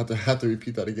best song. I have to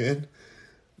repeat that again.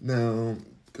 Now,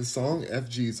 the song F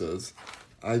Jesus,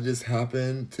 I just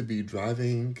happened to be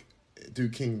driving through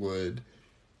Kingwood,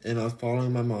 and I was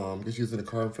following my mom because she was in the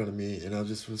car in front of me, and I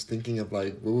just was thinking of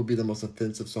like, what would be the most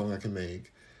offensive song I can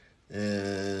make?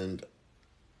 And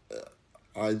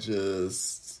I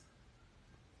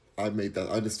made that.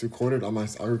 I recorded on my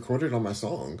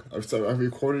song. I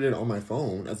recorded it on my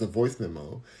phone as a voice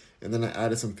memo, and then I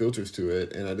added some filters to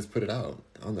it, and I just put it out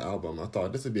on the album. I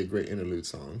thought this would be a great interlude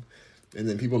song, and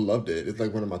then people loved it. It's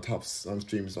like one of my top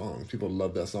streamed songs. People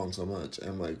love that song so much. And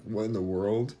I'm like, what in the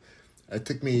world? It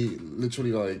took me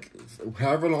literally like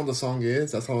however long the song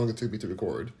is. That's how long it took me to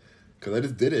record, because I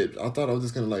just did it. I thought I was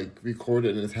just gonna like record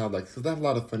it and just have like, because I have a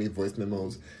lot of funny voice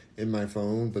memos in my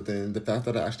phone, but then the fact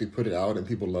that I actually put it out and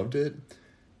people loved it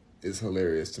is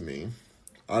hilarious to me.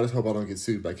 I just hope I don't get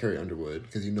sued by Carrie Underwood,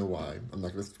 because you know why. I'm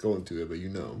not going to go into it, but you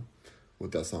know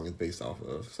what that song is based off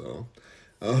of. So,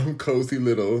 Cozy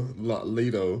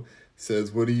Leto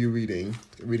says, what are you reading?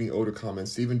 Reading older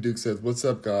comments. Stephen Duke says, what's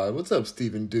up, God? What's up,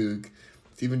 Stephen Duke?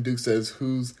 Stephen Duke says,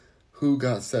 who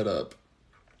got set up?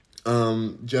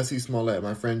 Jesse Smollett,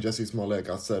 my friend Jesse Smollett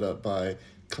got set up by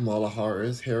Kamala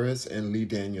Harris and Lee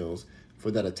Daniels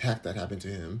for that attack that happened to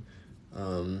him.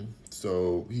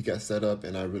 So he got set up,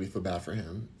 and I really feel bad for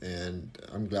him. And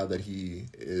I'm glad that he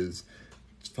is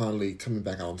finally coming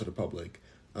back out into the public.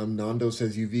 Nando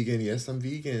says, you vegan? Yes, I'm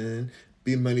vegan.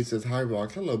 B Money says, hi,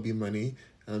 Rock. Hello, B Money.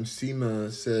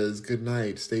 Seema says, good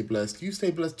night. Stay blessed. You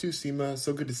stay blessed too, Seema.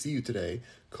 So good to see you today.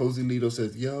 Cozy Lido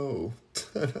says, yo.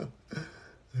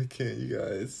 I can't, you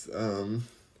guys.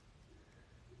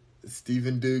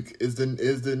 Stephen Duke is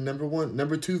the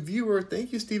number 2 viewer.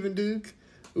 Thank you, Stephen Duke.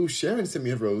 Ooh, Sharon sent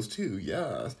me a rose too.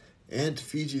 Yeah. And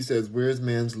Fiji says, where's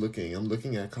man's looking? I'm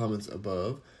looking at comments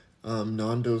above.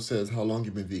 Nando says, how long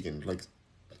you been vegan? Like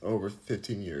over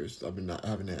 15 years. I've been not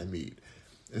having that meat,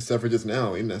 except for just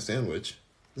now eating that sandwich.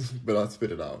 But I'll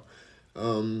spit it out.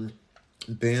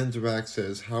 Banzrak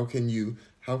says, how can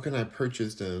I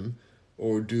purchase them,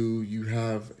 or do you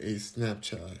have a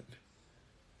Snapchat?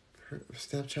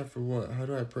 Snapchat for what? How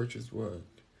do I purchase what?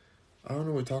 I don't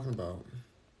know what we're talking about.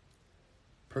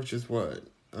 Purchase what?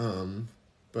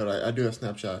 But I do have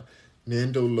Snapchat.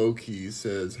 Nando Loki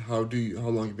says, how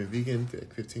long you been vegan?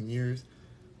 Like 15 years.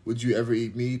 Would you ever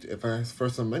eat meat? If I ask for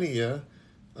some money, yeah.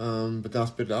 But then I'll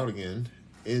spit it out again.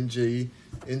 NG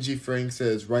Frank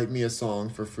says, write me a song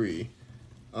for free.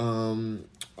 I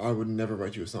would never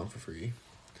write you a song for free.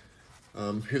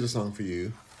 Here's a song for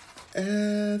you.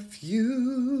 F-U,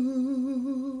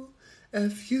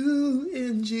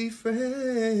 F-U-N-G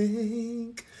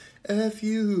Frank,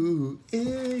 F-U-N-G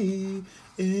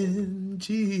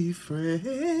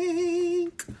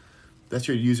Frank. That's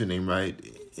your username, right?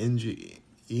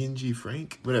 E-N-G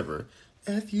Frank? Whatever.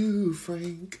 F-U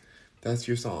Frank. That's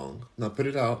your song. Now put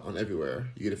it out on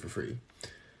everywhere. You get it for free.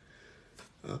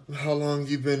 How long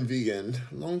you been vegan?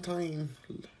 Long time.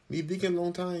 Me vegan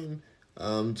long time.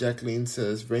 Jacqueline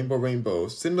says, rainbow.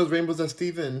 Send those rainbows at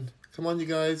Steven. Come on, you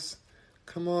guys.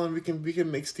 Come on, we can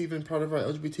make Steven part of our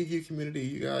LGBTQ community.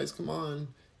 You guys, come on.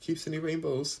 Keep sending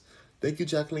rainbows. Thank you,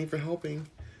 Jacqueline, for helping.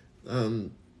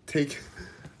 Tate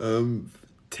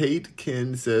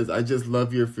Ken says, I just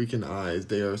love your freaking eyes.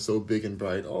 They are so big and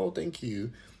bright. Oh, thank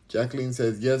you. Jacqueline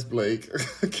says, yes, Blake.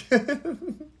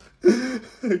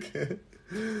 Okay.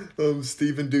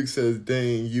 Stephen Duke says,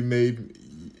 dang, you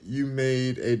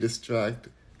made a diss track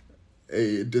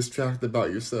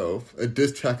about yourself. A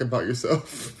diss track about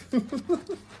yourself.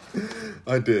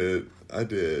 I did.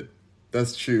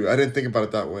 That's true. I didn't think about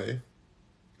it that way.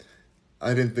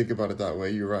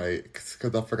 You're right.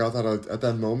 Because I forgot that at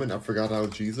that moment, I forgot I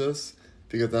was Jesus.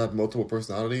 Because I have multiple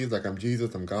personalities. Like, I'm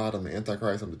Jesus, I'm God, I'm the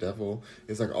Antichrist, I'm the devil.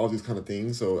 It's like all these kind of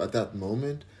things. So at that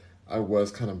moment, I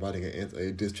was kind of writing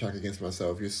a diss track against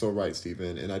myself. You're so right,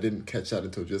 Stephen. And I didn't catch that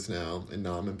until just now. And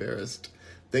now I'm embarrassed.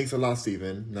 Thanks a lot,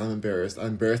 Stephen. Now I'm embarrassed. I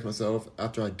embarrassed myself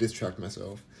after I diss tracked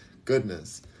myself.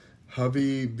 Goodness.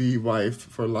 Hubby B Wife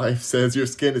for Life says, your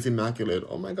skin is immaculate.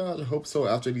 Oh my God, I hope so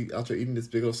after eating this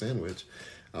big old sandwich.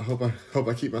 I hope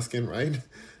I keep my skin right.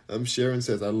 Sharon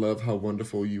says, I love how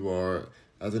wonderful you are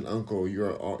as an uncle. You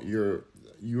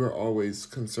are always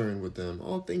concerned with them.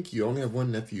 Oh, thank you. I only have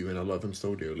one nephew, and I love him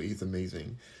so dearly. He's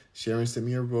amazing. Sharon sent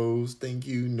me a rose. Thank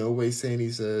you. No Way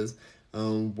Sandy says,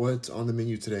 what's on the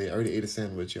menu today? I already ate a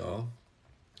sandwich, y'all.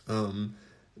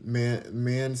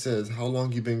 Man says, how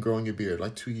long you been growing your beard?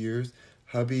 Like 2 years.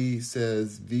 Hubby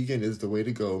says, vegan is the way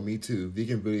to go. Me too.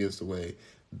 Vegan really is the way.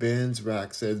 Ben's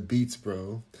Rack says, beats,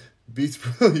 bro. Beats,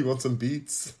 bro. You want some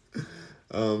beats?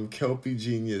 Kelpie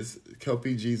Jesus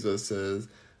says,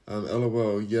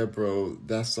 LOL, yeah, bro,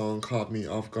 that song caught me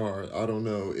off guard. I don't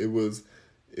know. It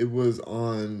was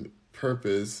on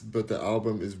purpose, but the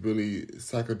album is really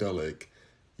psychedelic.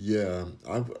 Yeah,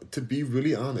 to be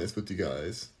really honest with you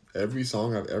guys, every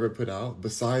song I've ever put out,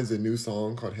 besides the new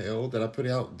song called Hell that I put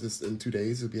out just in 2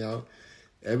 days, it'll be out.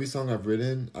 Every song I've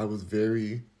written, I was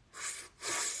very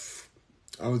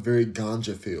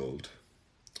ganja filled.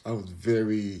 I was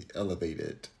very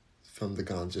elevated from the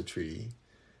ganja tree.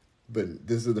 But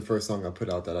this is the first song I put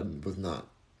out that I was not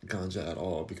ganja at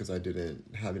all because I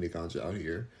didn't have any ganja out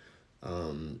here.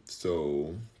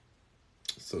 So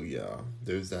yeah,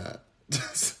 there's that.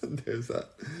 There's that.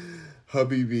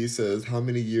 Hubby B says, how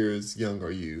many years young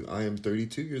are you? I am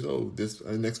 32 years old. This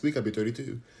next week I'll be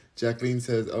 32. Jacqueline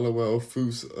says, LOL,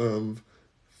 foo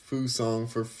song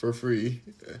for free.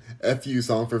 FU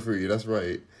song for free. That's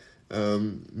right.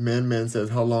 Man says,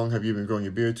 how long have you been growing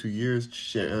your beard? 2 years.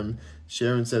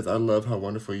 Sharon says, I love how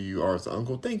wonderful you are as an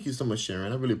uncle. Thank you so much,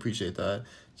 Sharon. I really appreciate that.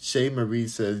 Shay Marie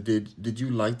says, did you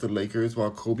like the Lakers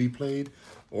while Kobe played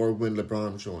or when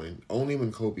LeBron joined? Only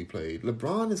when Kobe played.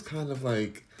 LeBron is kind of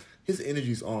like, his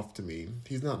energy's off to me.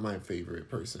 He's not my favorite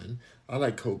person. I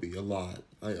like Kobe a lot.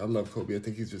 I love Kobe. I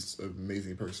think he's just an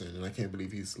amazing person, and I can't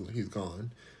believe he's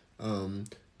gone.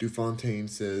 Dufontaine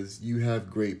says, you have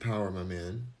great power, my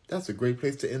man. That's a great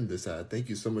place to end this at. Thank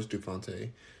you so much,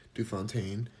 Dufontaine.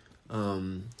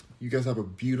 You guys have a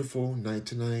beautiful night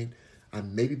tonight. I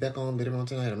may be back on later on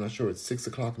tonight. I'm not sure. It's 6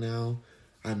 o'clock now.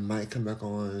 I might come back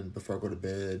on before I go to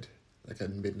bed, like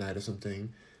at midnight or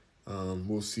something.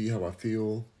 We'll see how I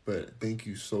feel. But thank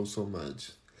you so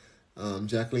much.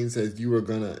 Jacqueline says, you were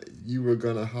gonna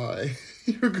high.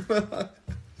 You were gonna high.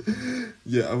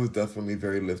 Yeah, I was definitely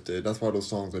very lifted. That's why those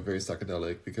songs are very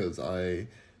psychedelic, because I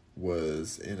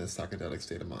was in a psychedelic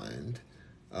state of mind.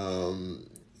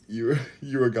 You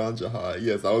were ganja high.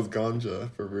 Yes, I was ganja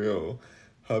for real.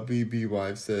 Hubby B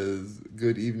wife says,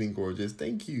 good evening, gorgeous.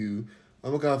 Thank you.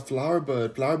 Oh my God,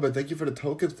 Flowerbud, thank you for the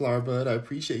tokens, Flowerbud. I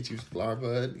appreciate you,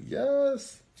 Flowerbud.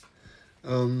 Yes.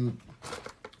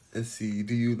 Let's see.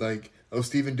 Do you like? Oh,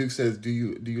 Stephen Duke says, do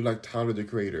you like Tyler the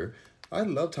Creator? I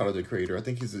love Tyler the Creator. I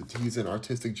think he's an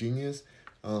artistic genius.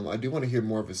 I do want to hear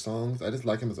more of his songs. I just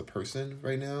like him as a person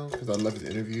right now because I love his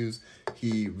interviews.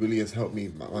 He really has helped me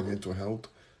my mental health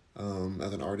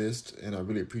as an artist, and I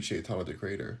really appreciate Tyler the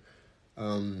Creator.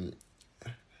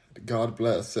 God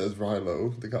bless, says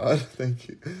Rilo, the God. Thank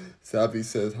you. Savvy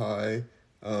says hi.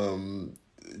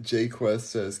 J Quest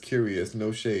says, curious,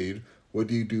 no shade. What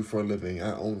do you do for a living?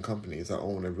 I own companies. I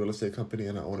own a real estate company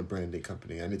and I own a branding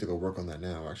company. I need to go work on that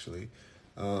now, actually.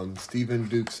 Stephen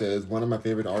Duke says, one of my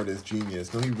favorite artists,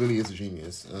 genius. No, he really is a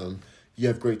genius. You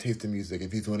have great taste in music.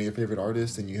 If he's one of your favorite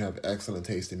artists, then you have excellent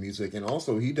taste in music. And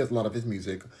also, he does a lot of his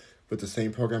music with the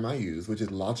same program I use, which is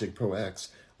Logic Pro X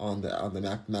on the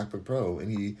MacBook Pro.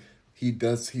 And he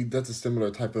does a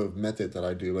similar type of method that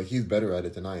I do. Like, he's better at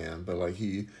it than I am, but like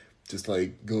he just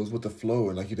like goes with the flow,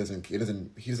 and like he doesn't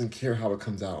care how it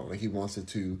comes out. Like he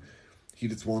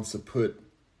just wants to put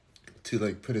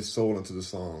his soul into the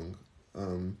song,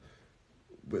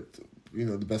 with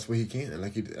the best way he can. And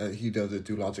like he does it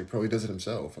through Logic Pro. He does it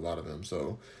himself, a lot of them.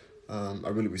 So I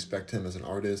really respect him as an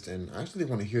artist, and I actually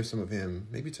want to hear some of him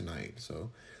maybe tonight. So,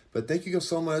 but thank you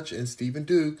so much. And Stephen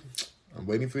Duke, I'm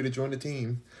waiting for you to join the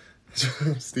team.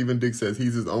 Stephen Duke says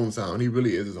he's his own sound. He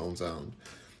really is his own sound.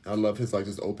 I love his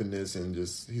just openness, and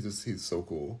he's so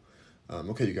cool.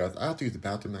 Okay, you guys, I have to use the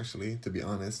bathroom actually, to be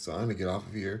honest. So I'm gonna get off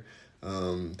of here.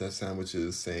 That sandwich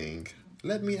is saying,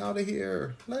 "Let me out of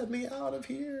here! Let me out of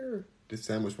here!" This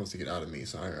sandwich wants to get out of me,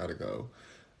 so I gotta go.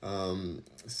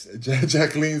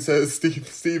 Jacqueline says,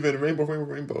 Steven,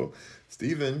 rainbow.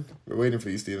 Steven, we're waiting for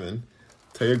you, Steven.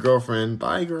 Tell your girlfriend,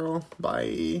 bye, girl,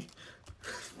 bye.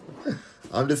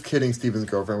 I'm just kidding, Steven's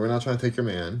girlfriend. We're not trying to take your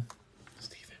man.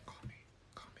 Steven, call me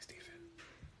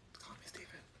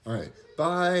Steven. All right,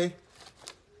 bye.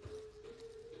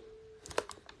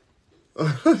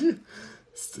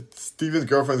 Steven's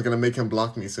girlfriend's gonna make him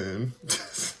block me soon.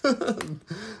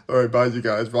 All right, bye, you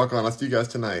guys. Rock on. I'll see you guys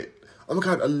tonight. Oh my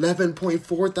God,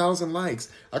 11.4 thousand likes.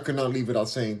 I could not leave without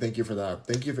saying thank you for that.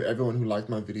 Thank you for everyone who liked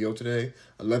my video today.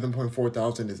 11.4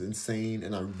 thousand is insane,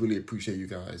 and I really appreciate you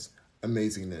guys.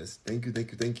 Amazingness. Thank you,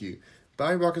 thank you, thank you.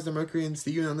 Bye, Rockets and Mercury, and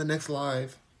see you on the next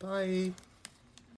live. Bye.